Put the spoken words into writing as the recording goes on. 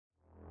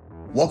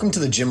Welcome to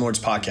the Gym Lords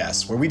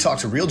Podcast, where we talk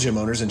to real gym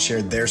owners and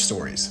share their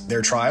stories,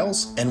 their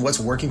trials, and what's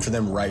working for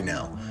them right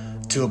now.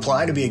 To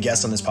apply to be a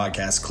guest on this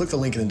podcast, click the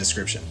link in the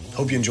description.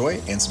 Hope you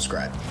enjoy and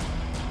subscribe.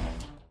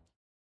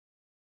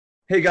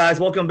 Hey guys,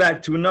 welcome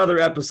back to another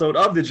episode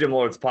of the Gym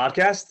Lords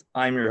Podcast.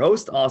 I'm your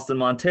host, Austin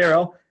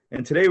Montero,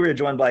 and today we're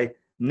joined by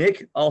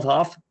Nick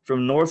Althoff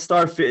from North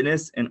Star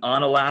Fitness in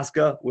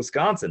Onalaska,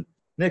 Wisconsin.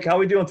 Nick, how are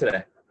we doing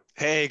today?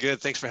 Hey, good.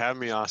 Thanks for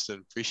having me,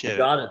 Austin. Appreciate it.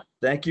 Got it.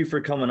 Thank you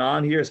for coming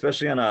on here,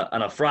 especially on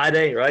a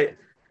Friday, right?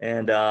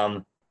 And I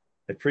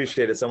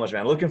appreciate it so much,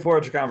 man. Looking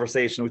forward to the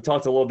conversation. We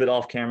talked a little bit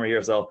off camera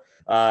here, so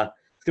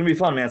it's gonna be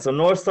fun, man. So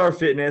North Star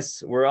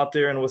Fitness, we're up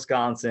there in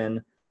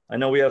Wisconsin. I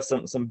know we have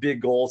some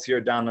big goals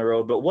here down the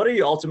road, but what are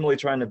you ultimately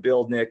trying to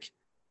build, Nick,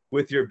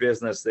 with your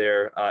business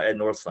there at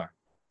North Star?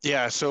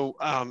 Yeah, so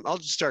I'll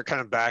just start kind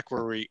of back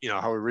where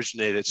how we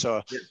originated.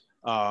 So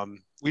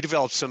we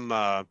developed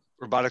some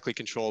robotically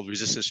controlled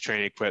resistance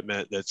training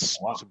equipment that's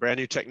It's a brand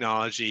new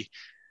technology.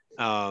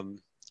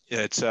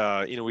 It's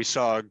we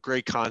saw a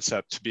great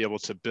concept to be able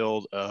to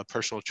build a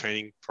personal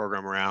training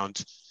program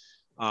around.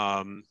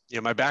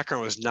 My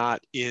background was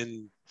not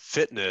in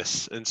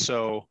fitness, and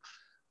so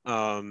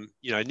I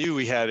knew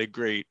we had a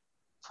great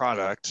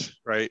product,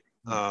 right?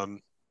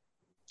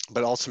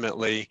 But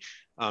ultimately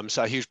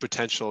saw huge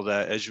potential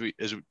that as we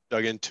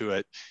dug into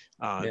it,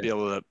 be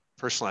able to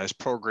personalized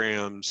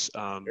programs,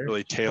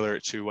 really tailor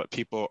it to what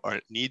people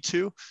need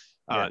to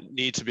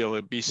be able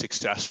to be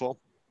successful.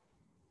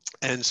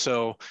 And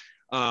so,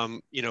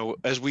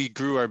 as we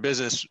grew our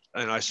business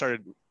and I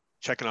started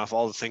checking off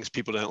all the things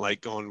people didn't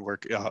like going and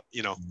work out,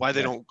 why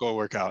they don't go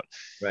work out,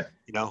 right?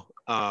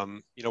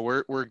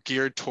 We're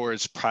geared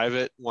towards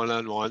private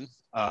one-on-one,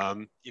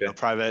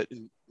 private,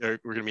 and we're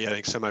going to be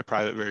adding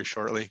semi-private very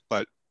shortly,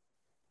 but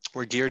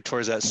we're geared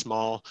towards that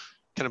small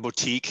kind of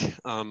boutique,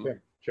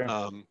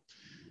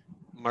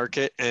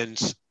 market.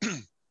 And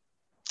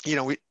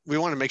we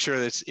want to make sure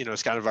that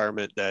it's got an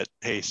environment that,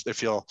 hey, they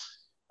feel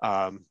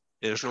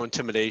there's no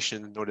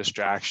intimidation, no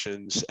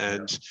distractions.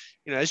 And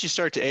as you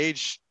start to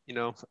age,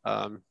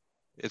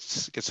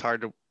 it gets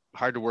hard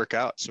to work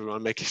out, so we want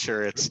to make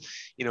sure it's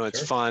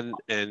it's fun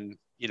and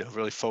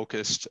really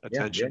focused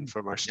attention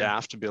from our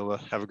staff to be able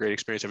to have a great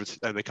experience every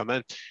time they come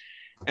in.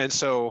 And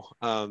so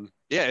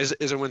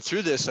as I went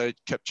through this, I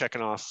kept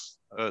checking off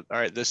all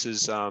right, this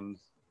is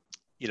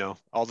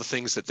all the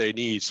things that they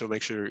need. So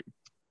make sure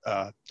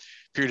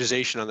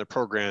periodization on their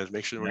programs,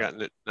 make sure that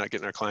we're not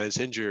getting our clients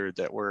injured,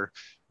 that we're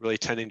really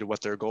tending to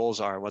what their goals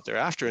are and what they're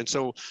after. And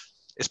so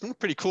it's been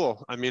pretty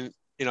cool. I mean,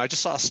 I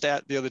just saw a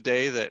stat the other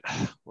day that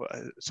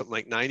something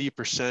like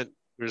 90%,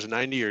 there's a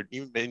 90 or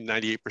even maybe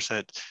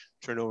 98%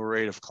 turnover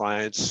rate of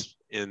clients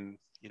in,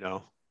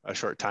 a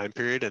short time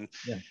period. And,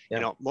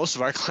 most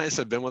of our clients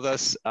have been with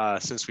us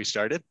since we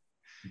started.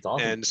 It's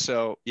awesome. And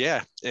so,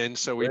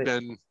 we've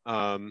been,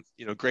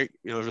 great,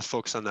 just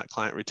focus on that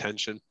client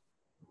retention.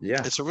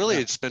 Yeah. And so really,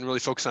 it's been really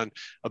focused on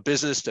a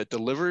business that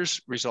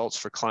delivers results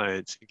for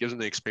clients, it gives them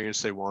the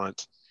experience they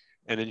want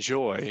and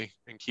enjoy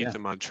and keep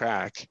them on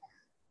track.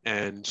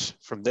 And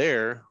from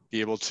there,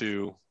 be able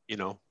to,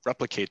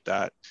 replicate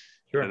that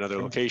in another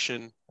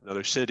location,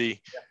 another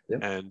city,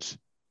 and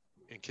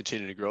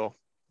continue to grow.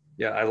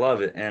 Yeah, I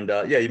love it. And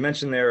you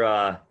mentioned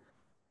their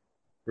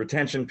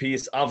retention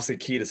piece, obviously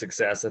key to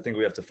success. I think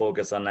we have to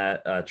focus on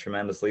that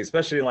tremendously,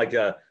 especially in like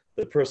the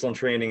personal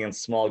training and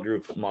small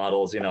group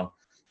models.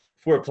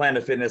 For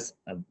Planet Fitness,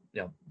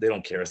 they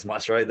don't care as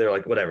much, right? They're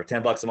like, whatever,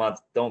 $10 a month,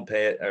 don't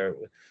pay it or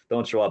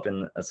don't show up.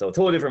 And so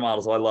totally different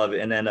models. So I love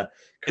it. And then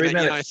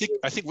I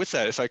think with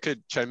that, if I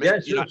could chime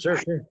in, sure.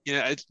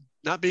 It's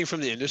not being from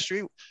the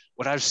industry.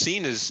 What I've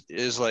seen is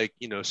like,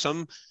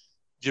 some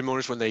gym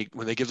owners, when they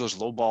give those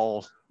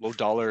low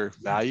dollar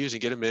values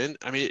and get them in,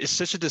 I mean, it's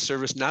such a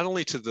disservice, not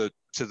only to the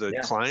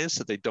clients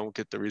that they don't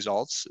get the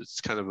results. It's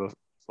kind of a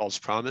false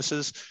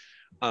promises.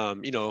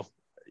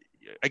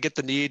 I get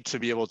the need to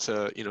be able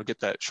to, get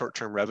that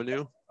short-term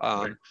revenue.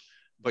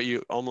 But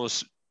you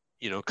almost,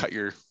 cut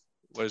your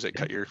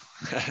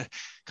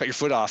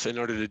foot off in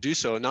order to do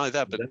so. And not only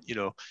that, but,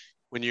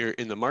 when you're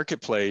in the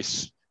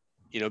marketplace,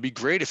 it'd be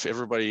great if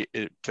everybody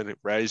can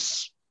float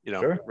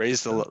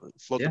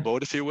the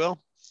boat, if you will.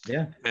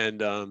 Yeah.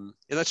 And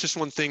that's just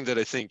one thing that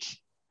I think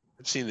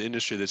I've seen in the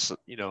industry that's,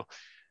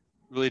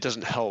 really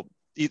doesn't help.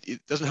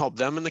 It doesn't help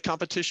them in the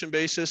competition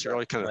basis, or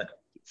like kind of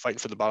fighting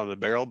for the bottom of the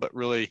barrel. But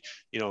really,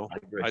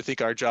 I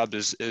think our job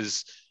is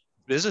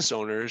business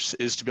owners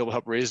is to be able to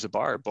help raise the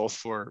bar, both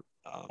for,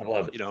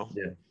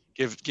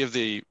 give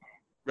the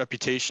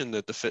reputation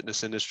that the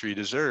fitness industry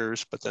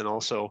deserves, but then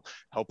also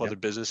help other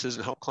businesses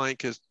and help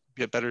clients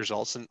get better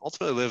results and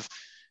ultimately live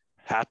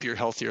happier,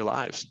 healthier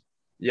lives.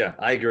 Yeah,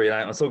 I agree.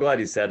 I'm so glad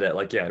you said that.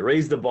 Like,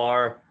 raise the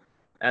bar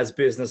as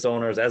business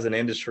owners, as an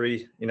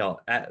industry,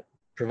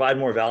 provide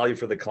more value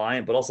for the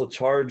client, but also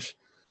charge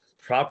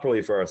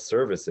properly for our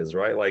services,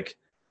 right? Like,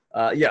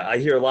 I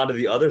hear a lot of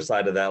the other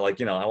side of that. Like,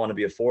 I want to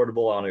be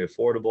affordable.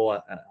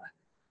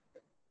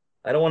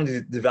 I don't want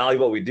to devalue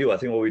what we do. I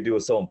think what we do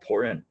is so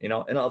important, and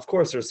of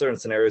course there's certain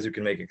scenarios you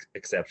can make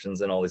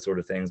exceptions and all these sort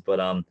of things. But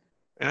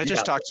And I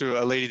just talked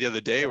to a lady the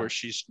other day where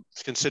she's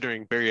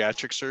considering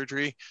bariatric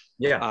surgery.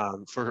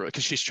 For her,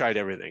 because she's tried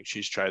everything.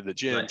 She's tried the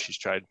gym, she's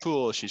tried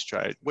pool, she's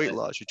tried weight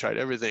loss, she tried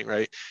everything,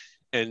 right?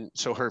 And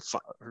so her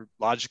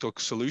logical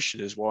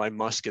solution is, well, I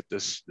must get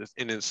this.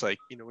 And it's like,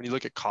 you know, when you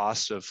look at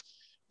costs of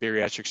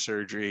bariatric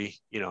surgery,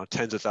 you know,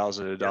 tens of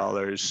thousands of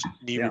dollars,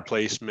 knee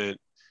replacement,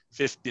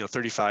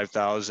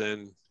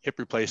 35,000, hip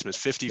replacements,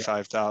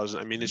 55,000.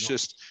 I mean, it's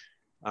just,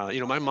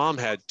 you know, my mom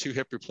had 2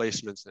 hip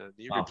replacements and a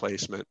knee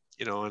replacement,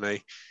 you know, and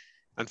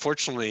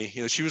unfortunately,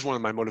 you know, she was one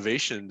of my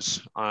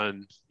motivations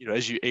on, you know,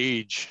 as you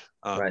age,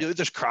 you know,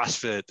 there's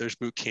CrossFit, there's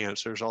boot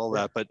camps, there's all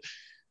that, but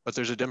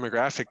there's a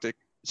demographic that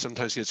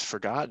sometimes gets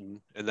forgotten,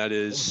 and that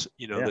is,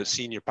 you know, the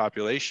senior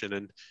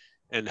population,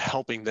 and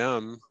helping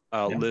them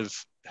live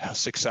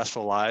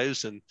successful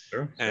lives and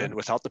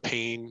without the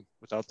pain,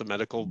 without the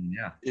medical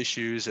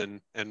issues, and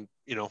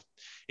you know,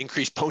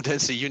 increased bone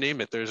density, you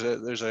name it. There's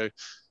a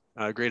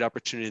great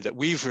opportunity that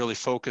we've really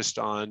focused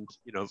on,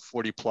 you know,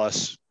 40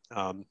 plus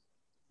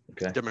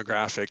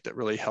demographic that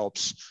really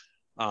helps,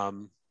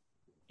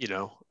 you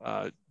know,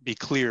 be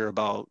clear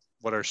about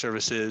what our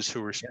service is,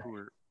 who we're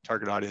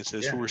target audience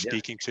is, who we're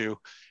speaking to,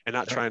 and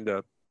not trying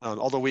to,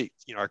 although we,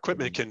 you know, our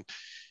equipment can,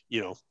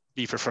 you know,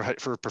 be for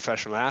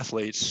professional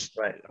athletes.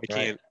 I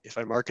can't, if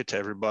I market to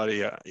everybody,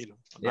 you know,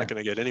 I'm not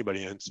going to get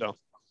anybody in. So.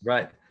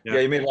 You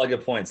made a lot of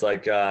good points.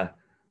 Like,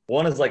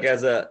 one is like,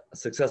 as a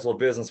successful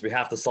business, we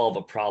have to solve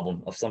a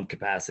problem of some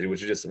capacity,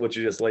 which you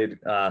just laid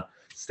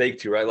stake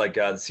to, right? Like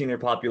the senior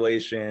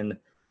population,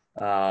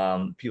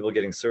 people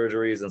getting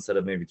surgeries instead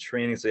of maybe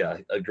training. So yeah,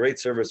 a great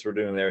service we're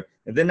doing there.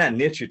 And then that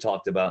niche you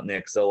talked about,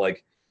 Nick. So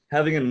like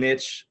having a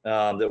niche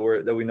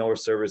that we know we're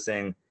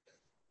servicing.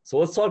 So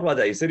let's talk about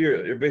that. You said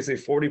you're basically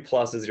 40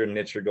 plus is your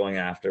niche you're going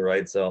after,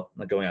 right? So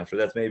not going after,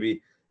 that's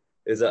maybe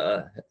is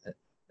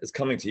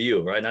coming to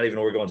you, right? Not even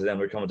we're going to them,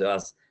 we're coming to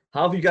us.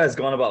 How have you guys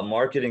gone about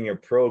marketing your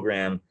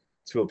program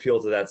to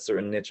appeal to that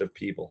certain niche of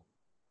people?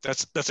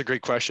 That's a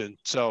great question.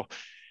 So,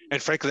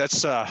 and frankly,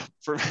 that's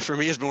for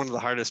me has been one of the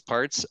hardest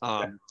parts.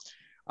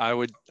 I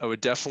would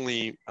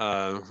definitely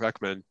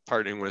recommend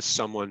partnering with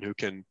someone who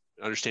can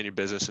understand your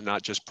business and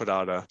not just put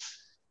out a,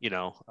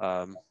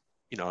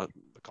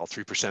 call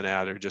 3%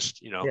 ad or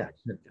just,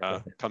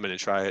 come in and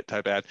try it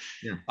type ad.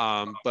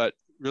 But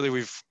really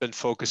we've been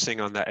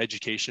focusing on that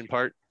education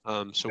part.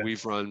 So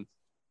we've run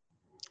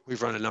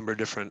a number of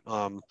different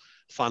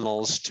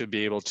funnels to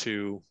be able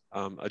to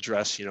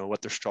address,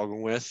 what they're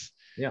struggling with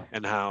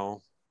and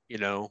how,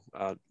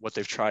 what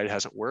they've tried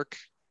hasn't worked,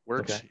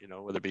 whether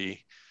it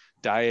be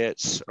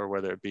diets or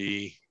whether it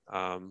be,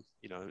 an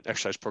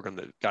exercise program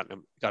that got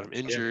them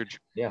injured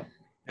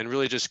and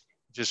really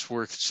just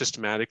work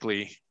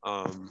systematically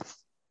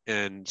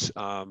and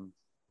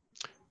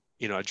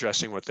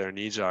addressing what their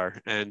needs are.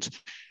 And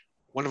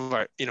one of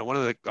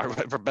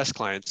our best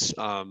clients,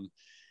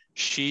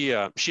 she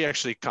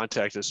actually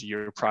contacted us a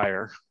year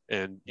prior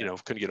and,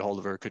 couldn't get a hold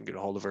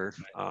of her.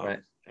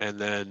 And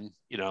then,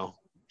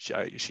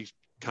 she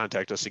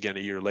contacted us again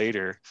a year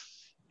later.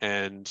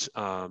 And,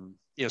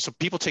 so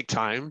people take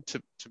time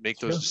to make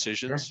those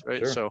decisions,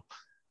 right? Sure. So,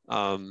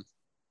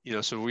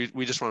 so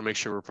we just want to make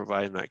sure we're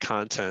providing that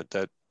content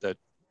that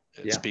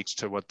speaks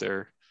to what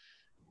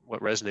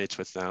resonates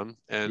with them.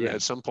 And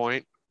at some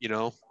point,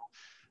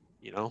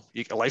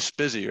 life's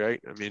busy,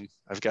 right? I mean,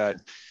 I've got,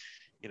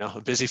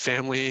 a busy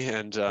family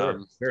and,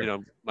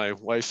 my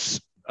wife's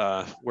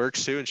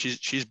works too, and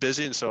she's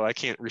busy. And so I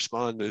can't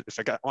respond. If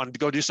I wanted to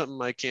go do something,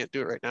 I can't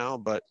do it right now,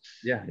 but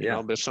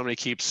but if somebody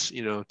keeps,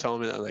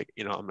 telling me that, like,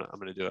 I'm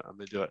going to do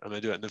it.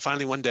 And then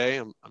finally one day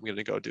I'm going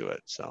to go do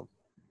it. So.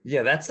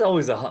 Yeah, that's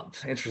always a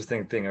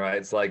interesting thing, right?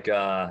 It's like,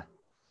 I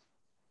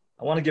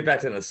want to get back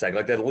to it in a sec,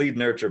 like that lead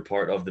nurture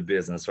part of the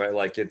business, right?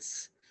 Like I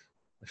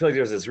feel like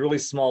there's this really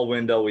small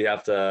window we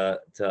have to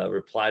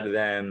reply to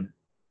them.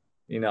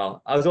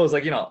 I was always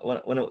like,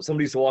 when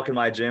somebody used to walk in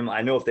my gym,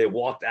 I know if they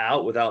walked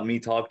out without me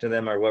talking to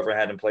them or whoever I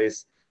had in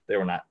place,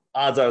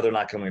 odds are they're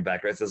not coming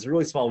back, right? So it's a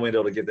really small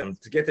window to get them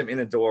in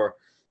the door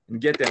and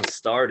get them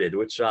started,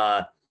 which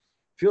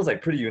feels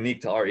like pretty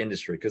unique to our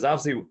industry. Because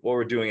obviously what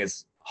we're doing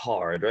is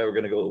hard, right? We're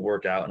going to go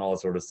work out and all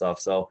that sort of stuff.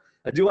 So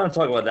I do want to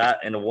talk about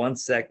that in one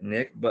sec,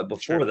 Nick. But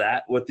before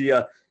that, with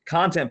the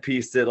content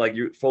piece that like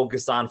you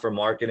focused on for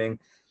marketing,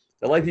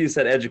 I like that you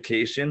said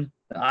education.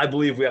 I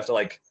believe we have to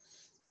like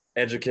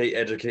educate,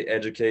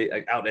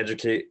 like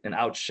out-educate and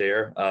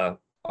out-share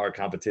our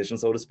competition,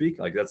 so to speak.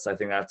 Like I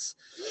think that's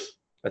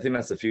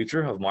the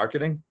future of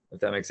marketing, if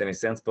that makes any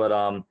sense. But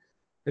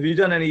have you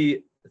done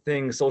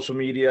anything social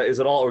media? Is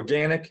it all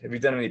organic? Have you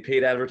done any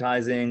paid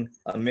advertising,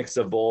 a mix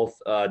of both,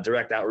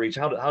 direct outreach?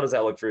 How does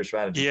that look for your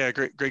strategy? Yeah,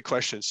 great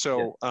question.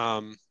 So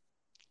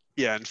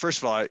and first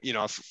of all,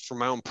 for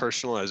my own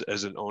personal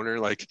as an owner,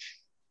 like,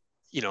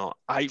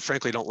 I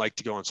frankly don't like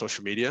to go on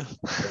social media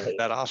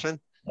that often.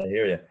 I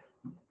hear you.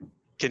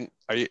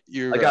 I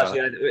got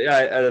you.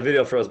 The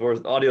video froze,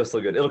 but audio is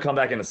still good. It'll come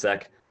back in a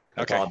sec.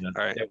 Okay. All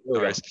right. No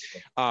worries.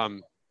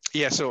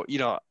 So,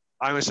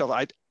 I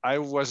myself, I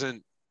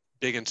wasn't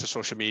big into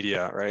social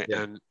media. Right.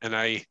 Yeah. And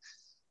I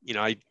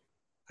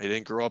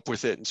didn't grow up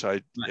with it. And so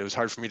it was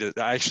hard for me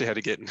I actually had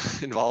to get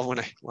involved when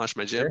I launched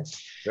my gym.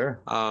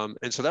 Sure.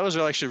 And so that was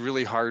actually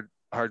really hard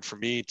for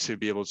me to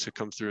be able to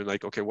come through and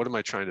like, okay, what am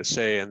I trying to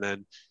say?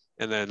 And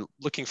then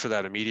looking for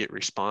that immediate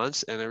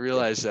response. And I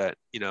realized that,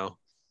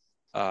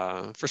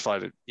 first of all, I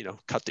had to,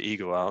 cut the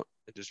ego out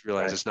and just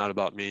realize it's not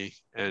about me,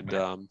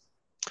 and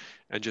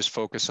just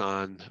focus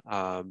on,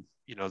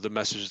 the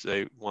message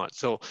they want.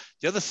 So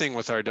the other thing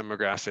with our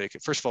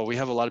demographic, first of all, we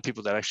have a lot of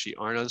people that actually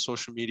aren't on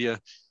social media,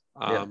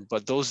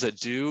 but those that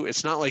do,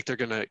 it's not like they're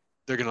gonna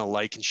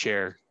like and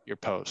share your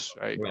posts,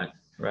 right?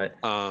 Right.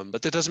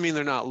 But that doesn't mean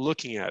they're not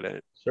looking at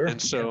it. Sure.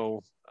 And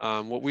so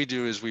what we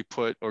do is we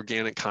put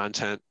organic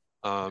content.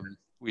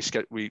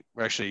 We're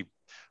actually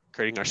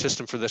creating our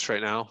system for this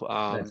right now,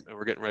 and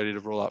we're getting ready to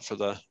roll out for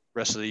the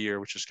rest of the year,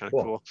 which is kind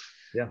of cool.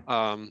 Yeah.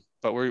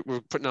 But we're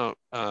putting out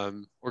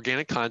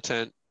organic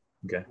content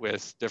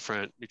with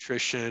different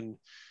nutrition,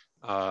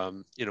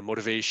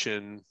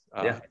 motivation,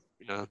 a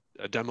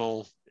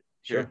demo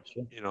here,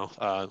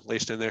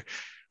 laced in there.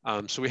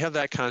 So we have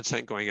that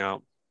content going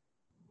out.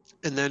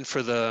 And then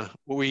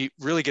what we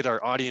really get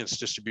our audience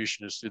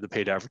distribution is through the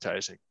paid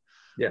advertising.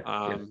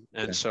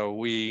 And so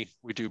we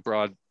do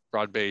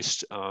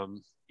broad-based,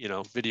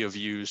 video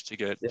views to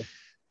get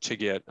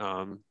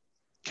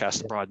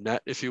cast the broad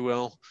net, if you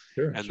will.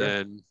 And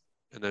then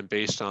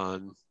based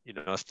on,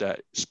 if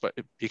that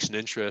piques an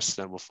interest,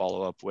 then we'll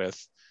follow up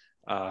with,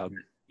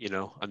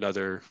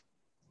 another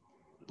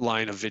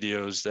line of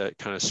videos that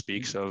kind of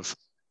speaks of,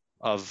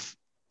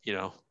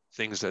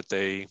 things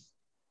that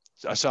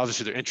so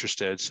obviously they're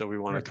interested. So we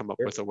want to come up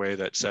with a way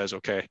that says,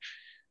 okay,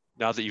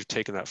 now that you've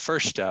taken that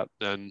first step,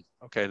 then,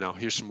 okay, now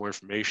here's some more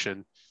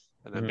information.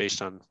 And then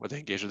based on what they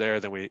engage with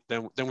there,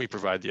 then we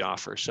provide the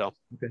offer. So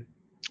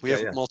we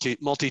have a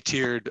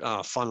multi-tiered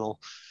funnel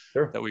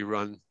that we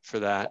run for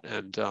that.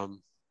 And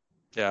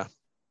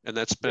and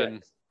that's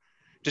been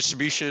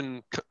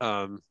distribution,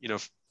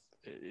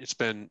 it's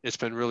been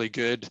really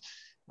good.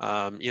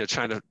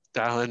 Trying to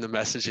dial in the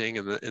messaging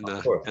and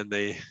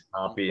the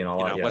copy and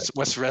all that.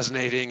 What's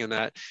resonating, and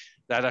that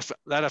I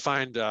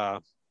find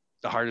the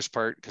hardest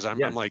part, because I'm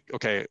like,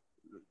 okay,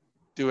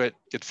 do it,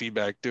 get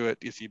feedback, and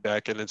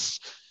it's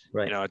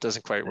it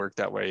doesn't quite work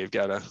that way. You've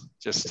got to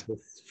just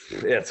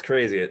it's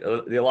crazy.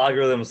 The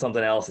algorithm is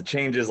something else. It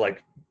changes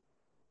like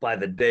by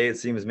the day. It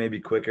seems maybe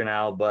quicker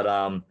now. But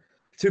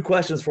 2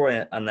 questions for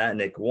you on that,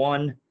 Nick.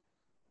 One,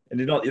 and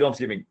you don't have to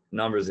give me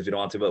numbers if you don't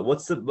want to, but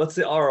what's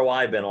the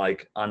ROI been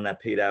like on that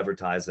paid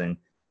advertising?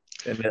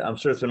 And I'm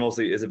sure has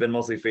it been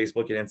mostly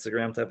Facebook and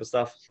Instagram type of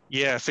stuff?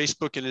 Yeah,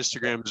 Facebook and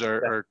Instagram is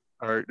our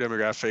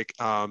demographic.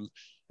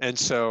 And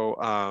so,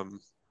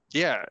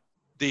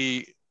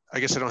 I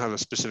guess I don't have a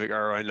specific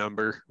ROI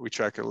number. We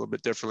track it a little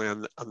bit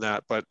differently on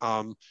that, but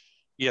the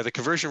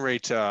conversion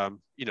rate,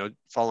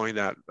 following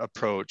that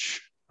approach,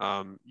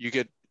 you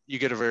get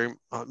a very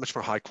much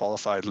more high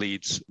qualified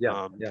leads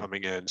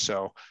coming in.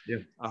 So,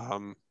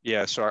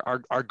 so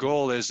our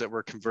goal is that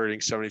we're converting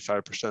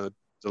 75% of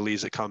the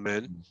leads that come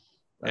in.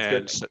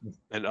 That's good.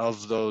 And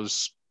of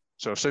those,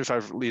 so if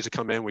 75 leads that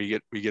come in, we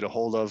get a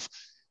hold of,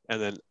 and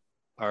then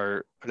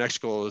our next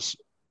goal is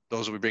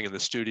those we bring in the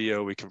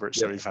studio, we convert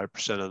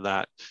 75% of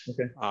that.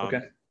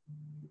 Okay.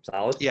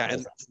 Solid. Yeah.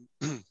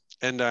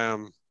 And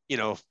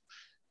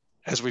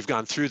as we've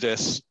gone through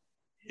this,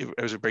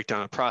 as we break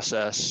down the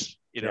process,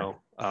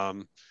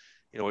 what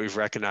we've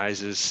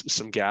recognized is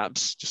some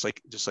gaps, just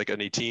like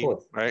any team,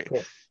 right?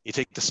 Cool. You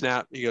take the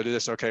snap, you go do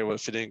this. Okay, well,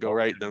 if it didn't go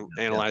right, then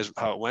analyze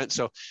how it went.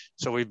 So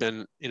we've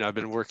been, I've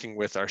been working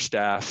with our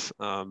staff,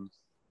 to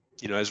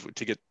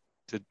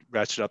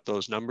ratchet up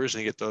those numbers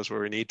and get those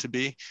where we need to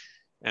be.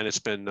 And it's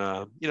been,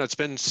 it's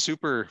been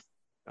super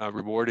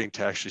rewarding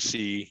to actually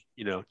see,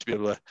 to be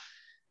able to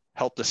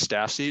help the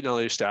staff see, not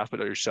only your staff, but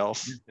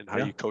yourself, and how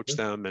you coach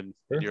them, and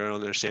your own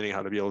understanding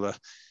how to be able to,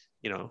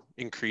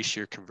 increase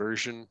your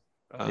conversion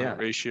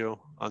ratio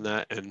on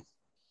that. And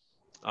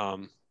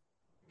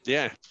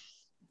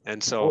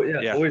and so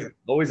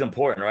always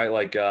important, right?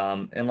 Like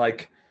and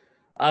like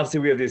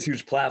obviously we have these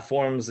huge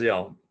platforms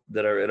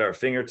that are at our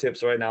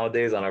fingertips right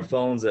nowadays on our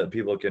phones that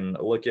people can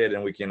look at,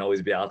 and we can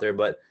always be out there.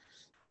 But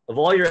of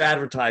all your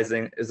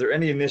advertising, is there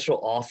any initial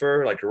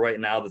offer like right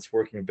now that's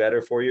working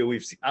better for you?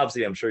 We've seen,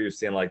 obviously, I'm sure you've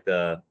seen like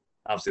the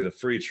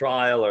free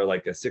trial, or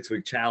like a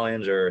 6-week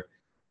challenge, or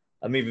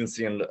I'm even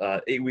seeing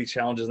 8-week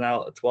challenges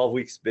now, 12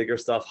 weeks, bigger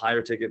stuff,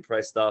 higher ticket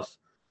price stuff.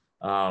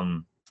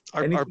 Our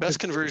best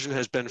conversion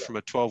has been from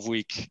a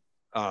 12-week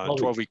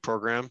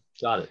program.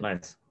 Got it.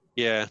 Nice.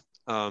 Yeah.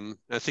 I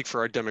think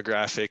for our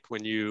demographic,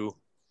 when if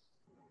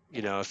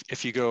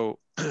you go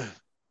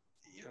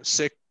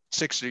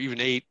 6 or even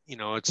 8,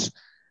 it's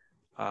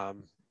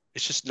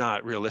just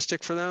not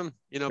realistic for them,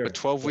 but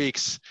 12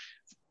 weeks,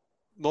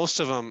 most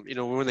of them,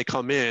 when they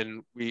come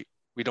in, we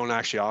don't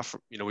actually offer,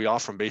 we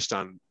offer them based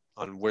on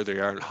where they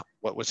are and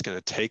what's going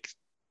to take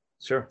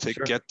to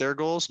get their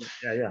goals.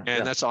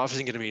 And that's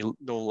obviously going to be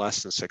no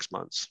less than 6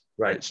 months.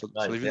 Right. So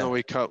even though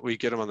we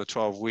get them on the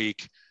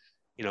 12-week,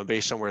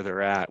 based on where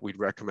they're at, we'd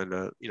recommend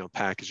a,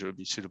 package that would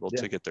be suitable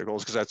to get their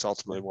goals, because that's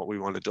ultimately what we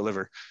want to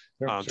deliver.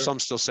 Sure. Some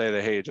still say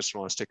that, hey, I just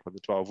want to stick with the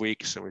 12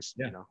 weeks. And we,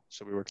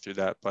 so we work through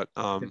that. But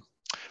the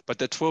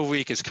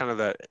 12-week is kind of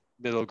that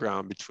middle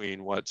ground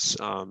between what's,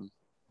 what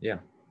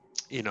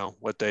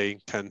they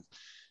can,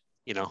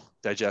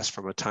 digest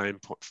from a time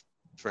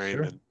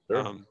frame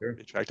and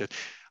be attracted.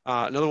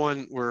 Another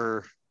one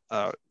we're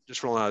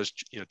just rolling out is,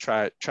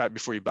 try it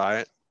before you buy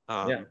it.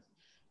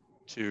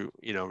 To,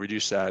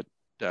 reduce that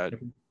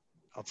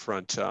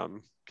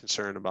upfront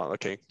concern about,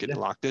 getting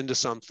locked into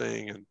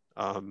something and,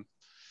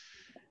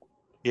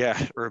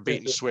 or a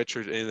bait and switch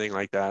or anything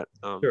like that.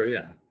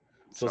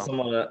 So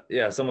someone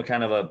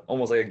kind of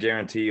almost like a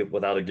guarantee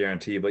without a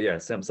guarantee, but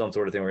some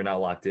sort of thing where you're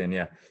not locked in.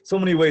 Yeah. So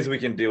many ways we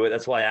can do it.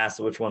 That's why I asked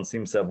which one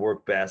seems to have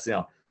worked best.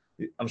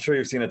 I'm sure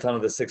you've seen a ton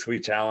of the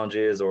 6-week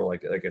challenges, or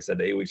like I said,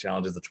 the 8-week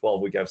challenges, the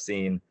 12-week I've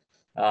seen.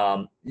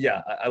 I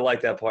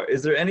like that part.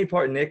 Is there any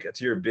part, Nick,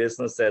 to your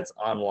business that's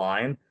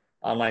online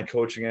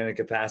coaching in any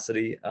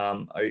capacity?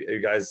 Are you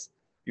guys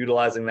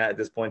utilizing that at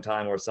this point in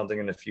time, or something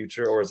in the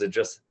future, or is it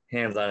just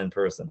hands-on in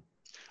person?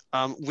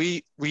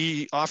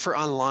 We offer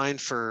online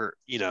for,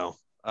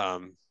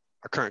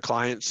 our current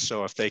clients.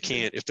 So if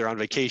they're on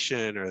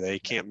vacation or they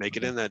can't make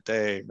it in that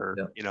day, or,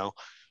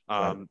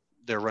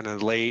 they're running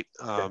late,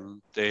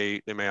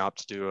 they may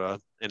opt to do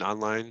an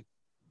online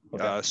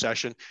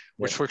session,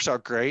 which works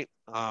out great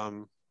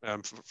from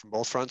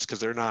both fronts, because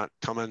they're not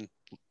coming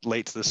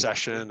late to the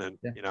session, and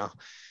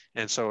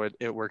and so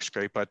it works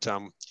great. But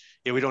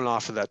we don't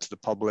offer that to the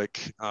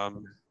public,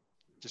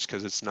 just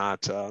because it's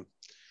not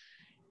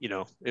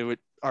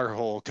our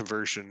whole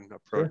conversion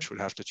approach would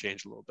have to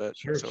change a little bit.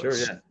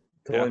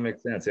 Totally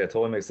makes sense.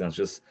 Totally makes sense.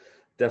 Just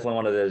definitely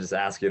wanted to just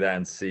ask you that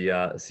and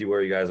see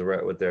where you guys are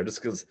at with there,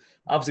 just because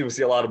obviously we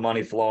see a lot of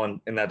money flowing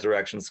in that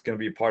direction. It's going to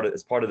be part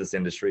of this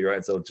industry,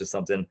 right? So it's just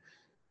something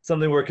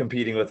we're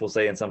competing with, we'll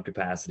say, in some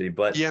capacity.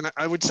 But and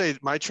I would say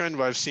my trend,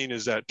 what I've seen,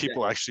 is that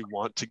people actually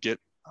want to get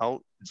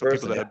out. So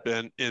people that have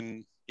been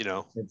in,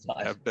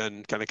 inside, have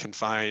been kind of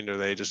confined, or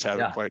they just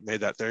haven't quite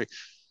made that.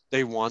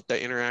 They want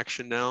that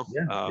interaction now.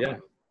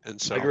 And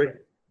so I agree.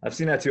 I've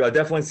seen that too. I've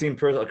definitely seen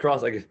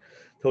across, like I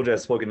told you, I've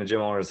spoken to gym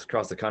owners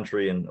across the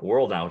country and the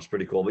world now, which is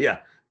pretty cool.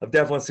 But I've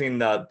definitely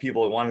seen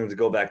people wanting to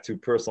go back to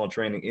personal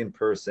training in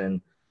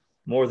person,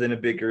 more than a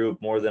big group,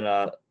 more than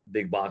a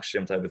big box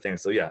gym type of thing.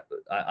 So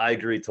I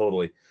agree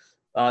totally.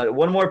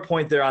 One more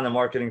point there on the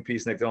marketing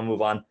piece, Nick, then I'll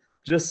move on.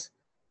 Just,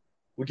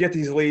 we get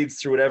these leads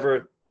through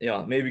whatever,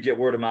 maybe we get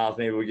word of mouth,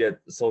 maybe we get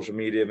social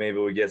media, maybe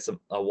we get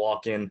a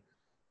walk-in.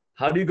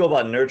 How do you go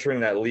about nurturing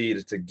that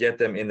lead to get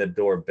them in the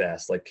door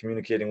best? Like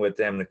communicating with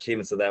them, the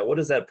cadence of that. What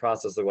does that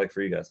process look like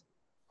for you guys?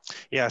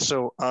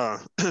 So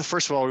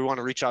first of all, we want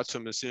to reach out to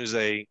them as soon as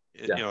they,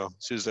 as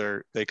soon as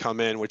they come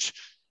in, which,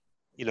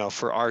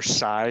 for our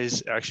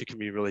size actually can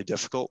be really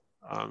difficult,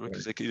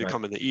 because they can either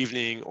come in the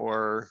evening,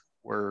 or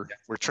we're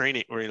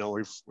training, or,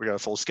 we got a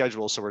full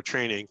schedule, so we're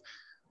training.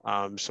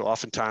 So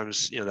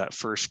oftentimes, that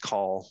first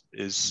call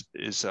is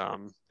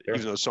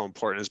even though it's so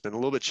important, has been a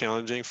little bit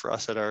challenging for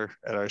us at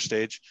our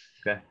stage.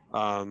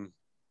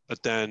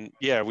 But then,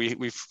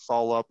 we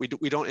follow up. We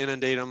don't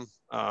inundate them,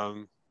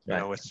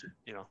 with,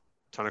 a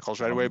ton of calls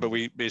right away, but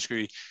we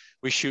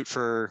shoot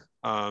for,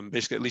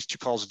 basically at least 2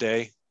 calls a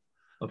day.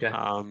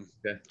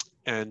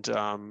 And,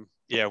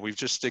 we've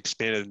just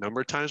expanded the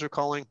number of times we're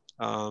calling.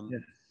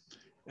 And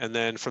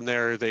then from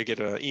there, they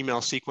get an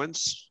email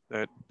sequence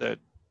that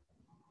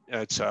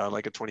it's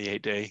like a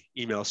 28-day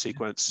email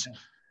sequence.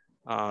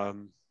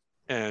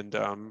 And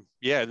then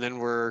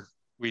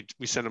we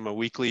send them a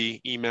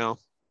weekly email,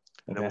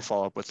 and then we'll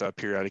follow up with a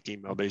periodic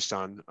email based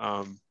on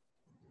what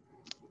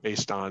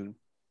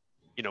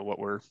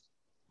we're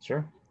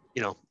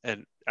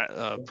and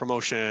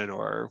promotion,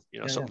 or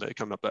something that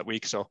coming up that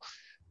week. So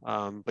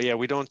but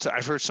we don't.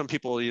 I've heard some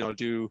people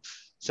do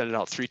send it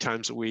out 3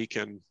 times a week,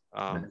 and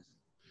I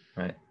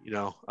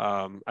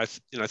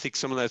think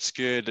some of that's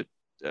good.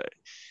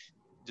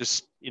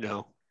 Just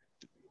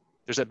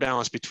there's that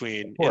balance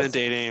between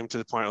inundating them to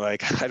the point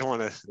like, I don't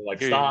want to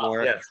hear stop,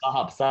 more.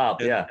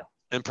 Stop.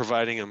 And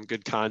providing them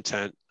good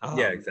content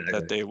exactly.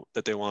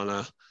 that they want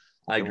to.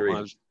 I agree.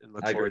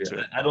 I agree.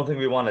 I don't think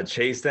we want to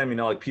chase them.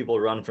 Like people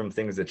run from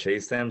things to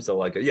chase them. So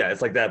like,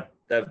 it's like that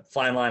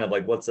fine line of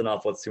like, what's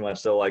enough, what's too much.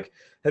 So like,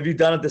 have you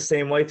done it the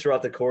same way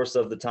throughout the course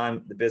of the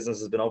time the business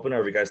has been open, or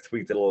have you guys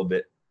tweaked it a little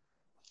bit?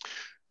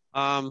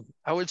 I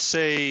would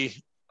say,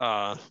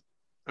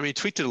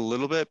 tweaked it a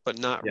little bit, but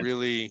not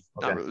really,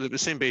 not really the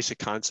same basic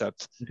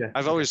concept.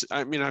 I've always,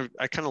 I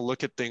kind of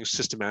look at things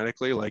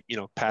systematically, like,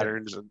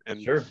 patterns and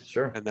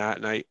and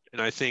that.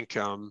 And I think,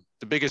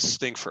 the biggest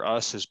thing for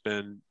us has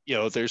been,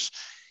 there's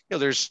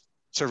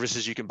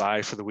services you can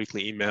buy for the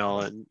weekly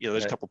email, and,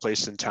 there's a couple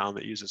places in town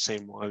that use the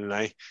same one. And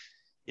I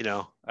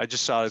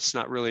just saw it's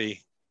not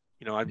really,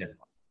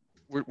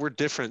 we're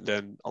different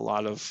than a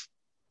lot of,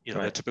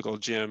 a typical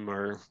gym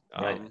or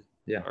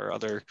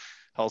other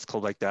health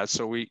club like that.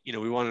 So we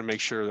wanted to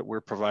make sure that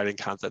we're providing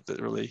content that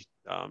really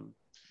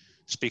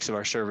speaks of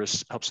our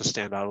service, helps us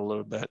stand out a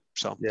little bit.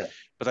 So,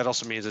 but that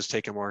also means it's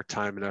taking more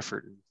time and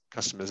effort and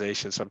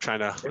customization. So I'm trying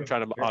to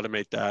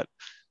automate that.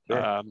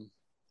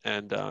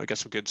 And I got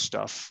some good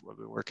stuff I've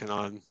been working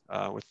on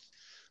with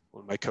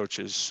one of my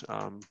coaches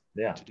to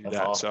do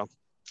that. Awesome. So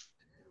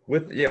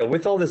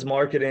with all this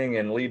marketing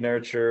and lead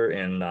nurture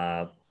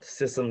and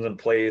systems in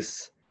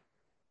place,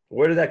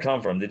 where did that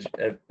come from?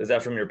 Is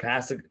that from your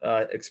past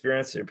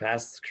experience, your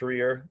past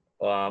career?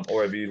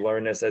 Or have you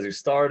learned this as you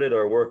started,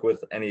 or work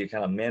with any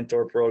kind of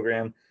mentor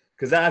program?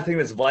 Because I think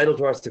that's vital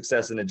to our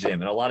success in the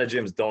gym, and a lot of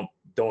gyms don't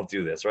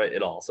do this right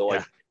at all. So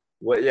like,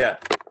 great.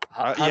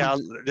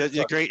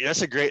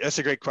 That's a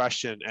great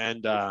question.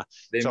 And so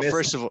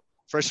first of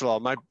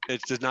all,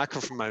 it did not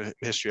come from my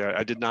history.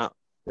 I did not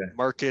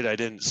market. I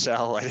didn't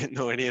sell. I didn't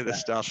know any of this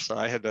stuff. So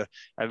I had to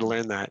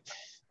learn that.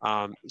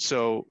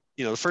 So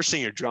the first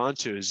thing you're drawn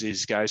to is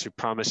these guys who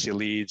promise you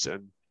leads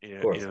and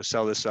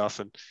sell this stuff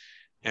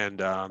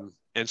and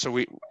so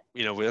we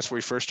that's where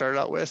we first started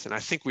out with, and I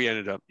think we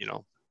ended up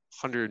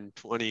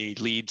 120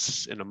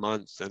 leads in a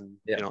month, and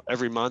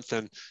every month,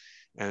 and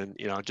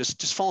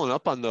just following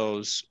up on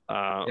those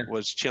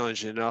was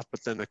challenging enough,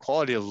 but then the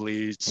quality of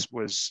leads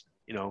was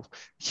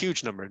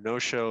huge number of no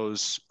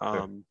shows.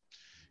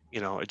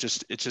 It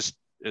just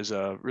is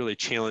a really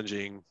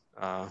challenging.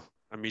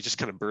 You just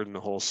kind of burden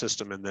the whole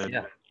system, and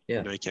then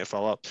you can't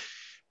follow up.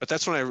 But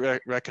that's when I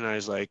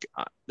recognized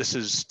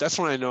that's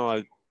when I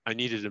know I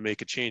needed to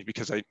make a change,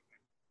 because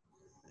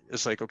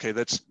it's like, okay,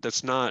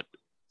 that's not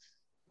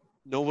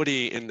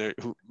nobody in there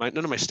none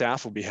of my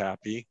staff will be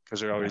happy, because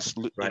they're always,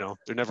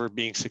 they're never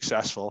being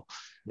successful.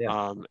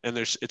 And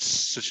it's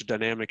such a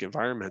dynamic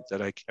environment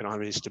that I don't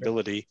have any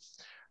stability.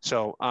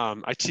 So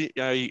I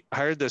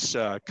hired this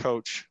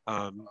coach.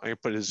 I can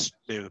put his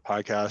name in the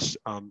podcast.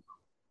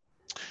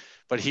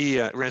 But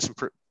he ran some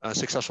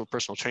successful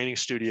personal training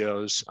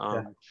studios.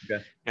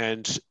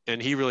 And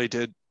he really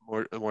did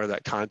more of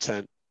that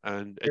content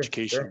and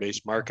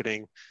education-based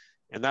marketing.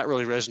 And that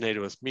really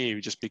resonated with me,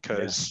 just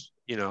because,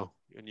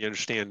 and you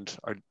understand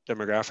our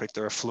demographic,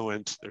 they're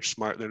affluent, they're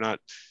smart, they're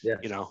not,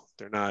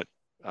 they're not,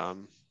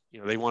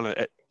 they want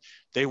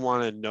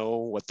to know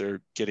what they're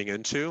getting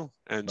into.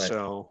 And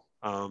so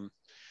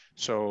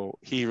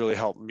he really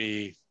helped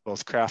me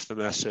both craft the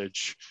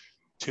message,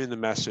 tune the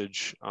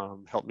message,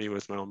 help me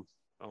with my own,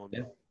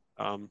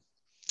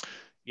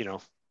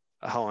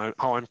 how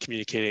I'm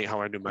communicating,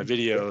 how I do my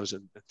videos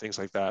and things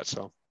like that.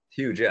 So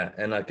huge.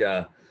 And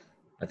I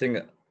think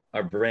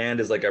our brand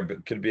is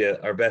could be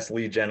our best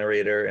lead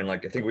generator. And I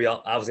think we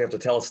all obviously have to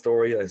tell a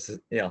story.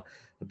 The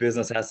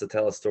business has to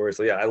tell a story.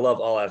 So I love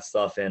all that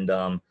stuff. And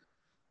a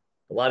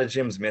lot of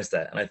gyms miss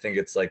that. And I think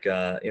it's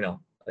a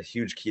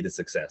huge key to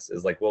success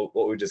is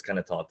what we just kind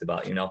of talked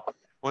about, Well,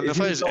 if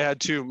I just add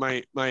to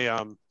my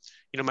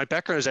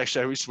background is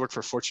actually, I used to work for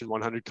a Fortune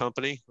 100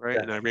 company, right?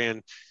 And I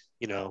ran,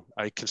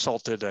 I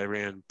consulted, I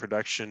ran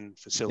production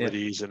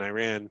facilities, and I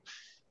ran,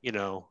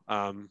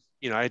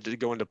 I had to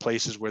go into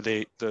places where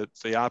the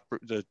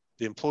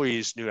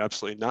employees knew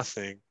absolutely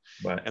nothing,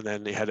 and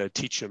then they had to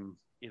teach them,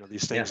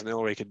 these things, and the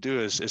only way I could do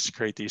is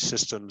create these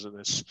systems and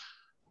this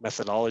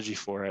methodology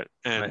for it.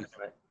 And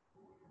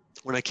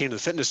when I came to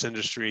the fitness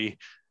industry,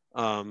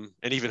 and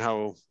even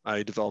how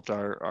I developed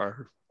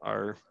our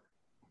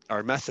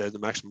method, the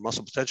maximum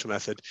muscle potential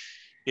method,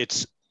 I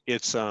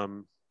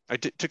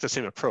took the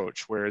same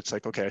approach where it's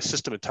like, okay, I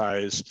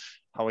systematize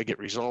how I get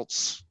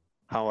results,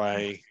 how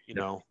I,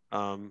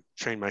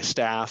 train my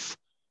staff,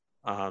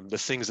 the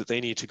things that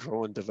they need to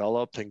grow and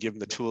develop, and give them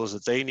the tools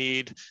that they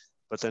need.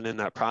 But then in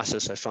that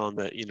process, I found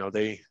that,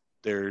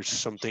 there's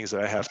some things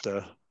that I have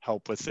to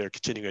help with their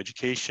continuing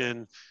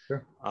education,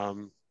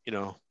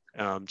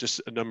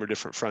 just a number of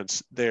different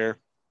fronts there.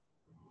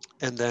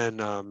 And then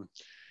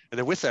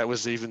with that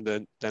was even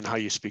then how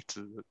you speak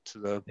to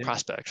the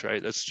prospects,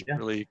 right? That's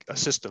really a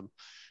system.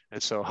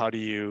 And so how do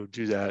you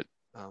do that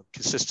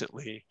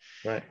consistently?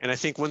 Right. And I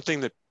think one thing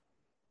that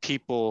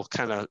people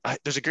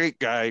there's a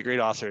great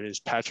author, is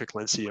Patrick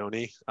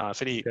Lencioni.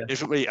 If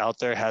anybody out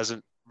there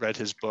hasn't read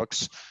his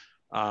books,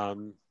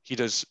 he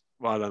does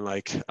a lot on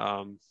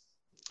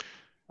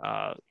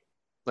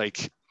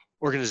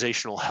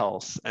organizational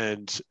health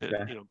and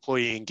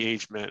employee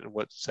engagement and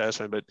what's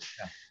satisfying, but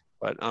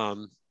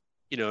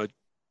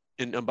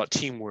and about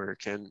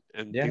teamwork and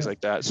things like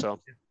that. So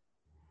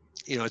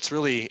it's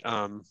really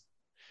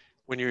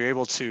when you're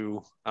able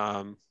to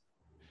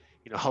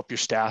help your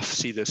staff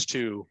see this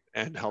too,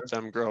 and help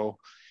them grow,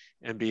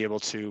 and be able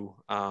to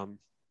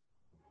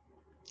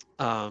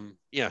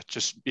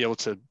just be able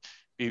to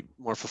be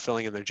more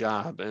fulfilling in their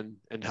job, and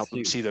help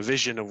them see the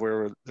vision of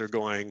where they're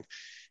going,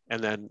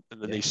 and then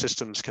these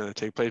systems kind of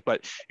take place.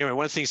 But anyway,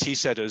 one of the things he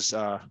said is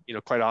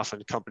quite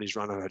often companies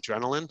run on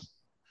adrenaline.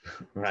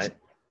 Right.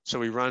 So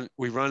we run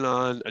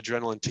on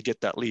adrenaline to get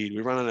that lead.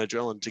 We run on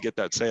adrenaline to get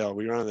that sale.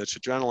 We run on this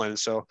adrenaline.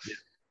 So,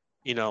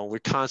 we're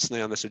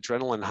constantly on this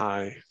adrenaline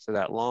high for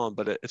that long.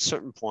 But at a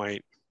certain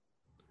point,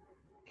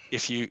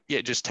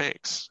 it just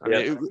tanks. I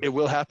mean, it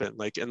will happen.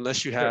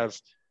 Unless you have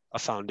a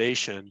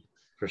foundation,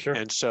 For sure.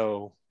 And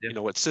so,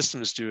 what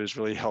systems do is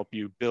really help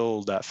you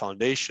build that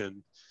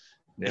foundation.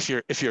 If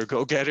you're a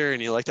go-getter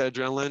and you like that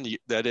adrenaline,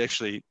 that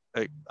actually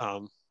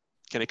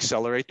can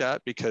accelerate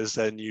that, because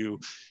then you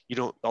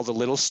don't, all the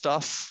little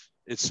stuff,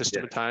 it's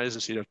systematized,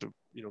 and so you don't have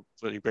to,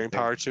 put your brain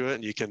power to it,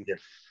 and you can,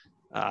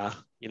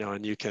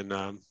 and you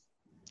can,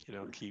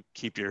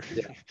 keep your,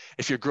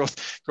 if you're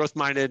growth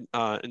minded,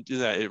 and do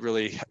that, it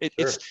really,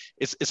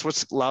 it's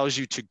what allows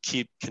you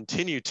to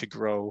continue to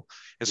grow.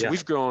 And so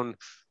we've grown,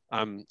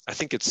 I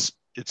think it's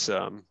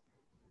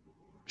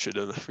should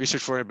have done the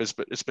research for it, but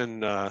it's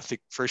been, I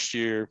think first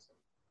year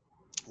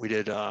we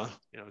did,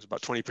 it was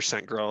about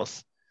 20%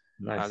 growth,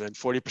 then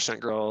 40%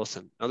 growth,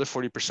 and another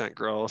 40%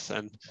 growth.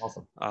 And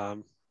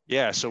awesome.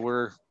 So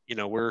we're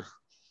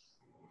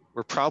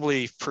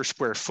probably per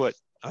square foot,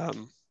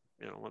 one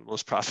of the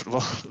most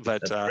profitable,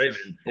 but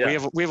we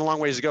have a long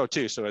ways to go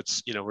too. So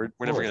it's, we're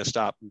never going to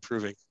stop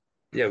improving.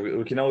 Yeah.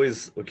 We can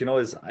always,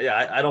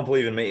 I don't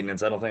believe in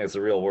maintenance. I don't think it's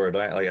a real word.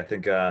 Right? Like, I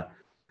think,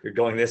 you're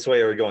going this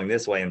way or going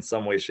this way in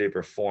some way, shape,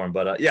 or form.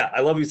 But I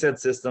love you said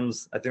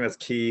systems. I think that's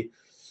key.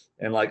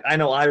 And like, I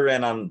know I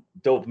ran on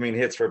dopamine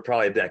hits for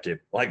probably a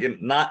decade. Like,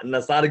 and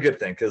that's not a good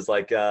thing, because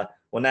like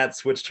when that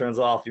switch turns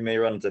off, you may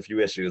run into a few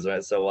issues,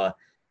 right? So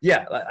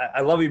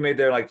I love you made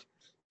there. Like,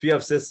 if you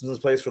have systems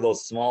in place for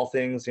those small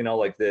things,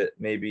 like that,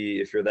 maybe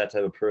if you're that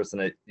type of person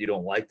that you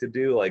don't like to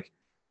do, like,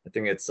 I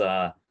think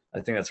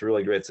that's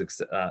really great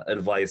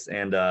advice.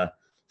 And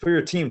for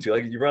your team too,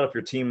 like you brought up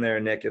your team there,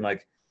 Nick, and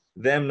like,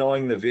 them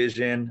knowing the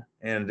vision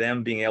and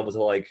them being able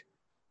to like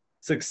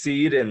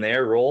succeed in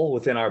their role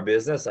within our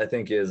business, I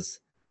think is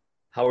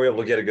how we're able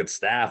to get a good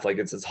staff. Like,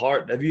 it's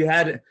hard. I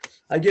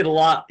get a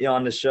lot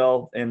on the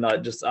show, and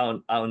just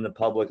out in the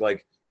public,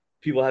 like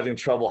people having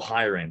trouble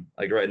hiring,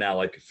 like right now,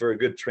 like for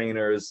good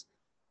trainers.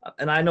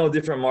 And I know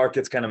different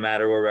markets kind of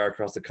matter where we are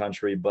across the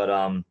country, but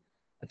I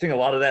think a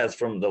lot of that is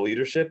from the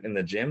leadership in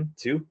the gym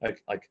too.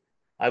 Like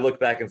I look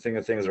back and think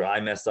of things where I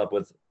messed up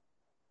with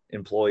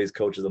employees,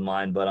 coaches of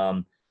mine,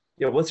 but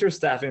what's your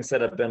staffing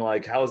setup been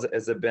like? Has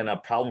it been a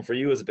problem for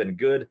you? Has it been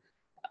good?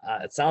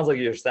 It sounds like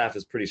your staff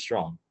is pretty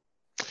strong.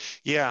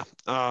 Yeah.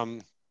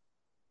 That's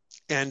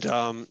kind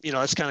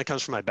of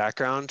comes from my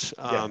background.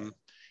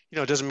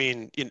 It doesn't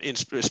mean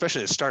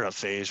especially in the startup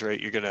phase, right?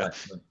 You're going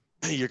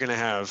to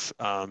have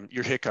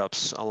your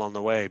hiccups along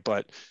the way,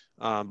 but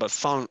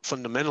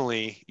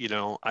fundamentally,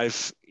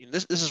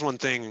 this is one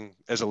thing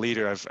as a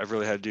leader I've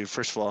really had to do.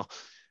 First of all,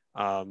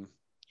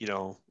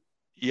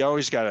 you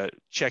always got to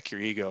check your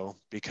ego,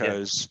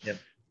 because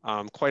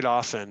quite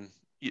often,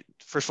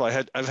 first of all,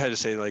 I've had to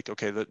say, like,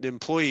 okay, the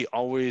employee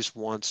always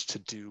wants to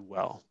do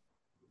well.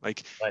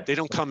 Like, they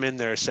don't come in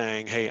there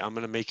saying, hey, I'm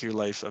going to make your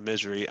life a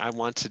misery. I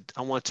want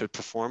to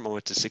perform. I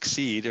want to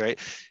succeed. Right.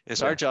 And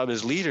it's our job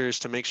as leaders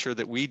to make sure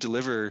that we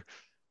deliver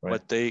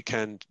what they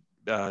can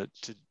to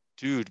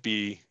do to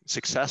be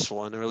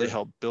successful, and to really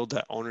help build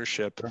that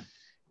ownership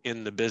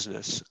in the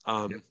business.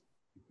 And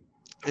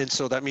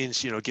so that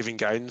means, giving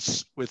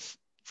guidance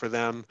for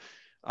them,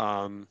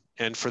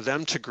 and for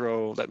them to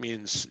grow, that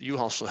means you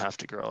also have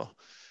to grow.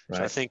 Right.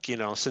 So I think,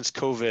 since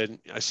COVID,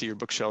 I see your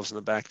bookshelves in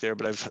the back there,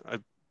 but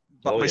I've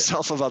bought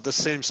myself about the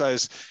same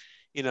size,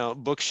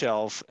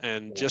 bookshelf.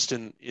 And just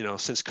in,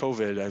 since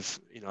COVID,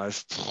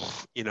 I've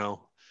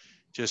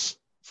just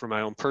for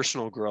my own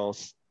personal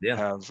growth,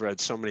 have read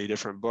so many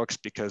different books,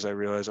 because I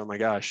realized, oh my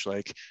gosh,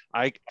 like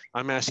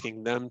I'm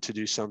asking them to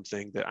do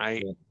something that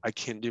I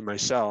can't do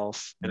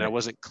myself. And I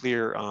wasn't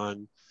clear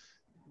on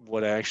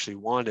what I actually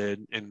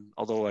wanted. And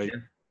although I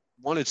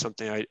wanted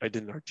something, I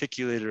didn't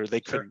articulate it, or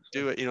they couldn't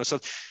do it, so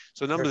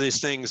a number of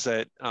these things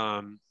that,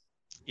 I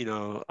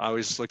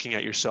was looking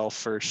at yourself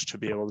first to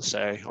be able to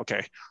say,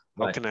 okay,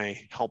 how can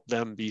I help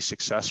them be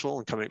successful?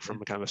 And coming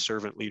from a kind of a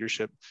servant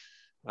leadership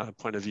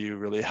point of view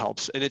really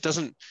helps. And it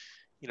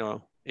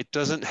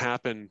doesn't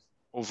happen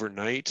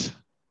overnight.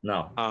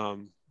 No.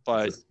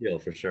 But it's a skill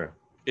for sure.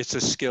 It's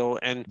a skill.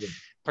 And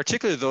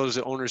particularly those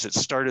owners that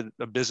started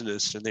a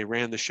business and they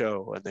ran the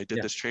show and they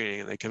did this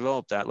training and they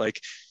developed that,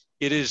 like,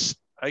 it is,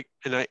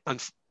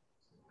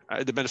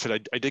 the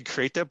benefit, I did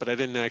create that, but I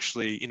didn't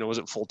actually, it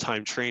wasn't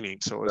full-time training.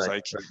 So it was so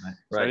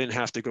I didn't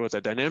have to go with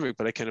that dynamic,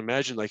 but I can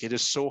imagine, like, it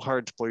is so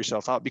hard to pull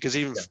yourself out, because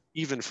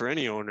even for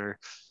any owner,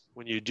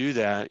 when you do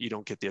that, you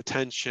don't get the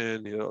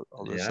attention,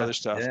 all this other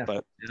stuff.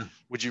 But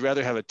would you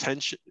rather have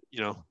attention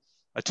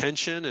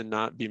and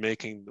not be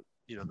making,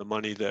 the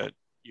money that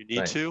you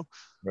need to,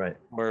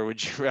 or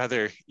would you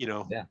rather,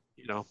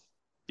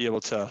 be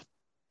able to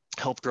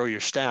help grow your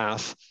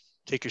staff,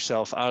 take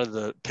yourself out of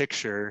the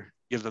picture,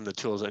 give them the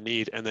tools they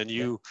need, and then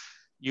you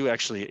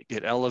actually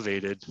get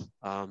elevated,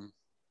 I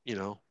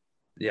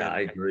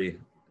agree.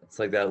 It's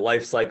like that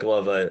life cycle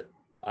of a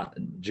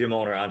gym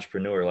owner,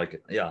 entrepreneur,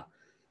 like,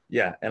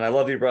 and I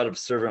love you brought up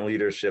servant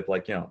leadership,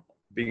 like,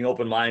 being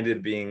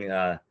open-minded, being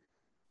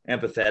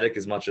empathetic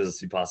as much as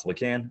you possibly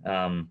can,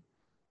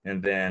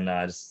 and then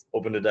just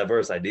open to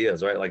diverse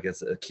ideas, right? Like,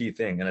 it's a key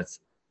thing. And it's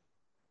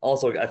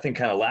also, I think,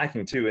 kind of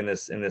lacking too in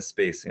this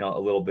space, a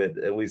little bit,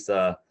 at least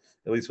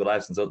what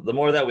I've seen. So the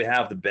more that we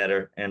have, the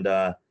better. And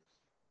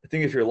I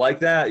think if you're like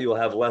that, you'll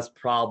have less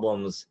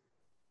problems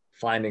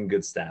finding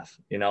good staff.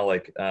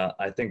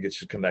 I think it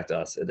should come back to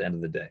us at the end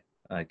of the day.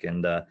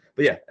 But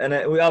yeah, and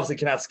we obviously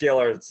cannot scale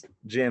our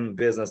gym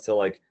business to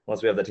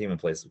unless we have that team in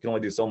place. We can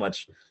only do so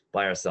much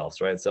by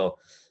ourselves, right? So,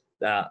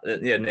 yeah,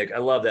 Nick, I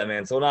love that,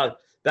 man. So now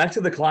back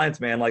to the clients,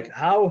 man.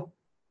 How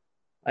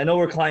I know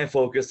we're client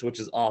focused, which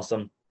is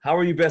awesome. How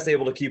are you best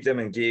able to keep them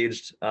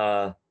engaged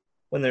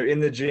when they're in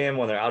the gym,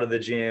 when they're out of the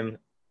gym?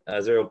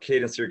 Is there a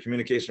cadence to your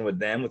communication with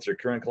them, with your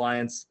current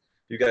clients?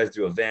 You guys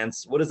do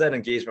events. What does that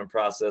engagement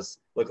process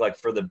look like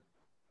to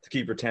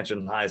keep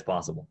retention high as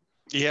possible?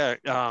 Yeah,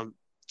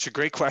 it's a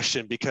great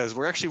question because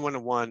we're actually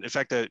one-on-one. In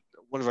fact,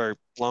 one of our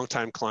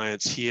longtime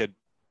clients, he had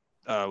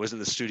was in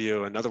the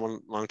studio. Another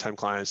longtime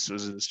clients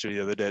was in the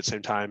studio the day at the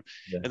same time,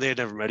 and they had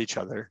never met each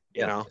other.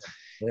 Yeah.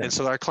 And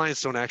so our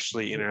clients don't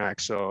actually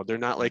interact. So they're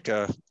not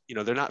they're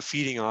not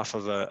feeding off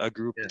of a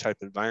group type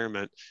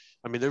environment.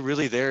 I mean, they're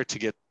really there to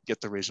get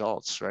the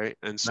results, right?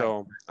 And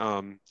so,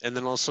 and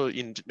then also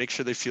make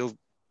sure they feel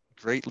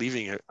great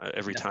leaving it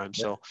every time.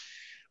 So,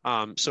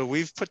 so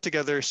we've put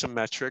together some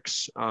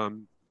metrics. I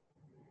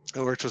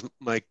worked with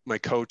my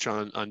coach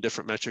on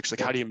different metrics, like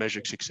how do you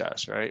measure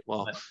success, right?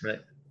 Well,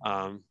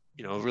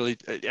 really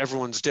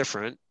everyone's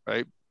different,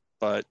 right?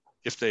 But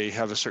if they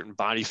have a certain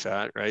body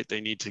fat, right,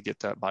 they need to get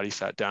that body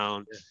fat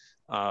down.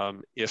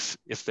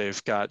 If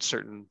they've got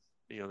certain,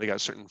 they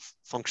got certain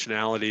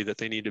functionality that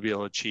they need to be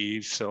able to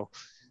achieve. So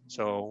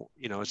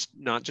it's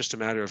not just a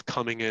matter of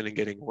coming in and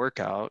getting a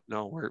workout.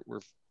 No,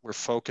 we're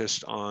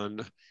focused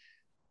on,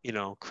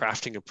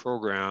 crafting a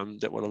program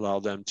that would allow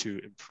them to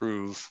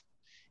improve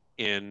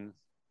in,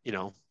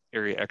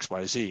 area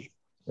XYZ.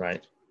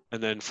 Right.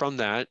 And then from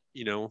that,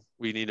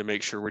 we need to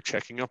make sure we're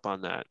checking up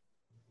on that.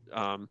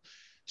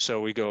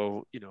 So we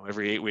go,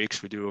 every 8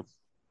 weeks we do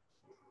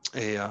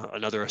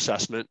another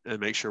assessment and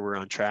make sure we're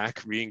on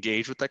track,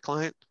 re-engage with that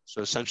client.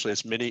 So essentially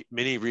it's many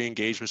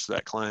re-engagements to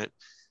that client,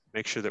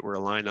 make sure that we're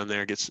aligned on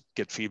there,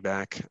 get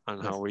feedback on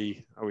how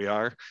we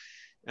are.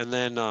 And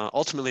then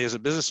ultimately as a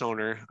business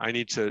owner, I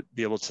need to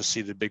be able to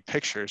see the big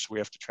picture. So we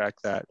have to track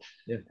that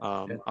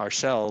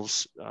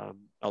ourselves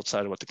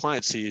outside of what the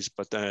client sees,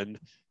 but then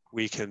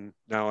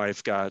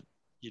I've got,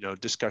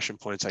 discussion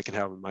points I can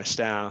have with my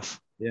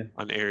staff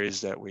on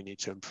areas that we need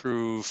to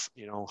improve.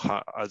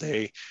 How are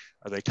they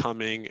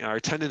coming? Our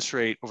attendance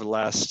rate over the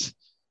last,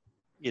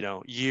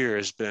 year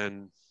has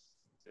been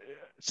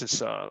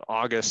since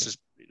August, is,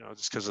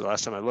 just because the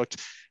last time I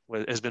looked,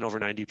 has been over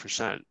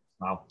 90%.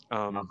 Wow.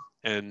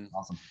 And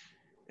awesome.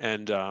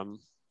 And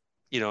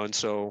and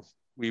so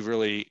we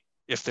really,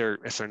 if they're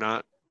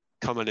not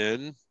coming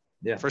in,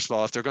 first of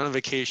all, if they're going on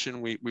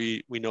vacation,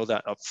 we know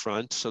that up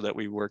front so that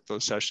we work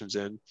those sessions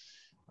in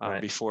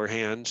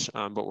beforehand.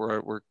 But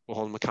we'll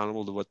hold them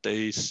accountable to what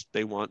they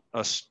want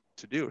us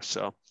to do.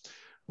 So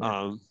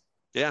so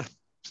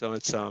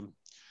it's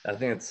I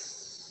think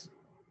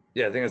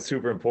it's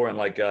super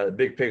important,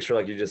 big picture,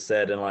 like you just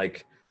said,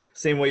 and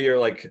same way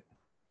you're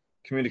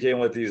communicating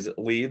with these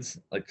leads,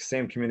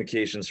 same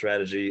communication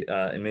strategy,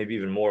 and maybe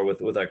even more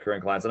with our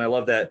current clients. And I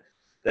love that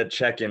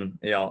check-in,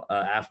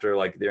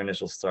 after their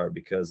initial start,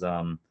 because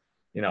I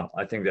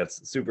think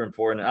that's super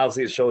important.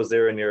 Obviously it shows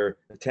there in your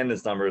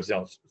attendance numbers,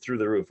 through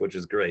the roof, which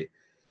is great.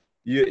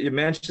 You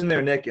mentioned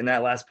there, Nick, in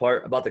that last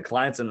part about the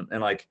clients and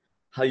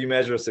how you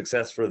measure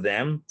success for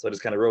them. So I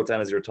just kind of wrote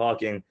down as you were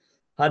talking,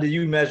 how do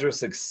you measure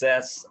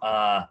success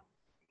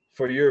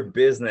for your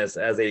business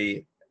as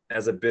a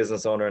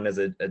business owner and as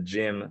a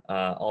gym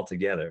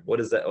altogether? What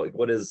does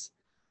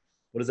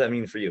that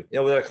mean for you?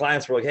 With our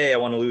clients, we're like, hey, I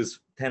want to lose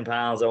 10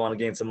 pounds. I want to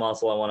gain some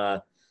muscle. I want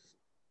to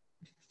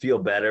feel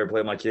better,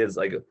 play with my kids.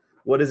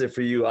 What is it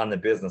for you on the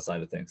business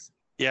side of things?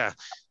 Yeah.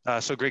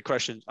 So great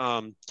question.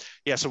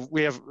 So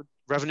we have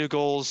revenue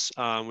goals.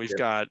 We've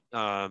got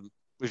a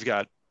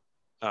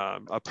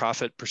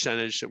profit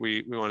percentage that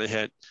we want to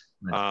hit.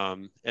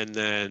 Nice. And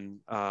then,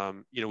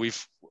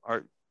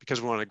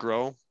 because we want to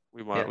grow,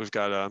 we've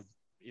got an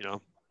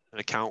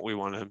account we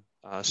want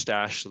to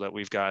stash so that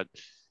we've got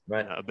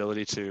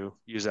ability to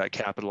use that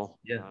capital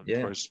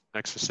towards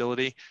next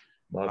facility,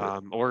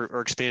 or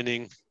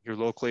expanding here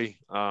locally.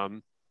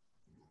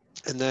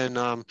 And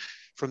then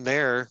from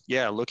there,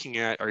 looking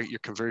at your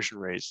conversion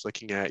rates,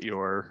 looking at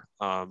your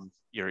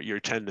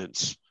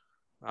attendance,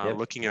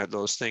 looking at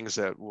those things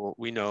that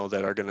we know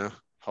that are going to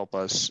help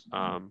us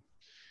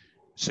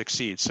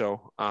succeed.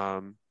 So,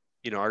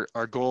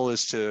 our goal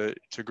is to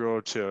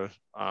grow to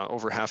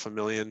over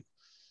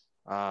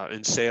 $500,000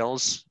 in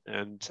sales,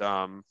 and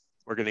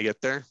we're going to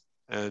get there.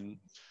 And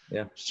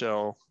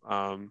so,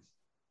 and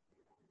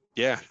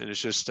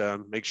it's just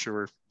make sure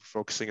we're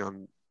focusing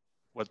on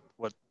what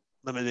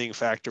limiting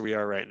factor we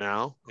are right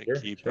now,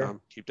 and keep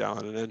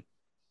dialing it in.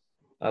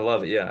 I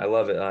love it. Yeah, I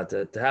love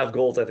it. To have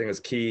goals, I think, is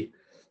key.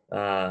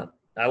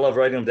 I love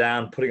writing them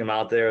down, putting them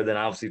out there, then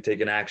obviously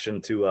taking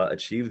action to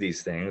achieve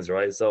these things,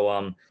 right?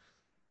 So,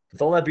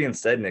 with all that being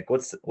said, Nick,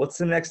 what's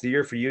the next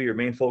year for you? Your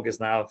main focus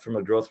now, from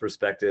a growth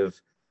perspective,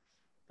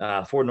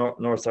 for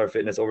North Star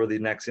Fitness over the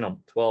next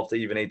 12 to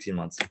even 18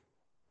 months.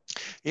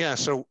 Yeah,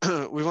 so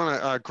we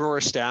want to grow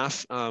our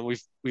staff.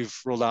 We've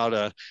rolled out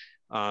a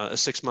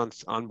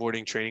 6-month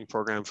onboarding training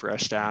program for our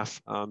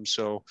staff.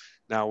 So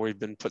now we've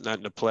been putting that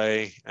into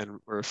play, and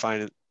we're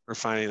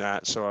refining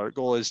that. So our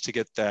goal is to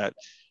get that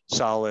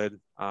solid,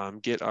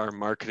 get our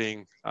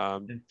marketing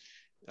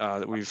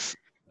that we've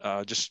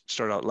just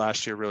started out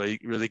last year really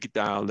get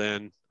dialed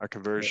in, our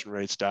conversion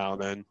rates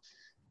dialed in,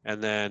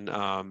 and then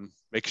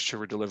making sure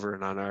we're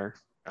delivering on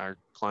our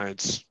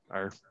clients,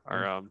 our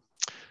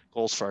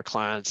goals for our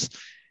clients.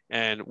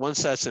 And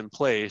once that's in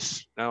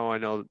place, now I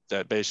know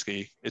that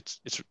basically it's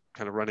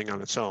kind of running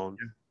on its own.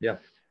 Yeah.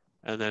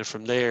 And then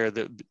from there,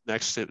 the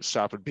next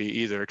stop would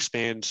be either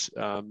expand,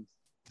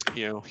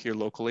 here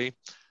locally,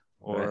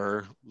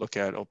 or look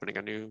at opening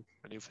a new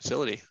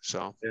facility.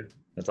 So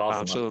that's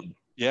awesome.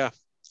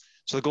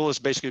 So the goal is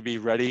basically to be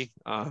ready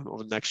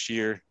over the next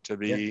year to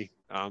be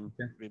in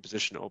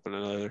position to open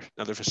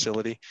another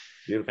facility.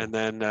 Beautiful. And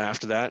then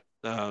after that,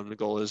 the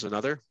goal is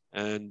another,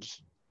 and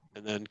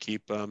then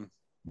keep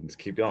just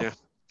keep going. Yeah,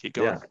 keep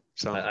going. Yeah.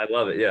 So I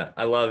love it. Yeah,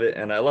 I love it,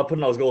 and I love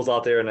putting those goals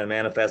out there and then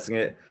manifesting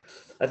it.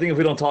 I think if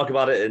we don't talk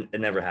about it, it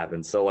never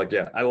happens. So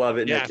I love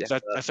it. Yeah. Nick.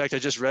 In fact, I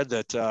just read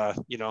that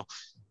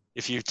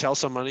if you tell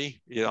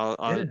somebody,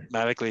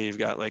 automatically you've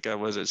got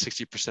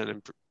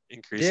 60%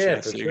 increase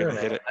chance that you're gonna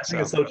hit it. I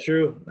think it's so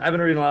true. I've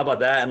been reading a lot about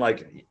that and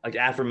like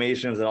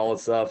affirmations and all that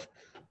stuff.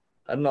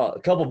 I don't know, a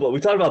couple books. We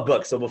talked about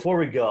books. So before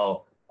we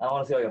go, I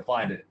want to see if I can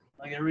find it.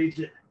 I can reach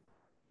it.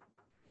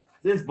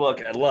 This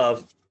book I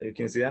love. Can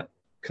you see that?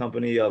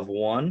 Company of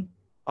One.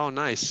 Oh,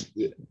 nice.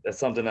 That's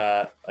something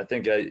I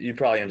think you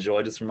probably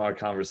enjoy just from our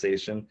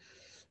conversation.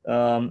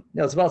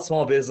 It's about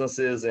small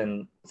businesses,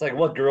 and it's like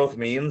what growth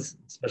means,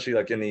 especially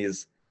like in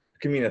these,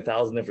 it can mean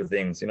 1,000 different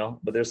things,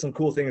 but there's some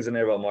cool things in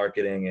there about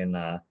marketing and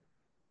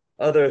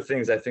other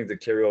things I think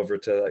that carry over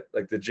to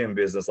like the gym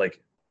business, like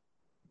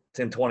it's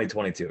in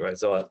 2022, right?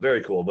 So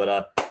very cool. But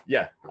I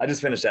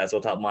just finished that,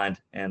 so top of mind.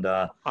 And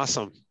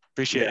awesome.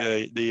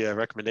 Appreciate the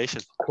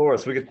recommendation. Of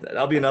course,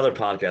 that'll be another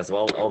podcast of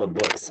all the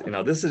books.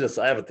 This is just,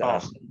 I have a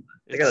ton.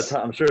 I got a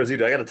ton. I'm sure as you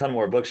do. I got a ton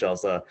more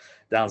bookshelves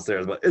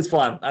downstairs, but it's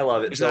fun. I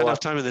love it. There's not enough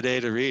time in the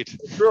day to read.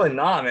 It's really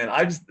not, man.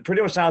 I just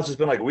pretty much now it's just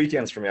been like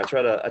weekends for me. I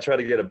try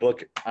to get a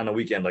book on the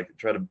weekend, like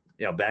try to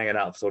bang it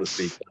out, so to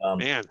speak.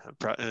 Man,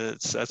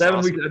 that's 7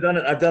 awesome. weeks.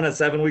 I've done it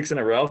 7 weeks in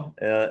a row.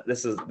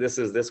 This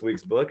is this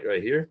week's book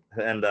right here,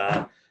 and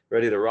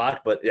ready to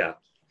rock. But yeah.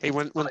 Hey,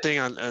 one thing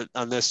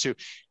on this too.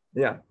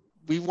 Yeah.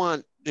 We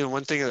want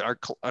one thing that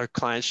our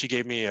clients. She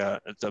gave me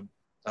the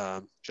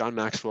John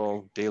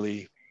Maxwell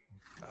daily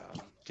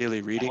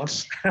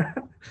readings.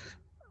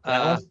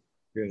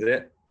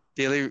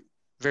 Daily,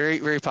 very,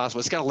 very possible.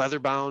 It's got a leather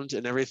bound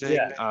and everything.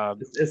 Yeah,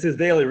 it's his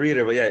daily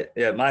reader, but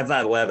yeah, mine's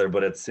not leather,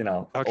 but it's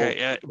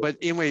Okay, but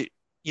anyway,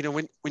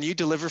 when you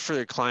deliver for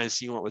your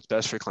clients, you want what's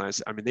best for your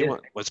clients. I mean, they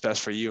want what's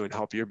best for you and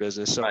help your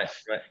business. So, right.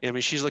 I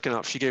mean, she's looking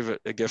up. She gave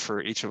a gift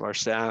for each of our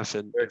staff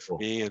and for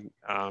me, and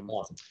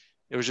awesome.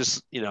 It was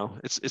just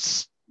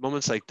it's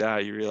moments like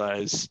that you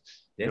realize.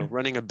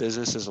 Running a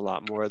business is a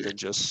lot more than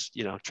just,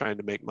 trying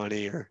to make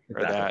money or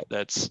that.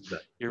 That's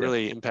you're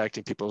really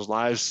impacting people's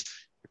lives,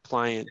 your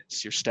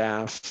clients, your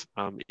staff,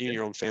 even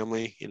your own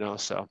family,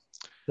 so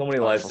many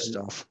life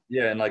stuff.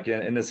 Yeah. And like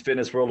in this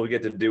fitness world, we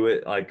get to do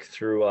it like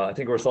through, I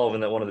think we're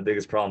solving one of the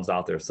biggest problems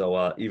out there.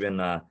 So even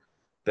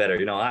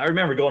better, I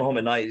remember going home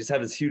at night, you just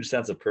have this huge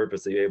sense of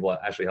purpose that you're able to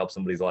actually help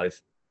somebody's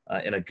life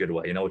in a good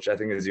way, which I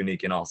think is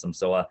unique and awesome.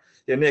 So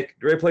Nick,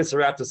 great place to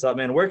wrap this up,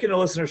 man. Where can the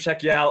listeners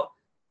check you out?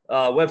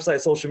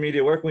 Website, social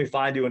media, where can we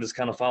find you and just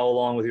kind of follow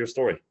along with your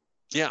story?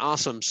 Yeah,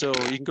 awesome. So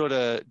you can go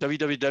to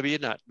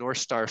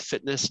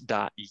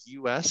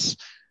www.northstarfitness.us.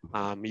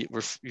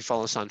 You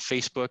follow us on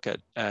Facebook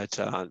at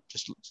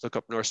just look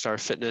up North Star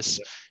Fitness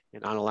in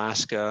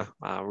Onalaska.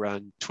 We're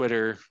on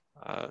Twitter,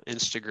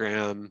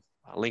 Instagram,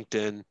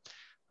 LinkedIn.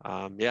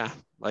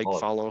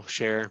 Follow,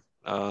 share.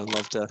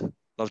 Love to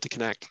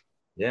connect.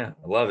 Yeah,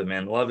 I love it,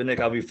 man. Love it, Nick.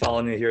 I'll be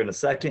following you here in a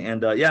second. And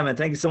man,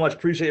 thank you so much.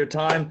 Appreciate your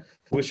time.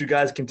 Wish you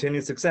guys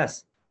continued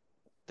success.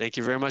 Thank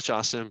you very much,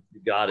 Austin.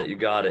 You got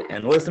it.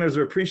 And listeners,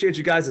 we appreciate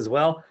you guys as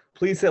well.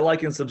 Please hit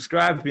like and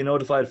subscribe to be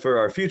notified for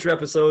our future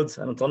episodes.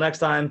 And until next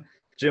time,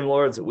 Gym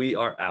Lords, we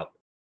are out.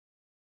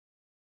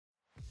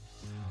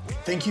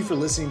 Thank you for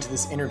listening to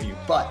this interview,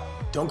 but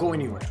don't go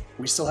anywhere.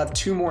 We still have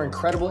 2 more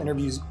incredible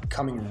interviews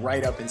coming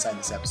right up inside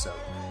this episode.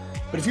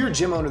 But if you're a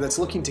gym owner that's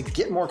looking to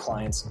get more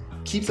clients,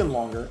 keep them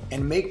longer,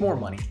 and make more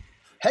money,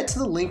 head to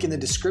the link in the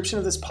description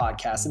of this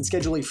podcast and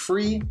schedule a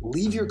free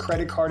leave your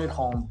credit card at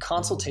home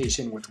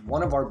consultation with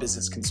one of our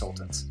business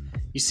consultants.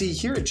 You see,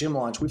 here at Gym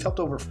Launch, we've helped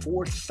over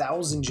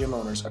 4,000 gym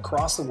owners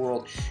across the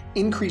world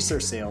increase their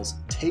sales,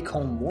 take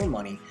home more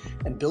money,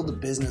 and build the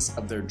business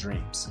of their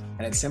dreams.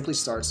 And it simply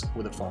starts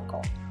with a phone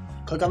call.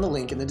 Click on the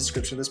link in the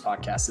description of this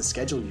podcast to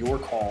schedule your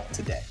call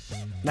today.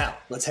 Now,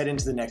 let's head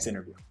into the next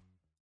interview.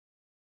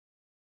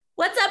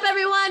 What's up,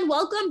 everyone?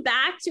 Welcome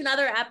back to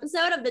another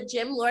episode of the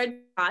Gym Lord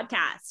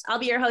podcast. I'll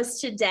be your host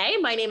today.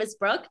 My name is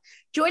Brooke.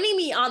 Joining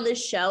me on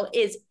this show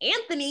is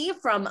Anthony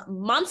from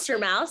Monster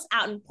Mouse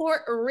out in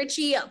Port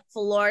Richey,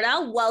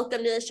 Florida.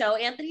 Welcome to the show,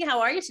 Anthony.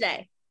 How are you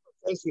today?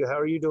 Thank you. How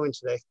are you doing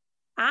today?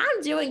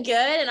 I'm doing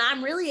good, and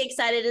I'm really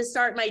excited to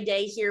start my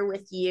day here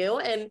with you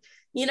and,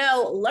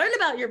 learn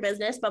about your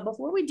business. But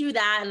before we do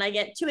that, and I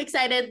get too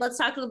excited, let's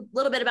talk a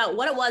little bit about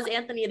what it was,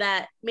 Anthony,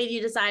 that made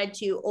you decide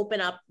to open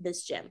up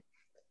this gym.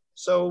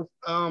 So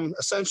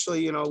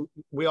essentially,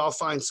 we all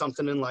find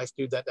something in life,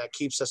 dude, that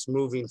keeps us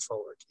moving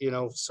forward,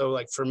 So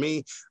like for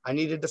me, I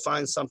needed to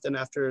find something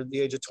after the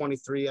age of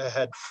 23. I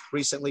had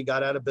recently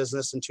got out of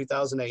business in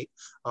 2008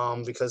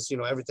 because,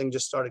 everything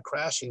just started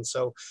crashing.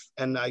 So,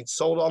 and I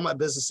sold all my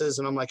businesses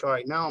and I'm like, all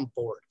right, now I'm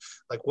bored.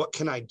 Like, what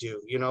can I do?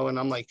 And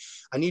I'm like,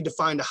 I need to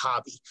find a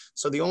hobby.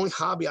 So the only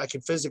hobby I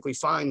could physically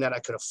find that I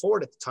could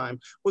afford at the time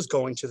was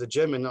going to the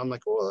gym. And I'm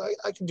like, well,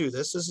 I can do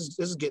this. This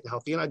is getting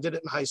healthy. And I did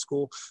it in high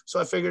school. So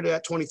I figured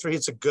at 23,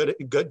 it's a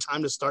good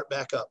time to start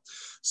back up.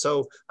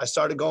 So I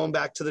started going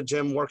back to the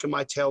gym, working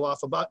my tail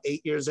off. About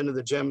 8 years into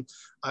the gym,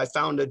 I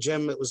found a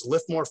gym. It was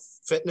Lift More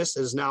Fitness,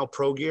 is now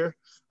Pro Gear,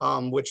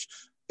 which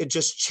it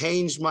just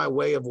changed my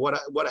way of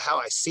how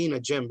I seen a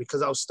gym,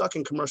 because I was stuck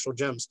in commercial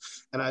gyms.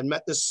 And I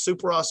met this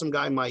super awesome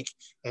guy, Mike,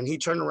 and he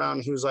turned around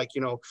and he was like,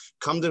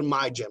 come to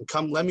my gym.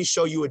 Come, let me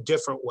show you a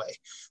different way.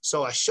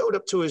 So I showed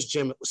up to his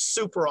gym. It was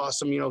super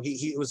awesome.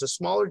 He was a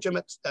smaller gym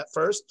at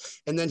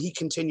first, and then he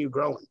continued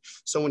growing.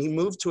 So when he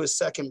moved to his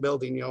second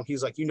building,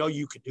 he's like,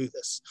 you could do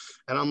this.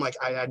 And I'm like,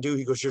 I do.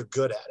 He goes, you're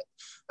good at it.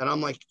 And I'm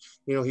like,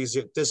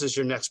 this is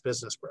your next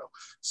business, bro.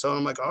 So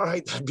I'm like, all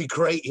right, that'd be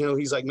great.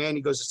 He's like, man,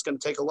 he goes, it's going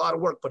to take a lot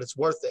of work, but it's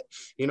worth it.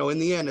 In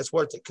the end, it's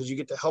worth it because you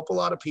get to help a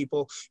lot of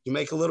people. You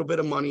make a little bit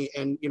of money,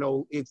 and,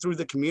 through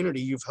the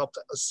community, you've helped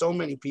so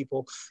many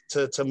people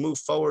to move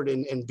forward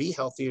and be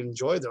healthy and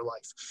enjoy their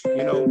life,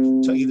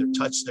 to either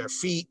touch their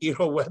feet,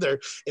 whether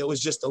it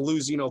was just to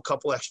lose, a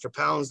couple extra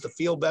pounds, to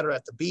feel better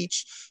at the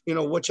beach,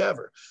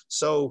 whichever.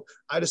 So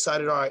I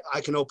decided, all right,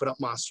 I can open up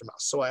Monster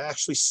Mouse. So I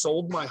actually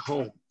sold my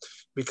home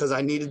because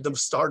I needed the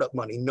startup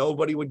money.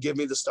 Nobody would give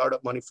me the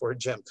startup money for a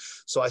gym.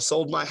 So I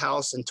sold my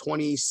house in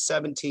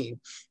 2017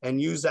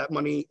 and used that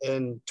money.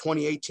 In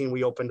 2018,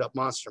 we opened up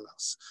Monster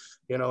Mouse,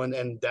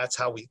 and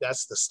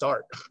that's the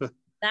start.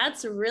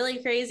 That's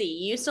really crazy.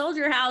 You sold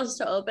your house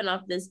to open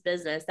up this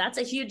business. That's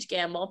a huge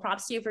gamble.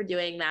 Props to you for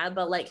doing that.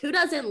 But who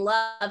doesn't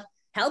love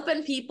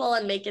helping people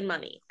and making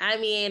money? I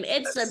mean,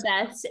 it's the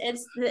best.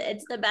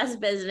 It's the best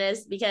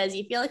business because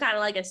you feel kind of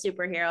like a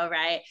superhero,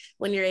 right?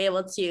 When you're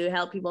able to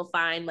help people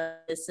find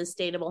this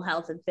sustainable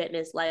health and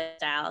fitness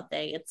lifestyle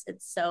thing.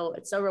 It's so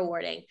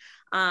rewarding.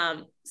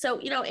 So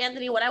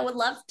Anthony, what I would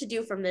love to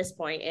do from this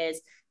point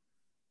is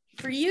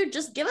for you,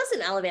 just give us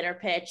an elevator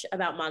pitch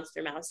about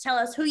Monster Mouse. Tell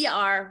us who you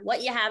are,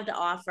 what you have to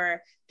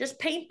offer. Just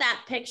paint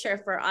that picture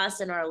for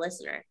us and our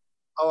listener.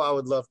 Oh, I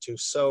would love to.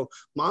 So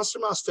Monster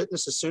Mouse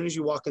Fitness, as soon as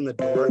you walk in the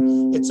door,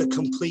 it's a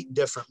complete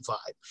different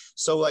vibe.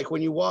 So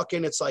when you walk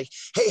in, it's like,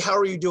 hey, how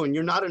are you doing?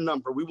 You're not a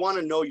number. We want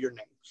to know your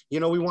name.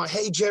 We want,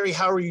 hey, Jerry,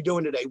 how are you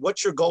doing today?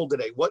 What's your goal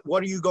today?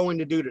 What are you going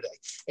to do today?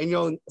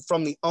 And,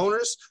 from the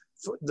owners,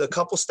 the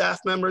couple staff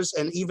members,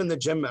 and even the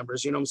gym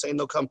members,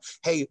 they'll come,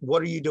 hey,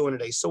 what are you doing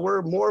today? So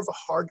we're more of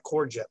a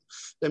hardcore gym.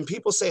 Then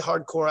people say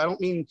hardcore, I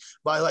don't mean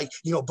by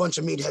a bunch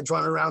of meatheads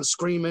running around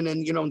screaming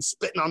and, and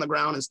spitting on the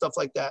ground and stuff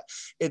like that.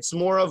 It's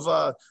more of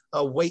a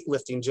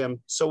weightlifting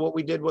gym. So what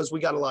we did was we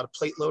got a lot of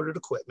plate loaded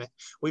equipment.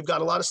 We've got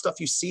a lot of stuff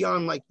you see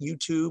on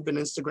YouTube and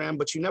Instagram,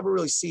 but you never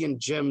really see in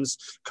gyms,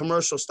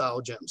 commercial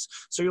style gyms.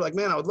 So you're like,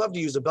 man, I would love to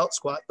use a belt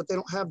squat, but they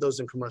don't have those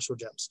in commercial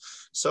gyms.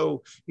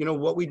 So,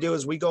 what we do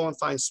is we go and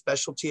find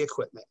specialty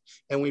equipment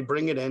and we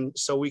bring it in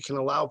so we can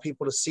allow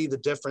people to see the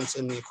difference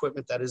in the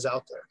equipment that is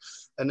out there.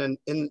 And then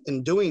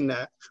in doing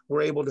that,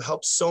 we're able to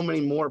help so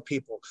many more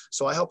people.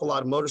 So I help a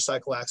lot of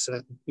motorcycle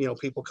accident,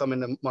 people come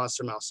into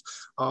Monster Mouse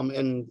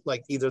and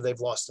either they've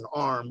lost an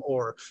arm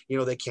or,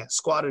 they can't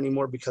squat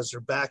anymore because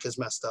their back is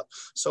messed up.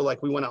 So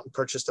we went out and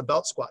purchased a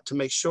belt squat to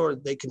make sure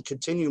they can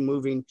continue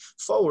moving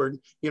forward,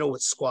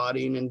 with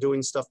squatting and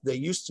doing stuff they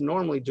used to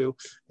normally do.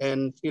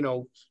 And,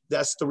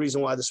 that's the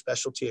reason why the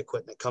specialty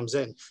equipment comes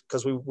in,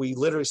 because we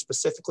literally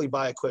specifically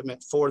buy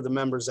equipment for the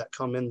members that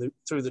come in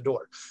through the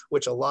door,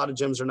 which a lot of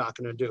gyms are not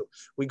going to do.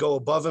 We go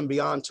above and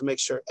beyond to make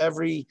sure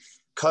every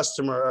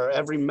customer or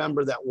every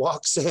member that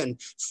walks in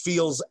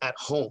feels at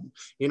home,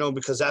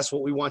 because that's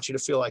what we want you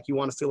to feel like. You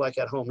want to feel like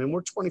at home, and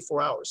we're 24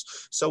 hours.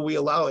 So we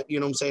allow it,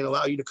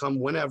 allow you to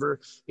come whenever,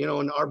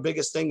 and our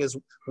biggest thing is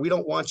we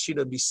don't want you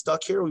to be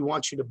stuck here. We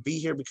want you to be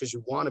here because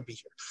you want to be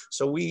here.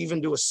 So we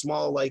even do a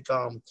small,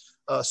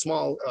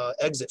 small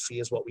exit fee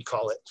is what we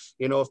call it.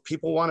 You know, if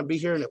people want to be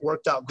here and it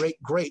worked out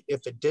great, great.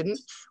 If it didn't,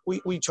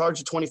 we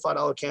charge a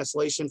 $25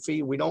 cancellation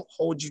fee. We don't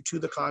hold you to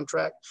the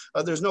contract.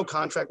 There's no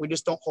contract. We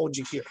just don't hold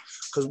you here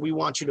because we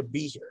want you to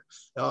be here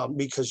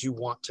because you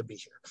want to be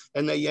here.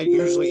 And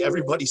usually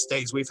everybody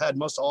stays. We've had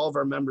most all of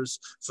our members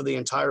for the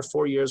entire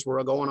 4 years.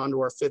 We're going on to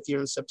our 5th year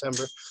in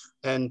September.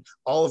 And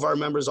all of our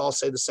members all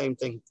say the same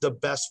thing, the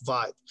best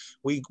vibe.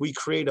 We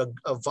create a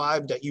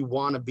vibe that you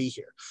want to be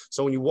here.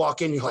 So when you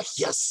walk in, you're like,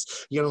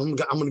 yes, you know, I'm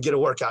going to get a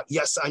workout.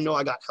 Yes, I know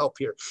I got help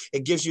here.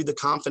 It gives you the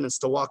confidence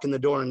to walk in the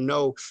door and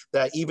know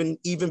that even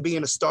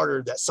being a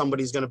starter, that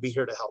somebody's going to be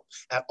here to help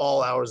at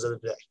all hours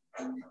of the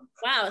day.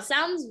 Wow,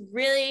 sounds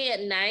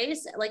really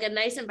nice, like a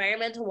nice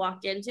environment to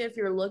walk into if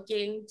you're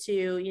looking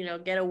to, you know,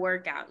 get a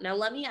workout. Now,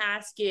 let me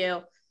ask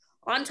you,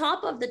 on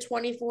top of the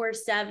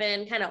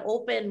 24/7 kind of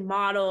open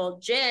model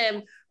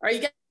gym, are you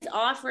guys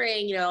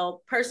offering, you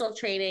know, personal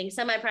training,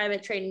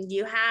 semi-private training? Do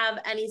you have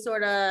any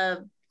sort of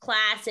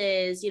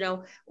classes, you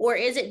know, or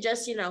is it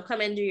just, you know, come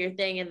and do your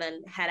thing and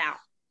then head out?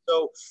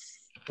 So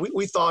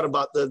we thought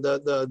about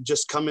the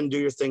just come and do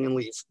your thing and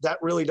leave. That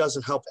really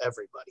doesn't help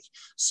everybody.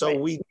 So right.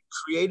 We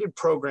created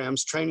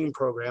programs, training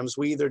programs.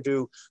 We either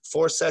do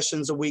 4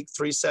 sessions a week,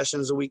 3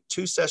 sessions a week,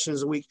 2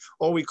 sessions a week,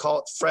 or we call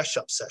it fresh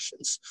up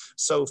sessions.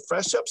 So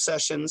fresh up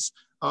sessions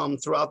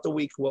throughout the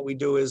week, what we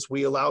do is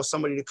we allow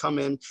somebody to come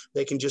in.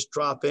 They can just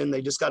drop in.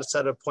 They just got to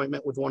set an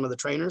appointment with one of the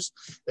trainers.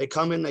 They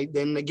come in,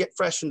 then they get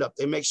freshened up.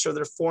 They make sure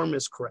their form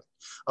is correct.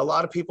 A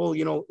lot of people,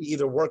 you know,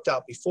 either worked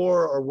out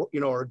before or, you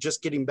know, are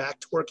just getting back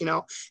to working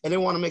out, and they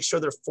want to make sure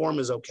their form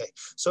is okay.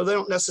 So they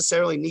don't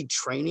necessarily need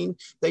training.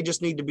 They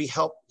just need to be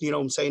helped, you know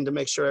what I'm saying, to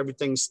make sure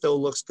everything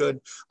still looks good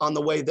on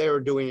the way they are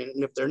doing it.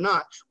 And if they're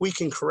not, we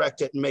can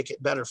correct it and make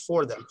it better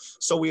for them.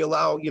 So we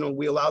allow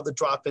the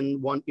drop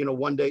in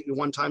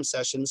one time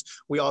sessions.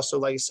 We also,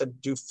 like I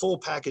said, do full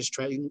package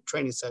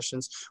training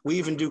sessions. We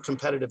even do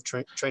competitive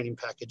training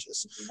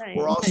packages. Nice.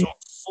 We're also a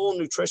full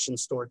nutrition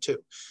store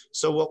too.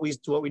 So what we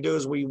do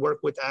is we work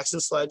with Axe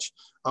and Sledge,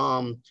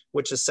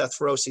 which is Seth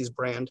Feroci's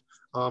brand,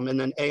 and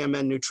then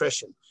AMN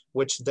Nutrition,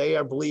 which they,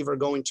 I believe, are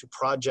going to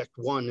Project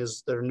One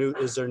is their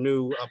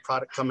new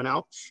product coming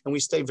out. And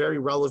we stay very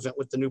relevant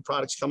with the new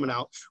products coming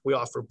out. We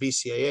offer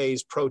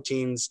BCAAs,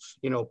 proteins,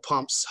 you know,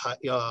 pumps,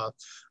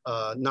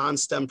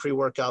 non-stem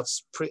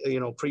pre-workouts,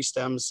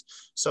 pre-stems.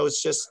 So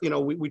it's just, you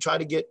know, we try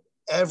to get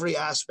every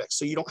aspect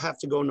so you don't have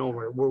to go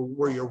nowhere.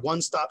 We're your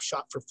one-stop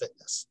shop for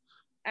fitness.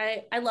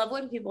 I love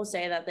when people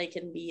say that they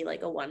can be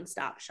like a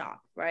one-stop shop,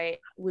 right?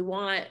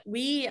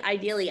 We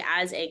ideally,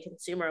 as a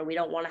consumer, we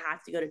don't want to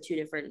have to go to 2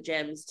 different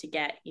gyms to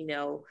get, you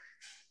know,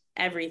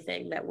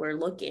 everything that we're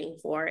looking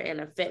for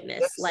in a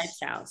fitness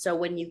lifestyle. So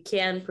when you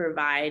can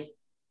provide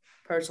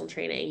personal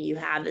training, you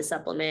have the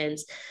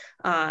supplements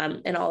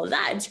and all of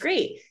that, it's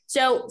great.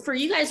 So for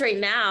you guys right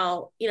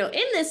now, you know,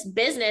 in this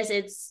business,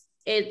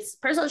 it's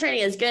personal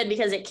training is good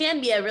because it can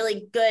be a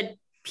really good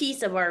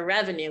piece of our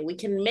revenue. We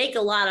can make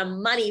a lot of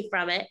money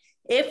from it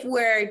if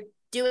we're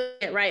doing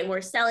it right and we're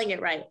selling it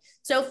right.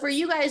 So for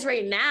you guys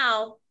right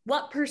now,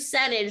 what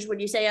percentage would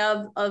you say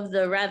of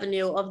the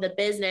revenue of the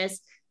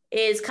business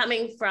is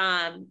coming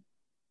from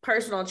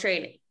personal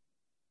training?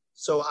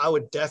 So I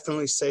would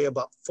definitely say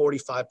about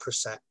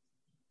 45%.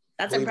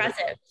 That's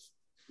impressive.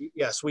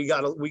 Yes, we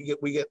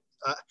get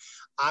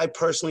I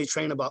personally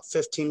train about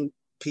 15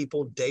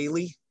 people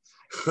daily.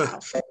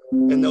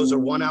 And those are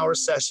 1-hour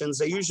sessions.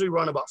 They usually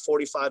run about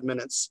 45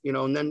 minutes, you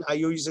know, and then I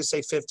usually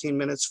say 15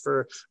 minutes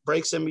for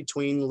breaks in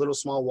between, little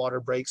small water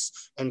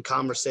breaks and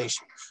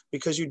conversation,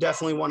 because you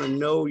definitely want to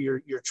know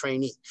your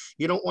trainee.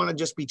 You don't want to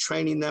just be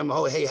training them,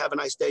 oh, hey, have a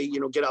nice day, you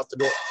know, get out the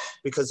door,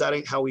 because that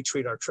ain't how we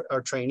treat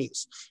our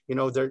trainees. You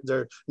know,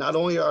 they're not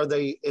only are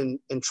they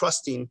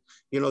entrusting,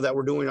 you know, that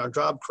we're doing our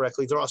job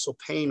correctly, they're also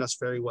paying us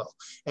very well.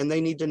 And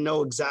they need to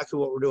know exactly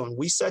what we're doing.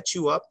 We set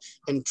you up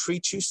and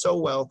treat you so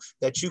well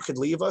that you could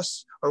leave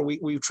us, or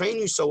we train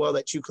you so well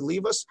that you could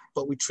leave us,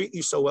 but we treat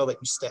you so well that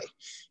you stay,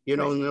 you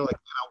know, and they're like,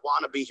 I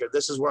want to be here.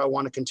 This is where I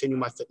want to continue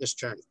my fitness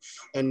journey.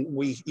 And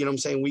we, you know what I'm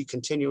saying, we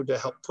continue to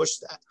help push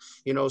that,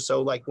 you know,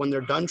 so like when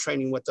they're done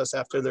training with us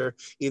after they're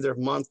either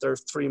month or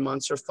 3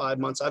 months or 5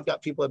 months, I've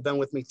got people that have been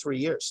with me 3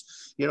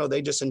 years, you know,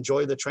 they just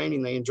enjoy the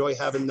training. They enjoy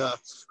having the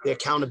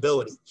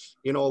accountability.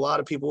 You know, a lot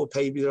of people will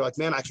pay you. They're like,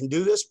 man, I can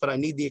do this, but I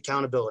need the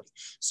accountability.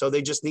 So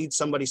they just need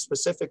somebody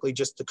specifically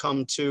just to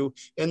come to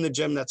in the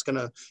gym that's going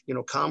to, you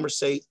know,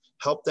 conversate,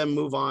 help them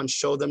move on,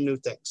 show them new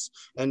things.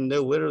 And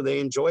they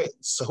enjoy it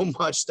so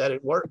much that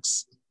it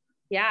works.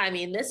 Yeah. I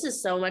mean, this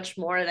is so much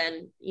more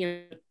than, you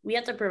know, we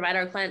have to provide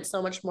our clients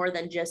so much more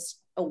than just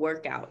a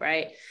workout,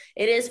 right?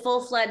 It is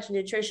full-fledged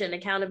nutrition,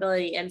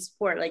 accountability, and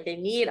support. Like they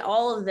need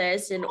all of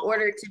this in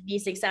order to be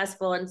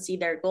successful and see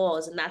their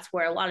goals. And that's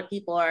where a lot of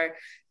people are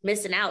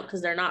missing out,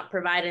 because they're not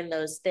providing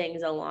those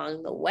things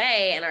along the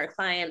way. And our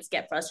clients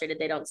get frustrated.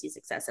 They don't see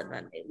success and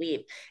then they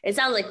leave. It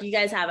sounds like you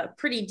guys have a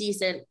pretty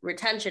decent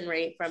retention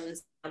rate from the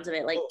sounds of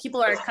it. Like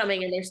people are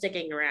coming and they're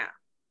sticking around.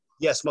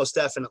 Yes, most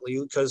definitely,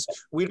 because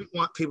we don't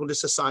want people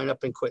just to sign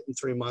up and quit in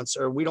 3 months,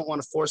 or we don't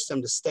want to force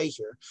them to stay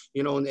here,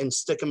 and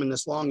stick them in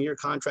this long year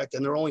contract,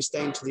 and they're only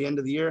staying to the end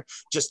of the year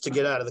just to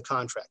get out of the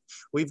contract.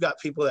 We've got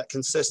people that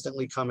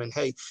consistently come in,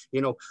 hey,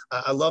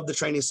 I love the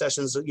training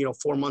sessions,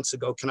 4 months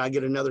ago. Can I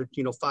get another,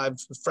 5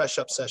 fresh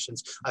up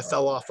sessions? I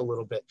fell off a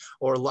little bit,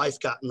 or life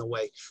got in the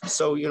way.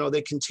 So,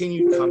 they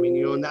continued coming,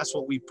 and that's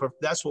what we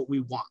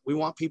want. We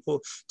want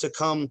people to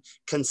come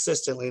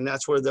consistently, and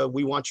that's where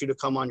we want you to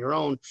come on your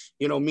own,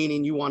 meaning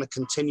you want to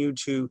continue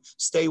to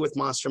stay with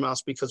Monster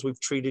Mouse because we've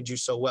treated you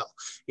so well,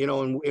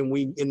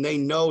 and they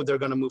know they're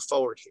going to move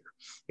forward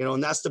here,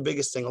 and that's the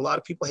biggest thing. A lot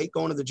of people hate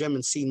going to the gym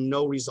and see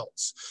no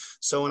results.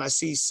 So when I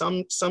see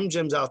some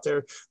gyms out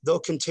there, they'll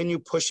continue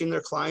pushing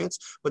their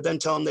clients, but then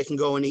tell them they can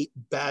go and eat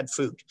bad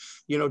food,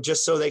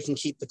 just so they can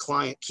keep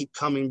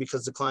coming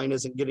because the client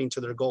isn't getting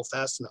to their goal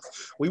fast enough.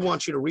 We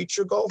want you to reach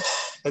your goal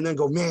and then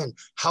go, man,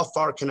 how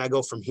far can I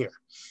go from here?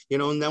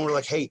 And then we're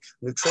like, hey,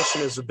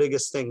 nutrition is the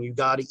biggest thing. You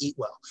got to eat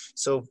well.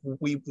 So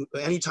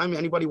anytime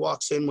anybody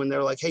walks in, when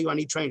they're like, hey, I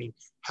need training,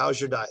 how's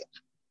your diet?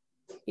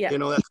 Yeah.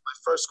 That's my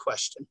first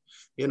question.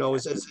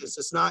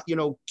 It's not,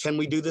 can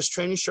we do this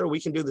training? Sure,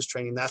 we can do this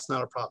training. That's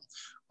not a problem.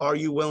 Are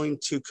you willing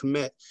to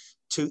commit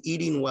to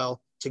eating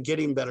well, to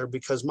getting better?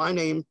 Because my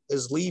name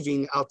is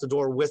leaving out the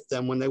door with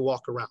them when they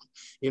walk around.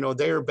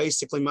 They are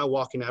basically my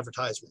walking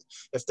advertisement.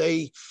 If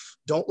they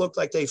don't look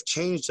like they've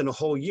changed in a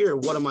whole year,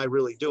 what am I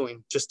really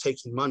doing? Just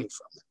taking money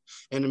from them.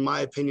 And in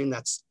my opinion,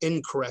 that's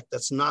incorrect.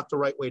 That's not the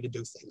right way to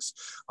do things.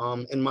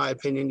 In my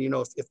opinion,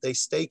 if they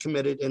stay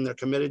committed and they're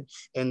committed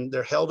and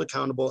they're held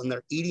accountable and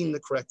they're eating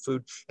the correct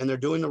food and they're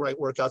doing the right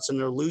workouts and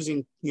they're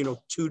losing, 2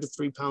 to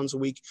 3 pounds a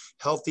week,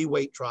 healthy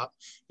weight drop,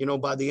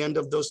 by the end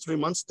of those 3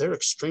 months, they're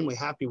extremely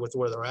happy with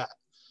where they're at.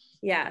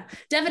 Yeah,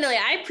 definitely.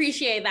 I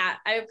appreciate that.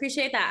 I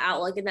appreciate that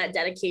outlook and that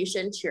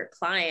dedication to your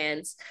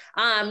clients.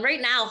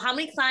 Right now, how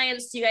many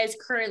clients do you guys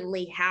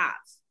currently have?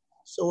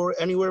 So we're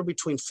anywhere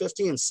between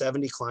 50 and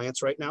 70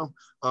 clients right now,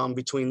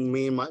 between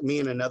me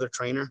and another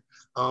trainer.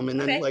 And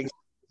then Okay. we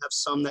have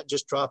some that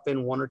just drop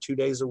in 1 or 2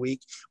 days a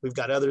week. We've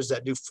got others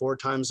that do 4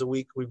 times a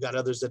week. We've got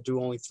others that do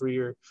only 3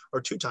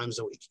 or 2 times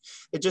a week.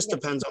 It just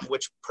depends on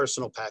which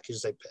personal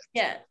package they pick.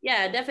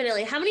 Yeah,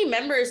 definitely. How many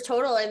members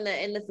total in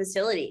the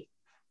facility?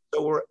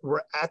 So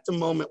we're at the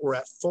moment, we're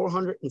at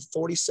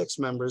 446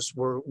 members.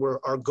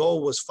 Our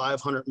goal was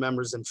 500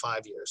 members in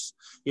 5 years.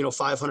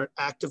 500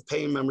 active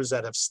paying members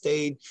that have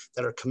stayed,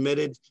 that are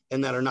committed,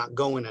 and that are not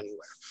going anywhere.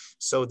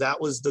 So that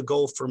was the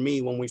goal for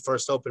me when we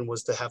first opened,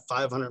 was to have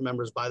 500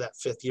 members by that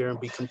 5th year and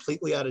be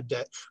completely out of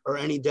debt, or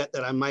any debt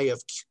that I may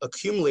have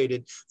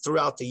accumulated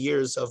throughout the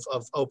years of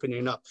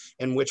opening up,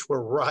 in which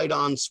we're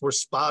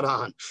spot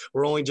on.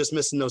 We're only just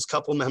missing those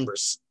couple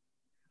members.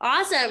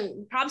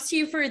 Awesome. Props to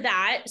you for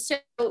that. So,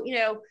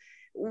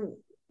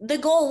 the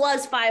goal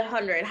was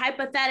 500.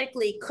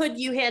 Hypothetically, could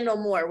you handle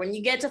more? When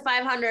you get to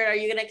 500, are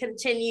you going to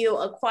continue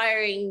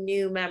acquiring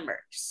new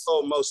members?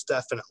 Oh, most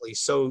definitely.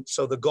 So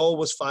the goal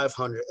was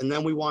 500, and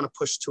then we want to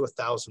push to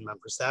 1,000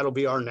 members. That'll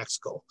be our next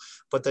goal.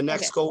 But the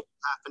next goal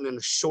will happen in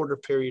a shorter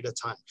period of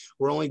time.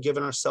 We're only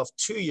giving ourselves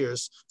 2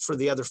 years for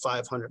the other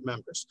 500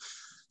 members.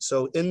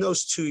 So in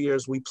those 2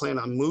 years, we plan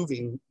on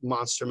moving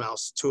Monster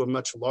Mouse to a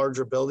much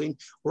larger building.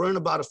 We're in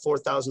about a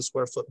 4,000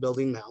 square foot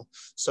building now.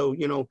 So,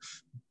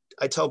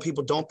 I tell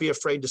people, don't be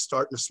afraid to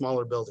start in a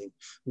smaller building.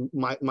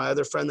 My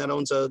other friend that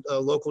owns a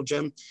local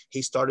gym,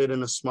 he started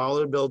in a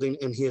smaller building,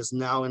 and he is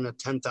now in a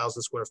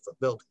 10,000 square foot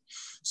building.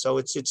 So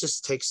it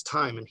just takes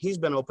time, and he's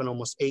been open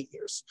almost 8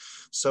 years.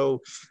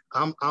 So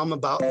I'm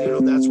about,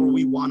 that's where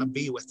we want to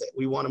be with it.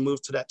 We want to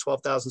move to that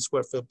 12,000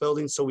 square foot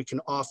building so we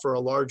can offer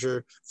a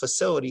larger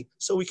facility,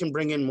 so we can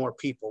bring in more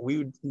people.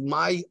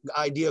 My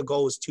idea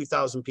goal is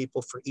 2,000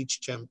 people for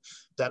each gym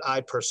that I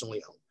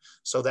personally own.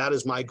 So that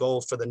is my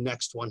goal for the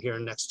next one here in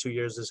the next 2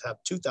 years, is have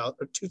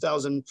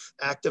 2,000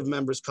 active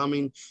members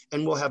coming,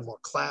 and we'll have more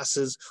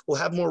classes. We'll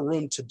have more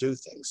room to do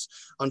things.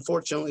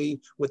 Unfortunately,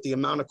 with the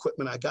amount of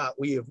equipment I got,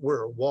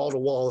 we're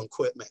wall-to-wall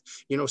equipment,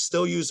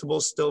 still usable,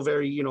 still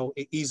very,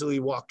 easily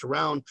walked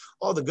around,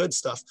 all the good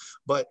stuff.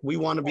 But we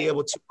want to be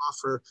able to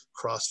offer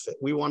CrossFit.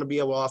 We want to be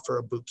able to offer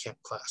a boot camp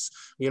class.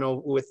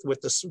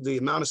 With the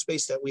amount of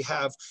space that we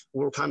have,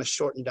 we're kind of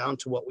shortened down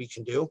to what we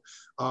can do,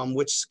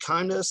 which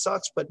kind of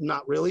sucks, but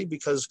not really,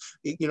 because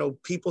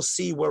people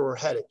see where we're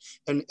headed,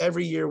 and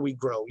every year we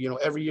grow.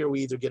 Every year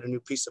we either get a new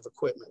piece of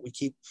equipment, we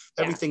keep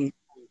everything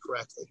moving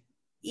correctly.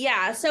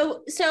 Yeah.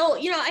 So I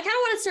kind of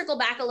want to circle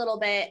back a little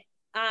bit.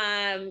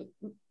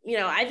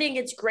 I think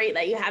it's great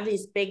that you have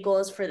these big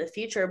goals for the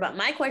future, but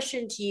my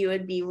question to you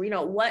would be,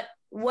 what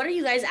are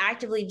you guys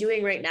actively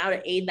doing right now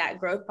to aid that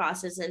growth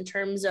process in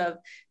terms of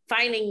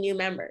finding new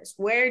members?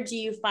 Where do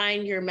you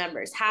find your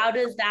members? How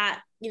does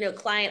that,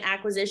 client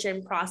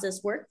acquisition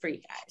process work for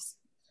you guys?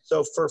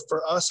 So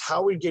for us,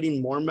 how we're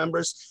getting more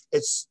members,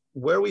 it's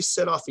where we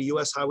sit off of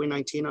US Highway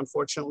 19.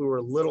 Unfortunately, we're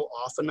a little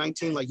off of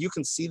 19. Like, you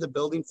can see the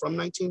building from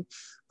 19,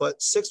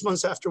 But 6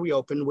 months after we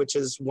opened, which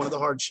is one of the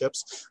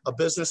hardships, a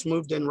business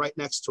moved in right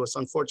next to us.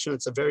 Unfortunately,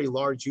 it's a very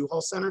large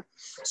U-Haul center.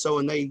 So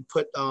when they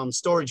put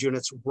storage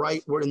units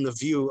right were in the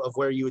view of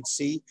where you would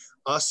see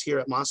us here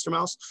at Monster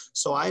Mouse.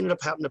 So I ended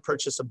up having to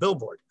purchase a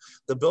billboard.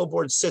 The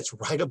billboard sits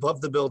right above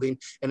the building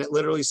and it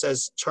literally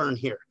says, turn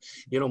here,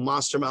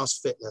 Monster Mouse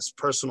Fitness,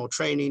 personal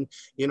training,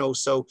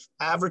 so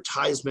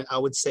advertisement, I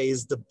would say,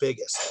 is the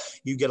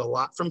biggest. You get a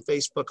lot from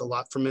Facebook, a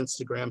lot from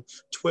Instagram.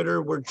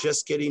 Twitter, we're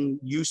just getting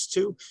used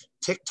to.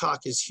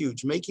 TikTok is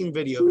huge, making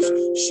videos,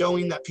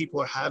 showing that people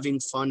are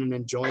having fun and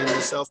enjoying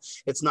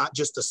themselves. It's not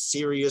just a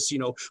serious,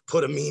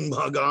 put a mean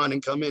mug on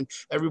and come in.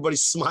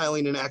 Everybody's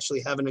smiling and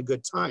actually having a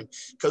good time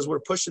because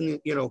we're pushing,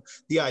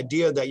 the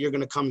idea that you're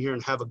going to come here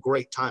and have a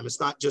great time. It's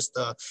not just,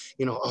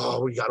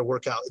 oh, we got to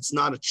work out. It's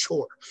not a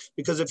chore,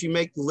 because if you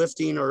make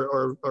lifting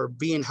or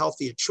being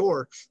healthy a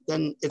chore,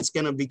 then it's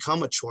going to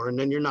become a chore and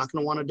then you're not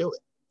going to want to do it.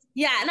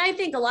 Yeah. And I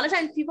think a lot of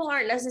times people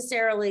aren't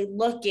necessarily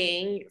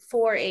looking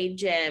for a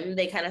gym.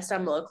 They kind of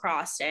stumble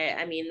across it.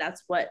 I mean,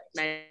 that's what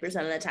 90%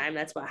 of the time,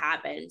 that's what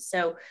happens.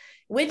 So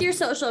with your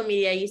social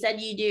media, you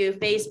said you do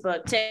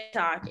Facebook,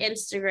 TikTok,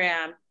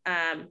 Instagram,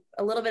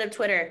 a little bit of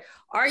Twitter.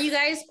 Are you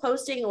guys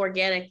posting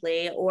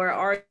organically, or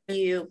are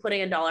you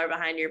putting $1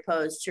 behind your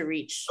post to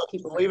reach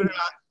people? Believe it or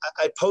not,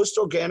 I post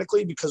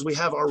organically because we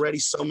have already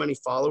so many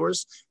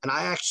followers, and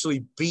I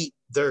actually beat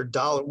their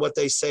dollar, what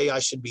they say I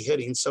should be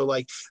hitting. So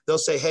like they'll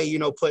say, hey,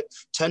 put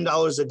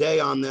 $10 a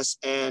day on this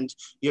and,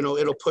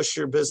 it'll push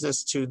your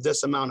business to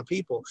this amount of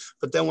people.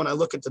 But then when I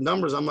look at the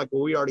numbers, I'm like,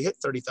 well, we already hit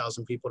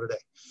 30,000 people today.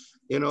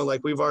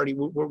 Like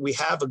we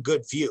have a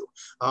good view,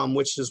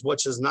 which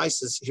is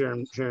nice is here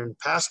in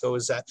Pasco,